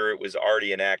after it was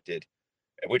already enacted,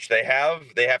 which they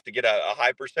have to get a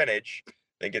high percentage. I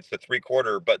think it's the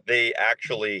 3/4, but they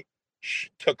actually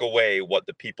took away what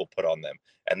the people put on them.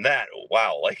 And that,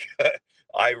 wow,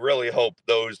 I really hope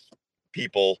those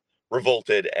people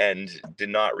revolted and did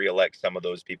not reelect some of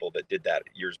those people that did that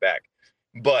years back.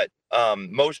 But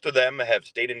most of them have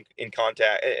stayed in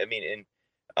contact.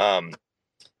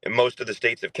 And most of the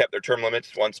states have kept their term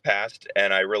limits once passed.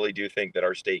 And I really do think that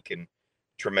our state can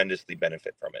tremendously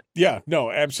benefit from it. Yeah,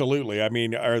 no, absolutely. I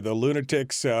mean, are the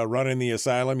lunatics running the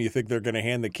asylum, you think they're going to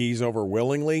hand the keys over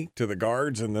willingly to the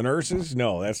guards and the nurses?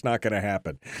 No, that's not going to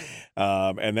happen.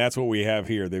 And that's what we have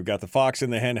here. They've got the fox in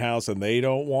the hen house and they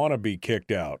don't want to be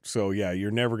kicked out. So yeah,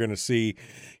 you're never going to see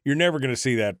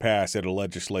that pass at a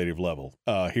legislative level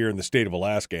here in the state of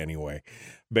Alaska anyway,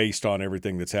 based on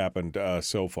everything that's happened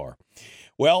so far.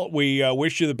 Well, we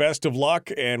wish you the best of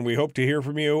luck, and we hope to hear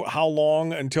from you. How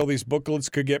long until these booklets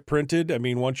could get printed? I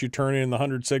mean, once you turn in the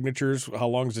 100 signatures, how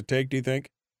long does it take, do you think?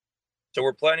 So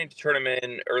we're planning to turn them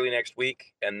in early next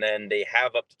week, and then they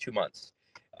have up to 2 months.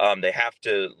 They have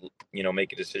to,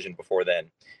 make a decision before then.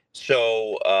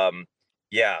 So,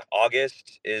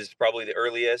 August is probably the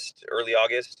earliest, early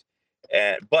August.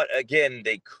 But again,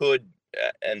 they could,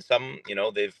 and some,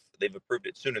 they've approved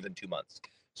it sooner than 2 months.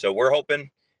 So we're hoping.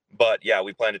 But yeah,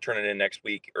 we plan to turn it in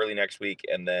early next week,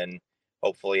 and then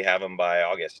hopefully have them by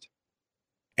August.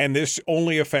 And this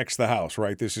only affects the House,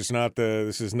 right? This is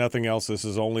nothing else. This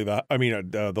is only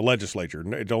the legislature.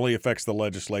 It only affects the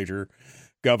legislature.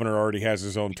 Governor already has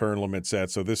his own term limit set,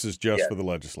 so this is just for the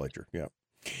legislature. Yeah.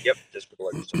 Yep, just for the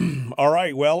legislature. All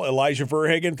right. Well, Elijah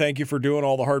Verhagen, thank you for doing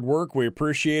all the hard work. We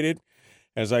appreciate it.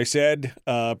 As I said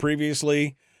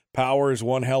previously, power is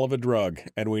one hell of a drug,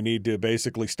 and we need to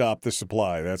basically stop the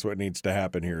supply. That's what needs to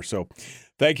happen here. So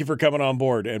thank you for coming on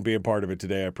board and being part of it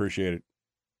today. I appreciate it.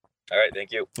 All right.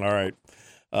 Thank you. All right.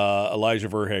 Elijah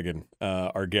Verhagen,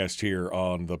 our guest here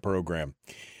on the program.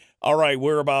 All right.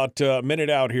 We're about a minute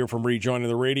out here from rejoining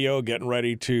the radio, getting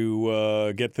ready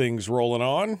to get things rolling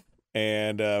on.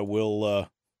 And we'll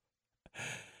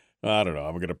I don't know.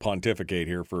 I'm going to pontificate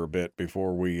here for a bit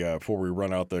before we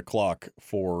run out the clock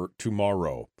for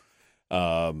tomorrow.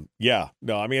 I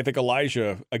think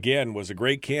Elijah again was a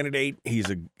great candidate. He's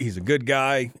a good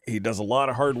guy. He does a lot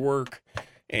of hard work,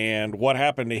 and what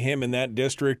happened to him in that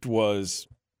district was,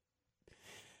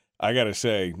 I got to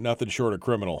say, nothing short of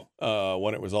criminal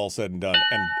when it was all said and done.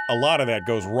 And a lot of that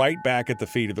goes right back at the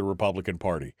feet of the Republican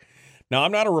Party. Now,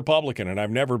 I'm not a Republican, and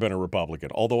I've never been a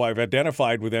Republican, although I've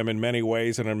identified with them in many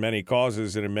ways and in many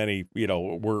causes and in many,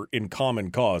 we're in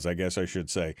common cause, I guess I should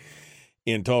say,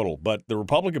 in total. But the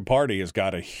Republican Party has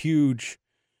got a huge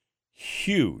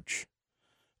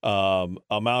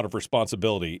amount of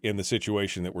responsibility in the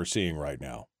situation that we're seeing right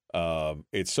now.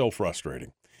 It's so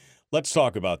frustrating. Let's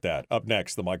talk about that. Up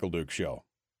next, The Michael Duke Show.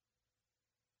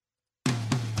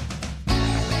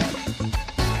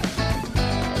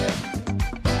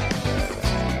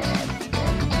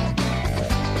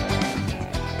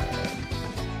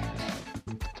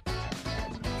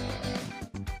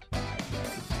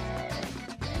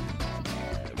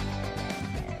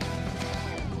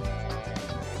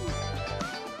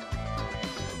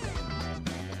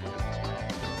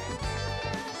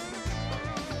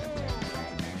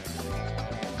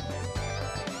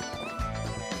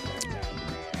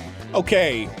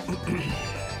 Okay.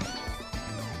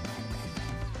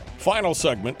 Final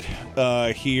segment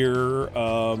here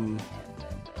on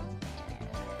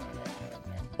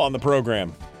the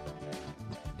program.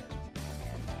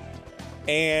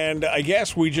 And I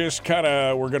guess we just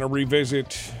we're going to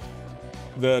revisit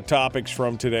the topics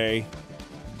from today.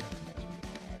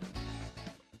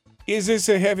 Is this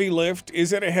a heavy lift?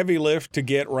 Is it a heavy lift to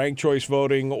get ranked choice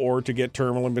voting or to get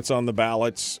term limits on the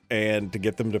ballots and to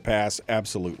get them to pass?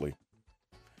 Absolutely.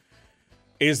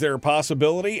 Is there a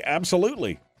possibility?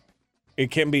 Absolutely. It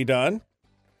can be done.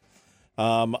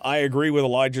 I agree with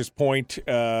Elijah's point,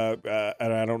 and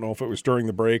I don't know if it was during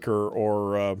the break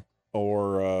or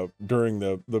during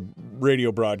the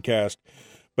radio broadcast,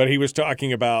 but he was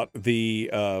talking about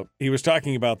the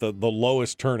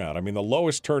lowest turnout. I mean, the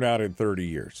lowest turnout in 30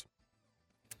 years.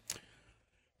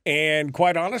 And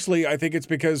quite honestly, I think it's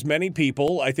because many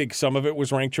people, I think some of it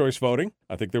was ranked choice voting.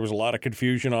 I think there was a lot of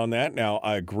confusion on that. Now,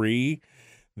 I agree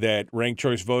that ranked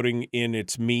choice voting in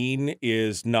its mean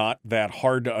is not that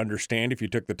hard to understand if you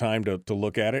took the time to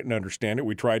look at it and understand it.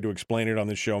 We tried to explain it on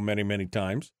this show many, many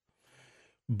times.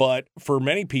 But for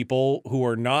many people who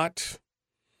are not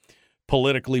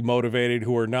politically motivated,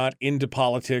 who are not into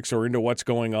politics or into what's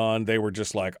going on, they were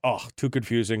just like, oh, too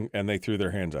confusing, and they threw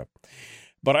their hands up.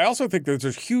 But I also think there's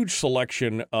a huge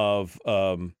selection of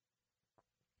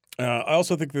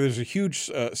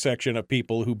section of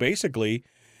people who basically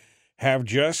have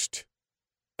just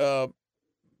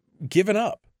given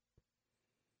up.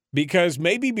 Because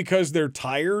they're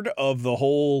tired of the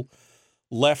whole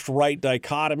left-right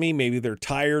dichotomy. Maybe they're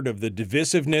tired of the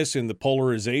divisiveness and the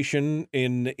polarization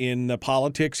in the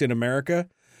politics in America.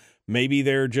 Maybe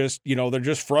they're just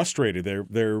frustrated.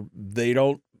 They're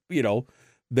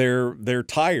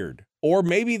tired. Or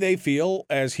maybe they feel,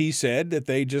 as he said, that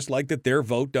they just like that their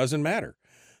vote doesn't matter,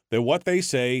 that what they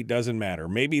say doesn't matter.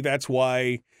 Maybe that's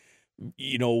why,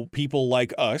 people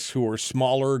like us who are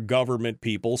smaller government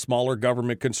people, smaller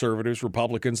government conservatives,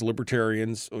 Republicans,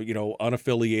 libertarians,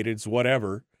 unaffiliateds,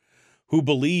 whatever, who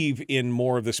believe in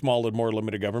more of the small and more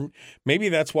limited government. Maybe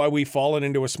that's why we've fallen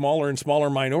into a smaller and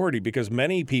smaller minority, because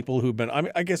many people who've been,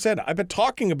 like I said, I've been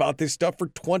talking about this stuff for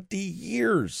 20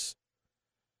 years.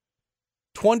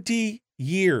 20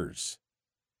 years.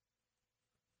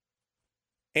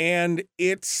 And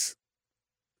it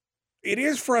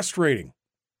is frustrating.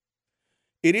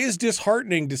 It is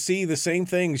disheartening to see the same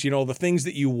things, the things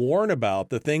that you warn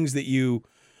about, the things that you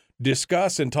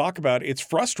discuss and talk about. It's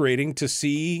frustrating to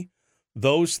see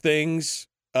those things,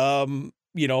 not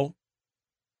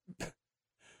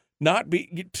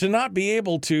be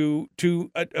able to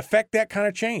affect that kind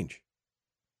of change.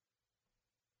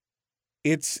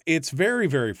 It's very,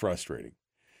 very frustrating.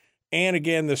 And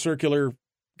again, the circular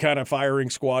kind of firing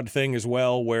squad thing as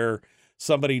well, where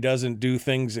somebody doesn't do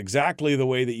things exactly the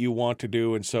way that you want to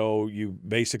do, and so you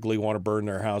basically want to burn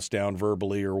their house down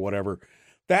verbally or whatever.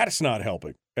 That's not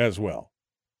helping as well.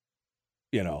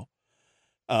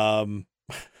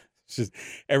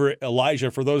 Elijah,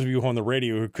 for those of you on the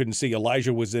radio who couldn't see,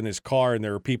 Elijah was in his car, and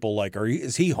there were people like,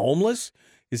 is he homeless?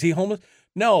 Is he homeless?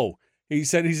 No. He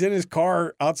said he's in his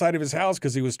car outside of his house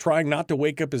because he was trying not to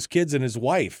wake up his kids and his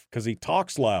wife because he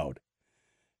talks loud.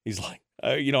 He's like,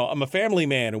 I'm a family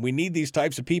man, and we need these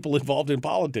types of people involved in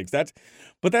politics. That's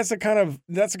the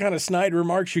kind of snide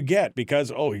remarks you get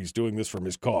because, he's doing this from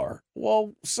his car.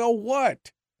 Well, so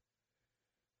what?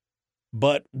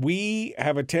 But we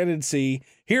have a tendency.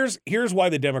 Here's why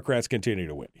the Democrats continue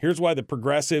to win. Here's why the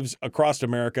progressives across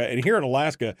America, and here in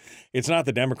Alaska, it's not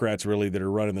the Democrats really that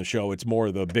are running the show. It's more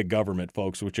the big government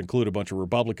folks, which include a bunch of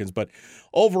Republicans. But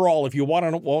overall, if you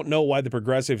won't know why the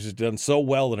progressives have done so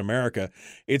well in America,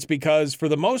 it's because for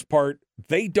the most part,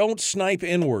 they don't snipe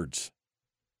inwards.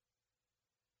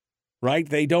 Right?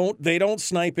 They don't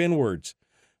snipe inwards.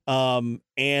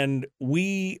 And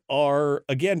we are,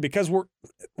 again, because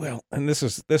and this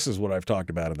is what I've talked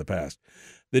about in the past,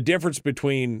 the difference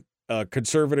between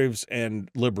conservatives and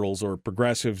liberals, or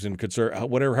progressives and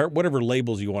whatever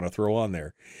labels you want to throw on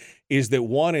there, is that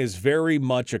one is very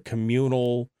much a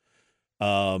communal,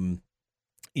 part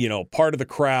of the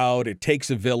crowd. It takes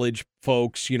a village,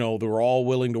 folks, they're all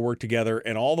willing to work together,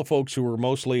 and all the folks who are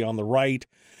mostly on the right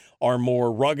are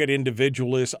more rugged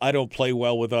individualists. I don't play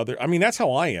well with others. I mean, that's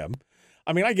how I am.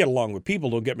 I mean, I get along with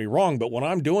people, don't get me wrong, but when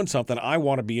I'm doing something, I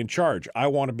want to be in charge. I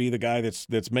want to be the guy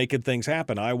that's making things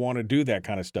happen. I want to do that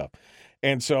kind of stuff.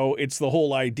 And so it's the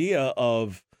whole idea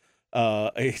of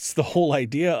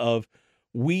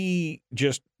we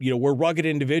just, we're rugged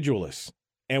individualists,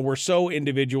 and we're so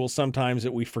individual sometimes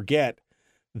that we forget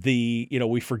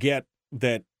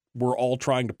that we're all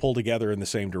trying to pull together in the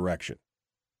same direction.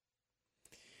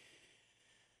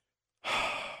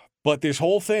 But this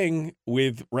whole thing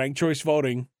with ranked choice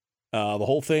voting, the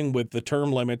whole thing with the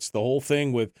term limits, the whole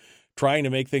thing with trying to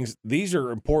make things, these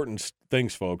are important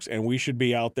things, folks, and we should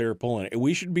be out there pulling it.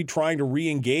 We should be trying to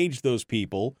re-engage those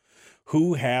people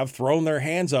who have thrown their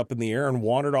hands up in the air and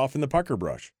wandered off in the pucker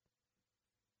brush.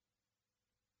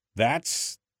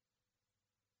 That's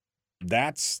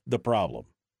the problem.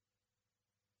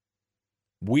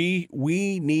 We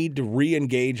need to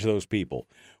re-engage those people.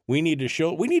 We need to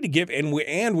show, we need to give, and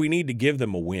we need to give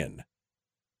them a win.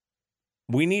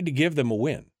 We need to give them a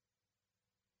win.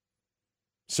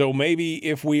 So maybe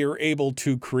if we are able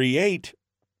to create,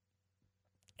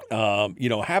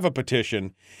 have a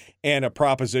petition and a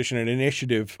proposition, an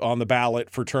initiative on the ballot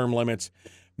for term limits,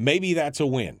 maybe that's a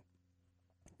win.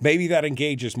 Maybe that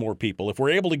engages more people. If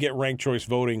we're able to get ranked choice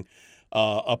voting,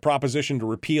 a proposition to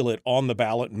repeal it on the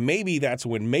ballot, maybe that's a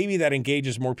win. Maybe that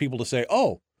engages more people to say,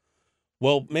 oh,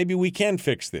 well, maybe we can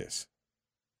fix this.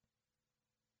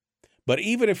 But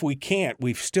even if we can't,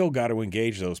 we've still got to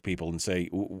engage those people and say,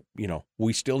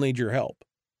 we still need your help.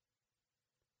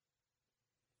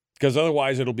 Because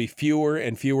otherwise it'll be fewer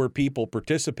and fewer people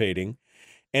participating.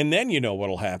 And then you know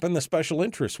what'll happen. The special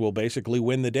interests will basically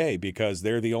win the day because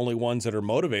they're the only ones that are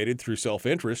motivated through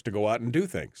self-interest to go out and do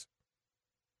things.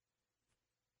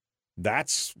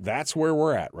 That's where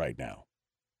we're at right now.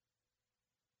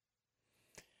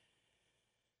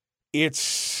 It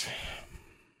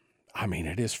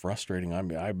is frustrating.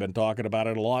 I've been talking about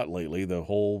it a lot lately. The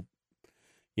whole,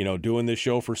 doing this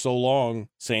show for so long,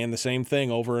 saying the same thing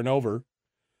over and over,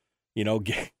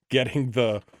 getting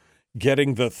the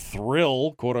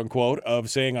thrill, quote unquote, of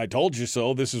saying, I told you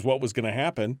so, this is what was going to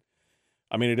happen.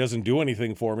 It doesn't do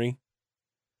anything for me.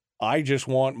 I just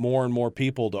want more and more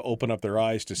people to open up their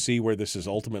eyes to see where this is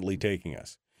ultimately taking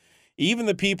us. Even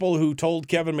the people who told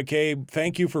Kevin McCabe,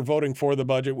 thank you for voting for the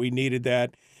budget, we needed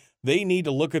that, they need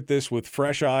to look at this with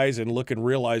fresh eyes and look and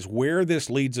realize where this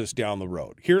leads us down the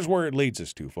road. Here's where it leads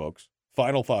us to, folks.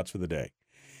 Final thoughts for the day.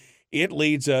 It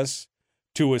leads us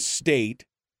to a state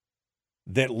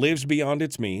that lives beyond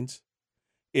its means.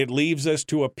 It leaves us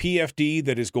to a PFD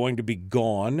that is going to be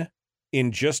gone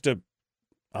in just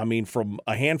from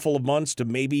a handful of months to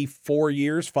maybe 4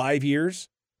 years, 5 years.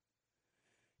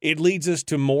 It leads us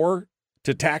to more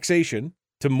taxation.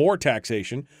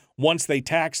 Once they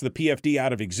tax the PFD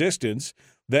out of existence,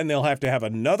 then they'll have to have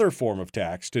another form of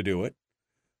tax to do it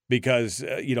because,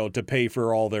 to pay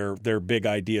for all their big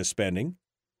idea spending.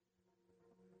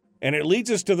 And it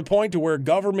leads us to the point to where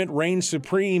government reigns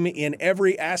supreme in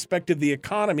every aspect of the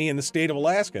economy in the state of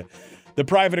Alaska. The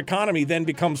private economy then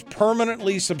becomes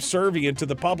permanently subservient to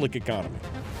the public economy.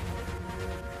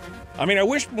 I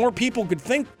wish more people could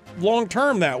think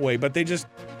long-term that way, but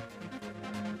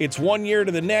it's 1 year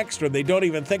to the next, or they don't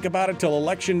even think about it till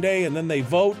election day, and then they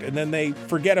vote, and then they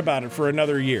forget about it for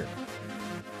another year.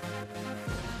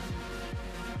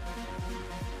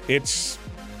 It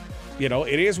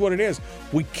is what it is.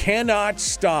 We cannot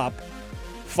stop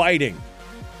fighting.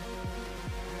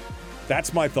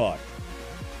 That's my thought.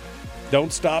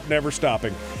 Don't stop, never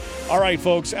stopping. All right,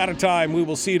 folks, out of time. We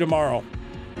will see you tomorrow.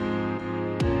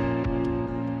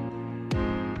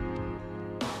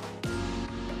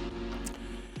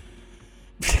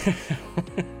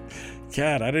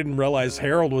 God, I didn't realize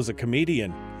Harold was a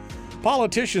comedian.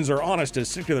 Politicians are honest and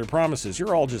stick to their promises.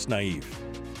 You're all just naive.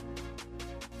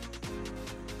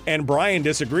 And Brian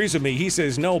disagrees with me. He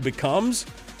says, no, becomes.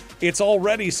 It's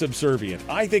already subservient.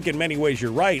 I think in many ways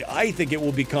you're right. I think it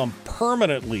will become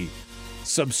permanently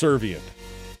subservient.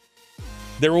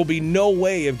 There will be no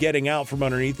way of getting out from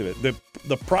underneath of it.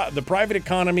 The private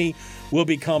economy will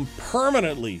become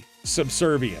permanently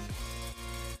subservient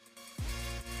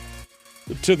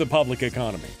to the public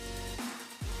economy.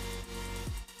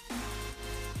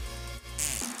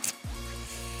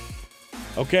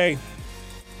 Okay.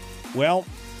 Well,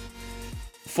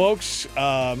 folks,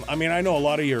 I know a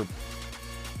lot of you are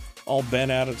all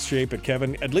bent out of shape at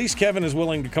Kevin. At least Kevin is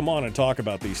willing to come on and talk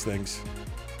about these things.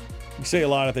 You say a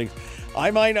lot of things.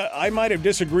 I might have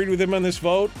disagreed with him on this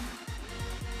vote,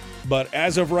 but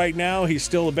as of right now, he's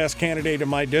still the best candidate in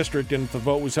my district, and if the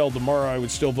vote was held tomorrow, I would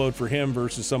still vote for him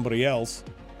versus somebody else.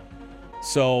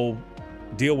 So,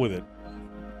 deal with it.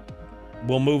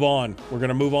 We'll move on. We're going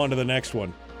to move on to the next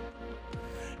one.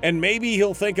 And maybe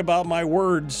he'll think about my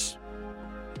words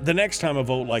the next time a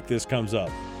vote like this comes up.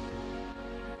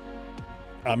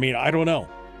 I don't know.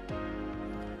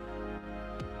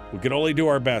 We can only do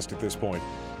our best at this point.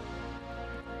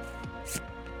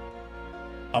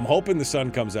 I'm hoping the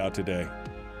sun comes out today.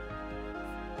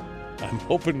 I'm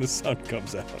hoping the sun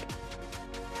comes out.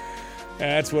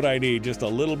 That's what I need, just a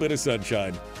little bit of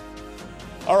sunshine.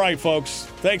 All right, folks.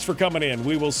 Thanks for coming in.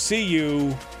 We will see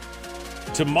you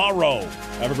tomorrow.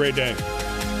 Have a great day.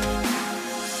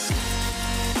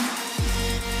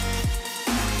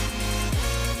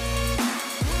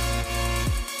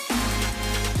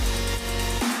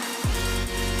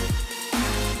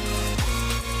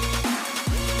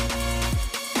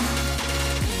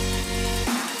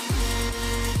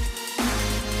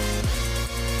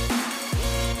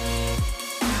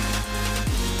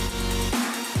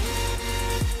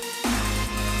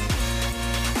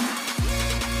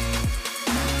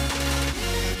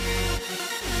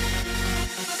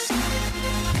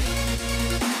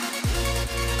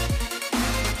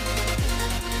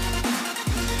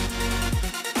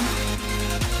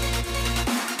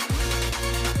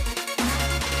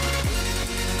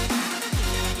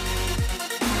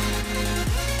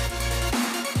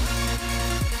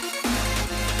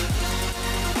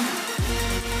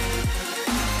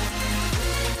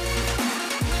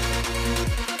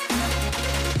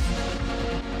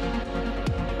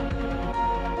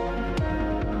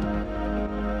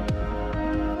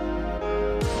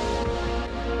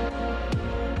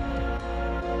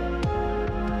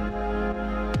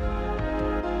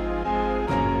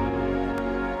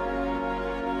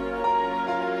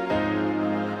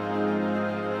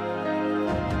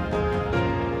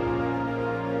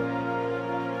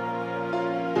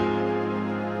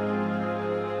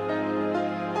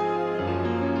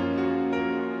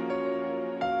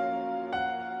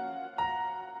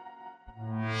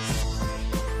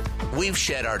 We've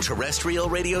shed our terrestrial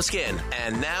radio skin,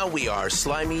 and now we are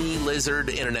slimy lizard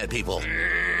internet people.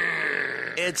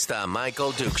 It's the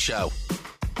Michael Duke Show.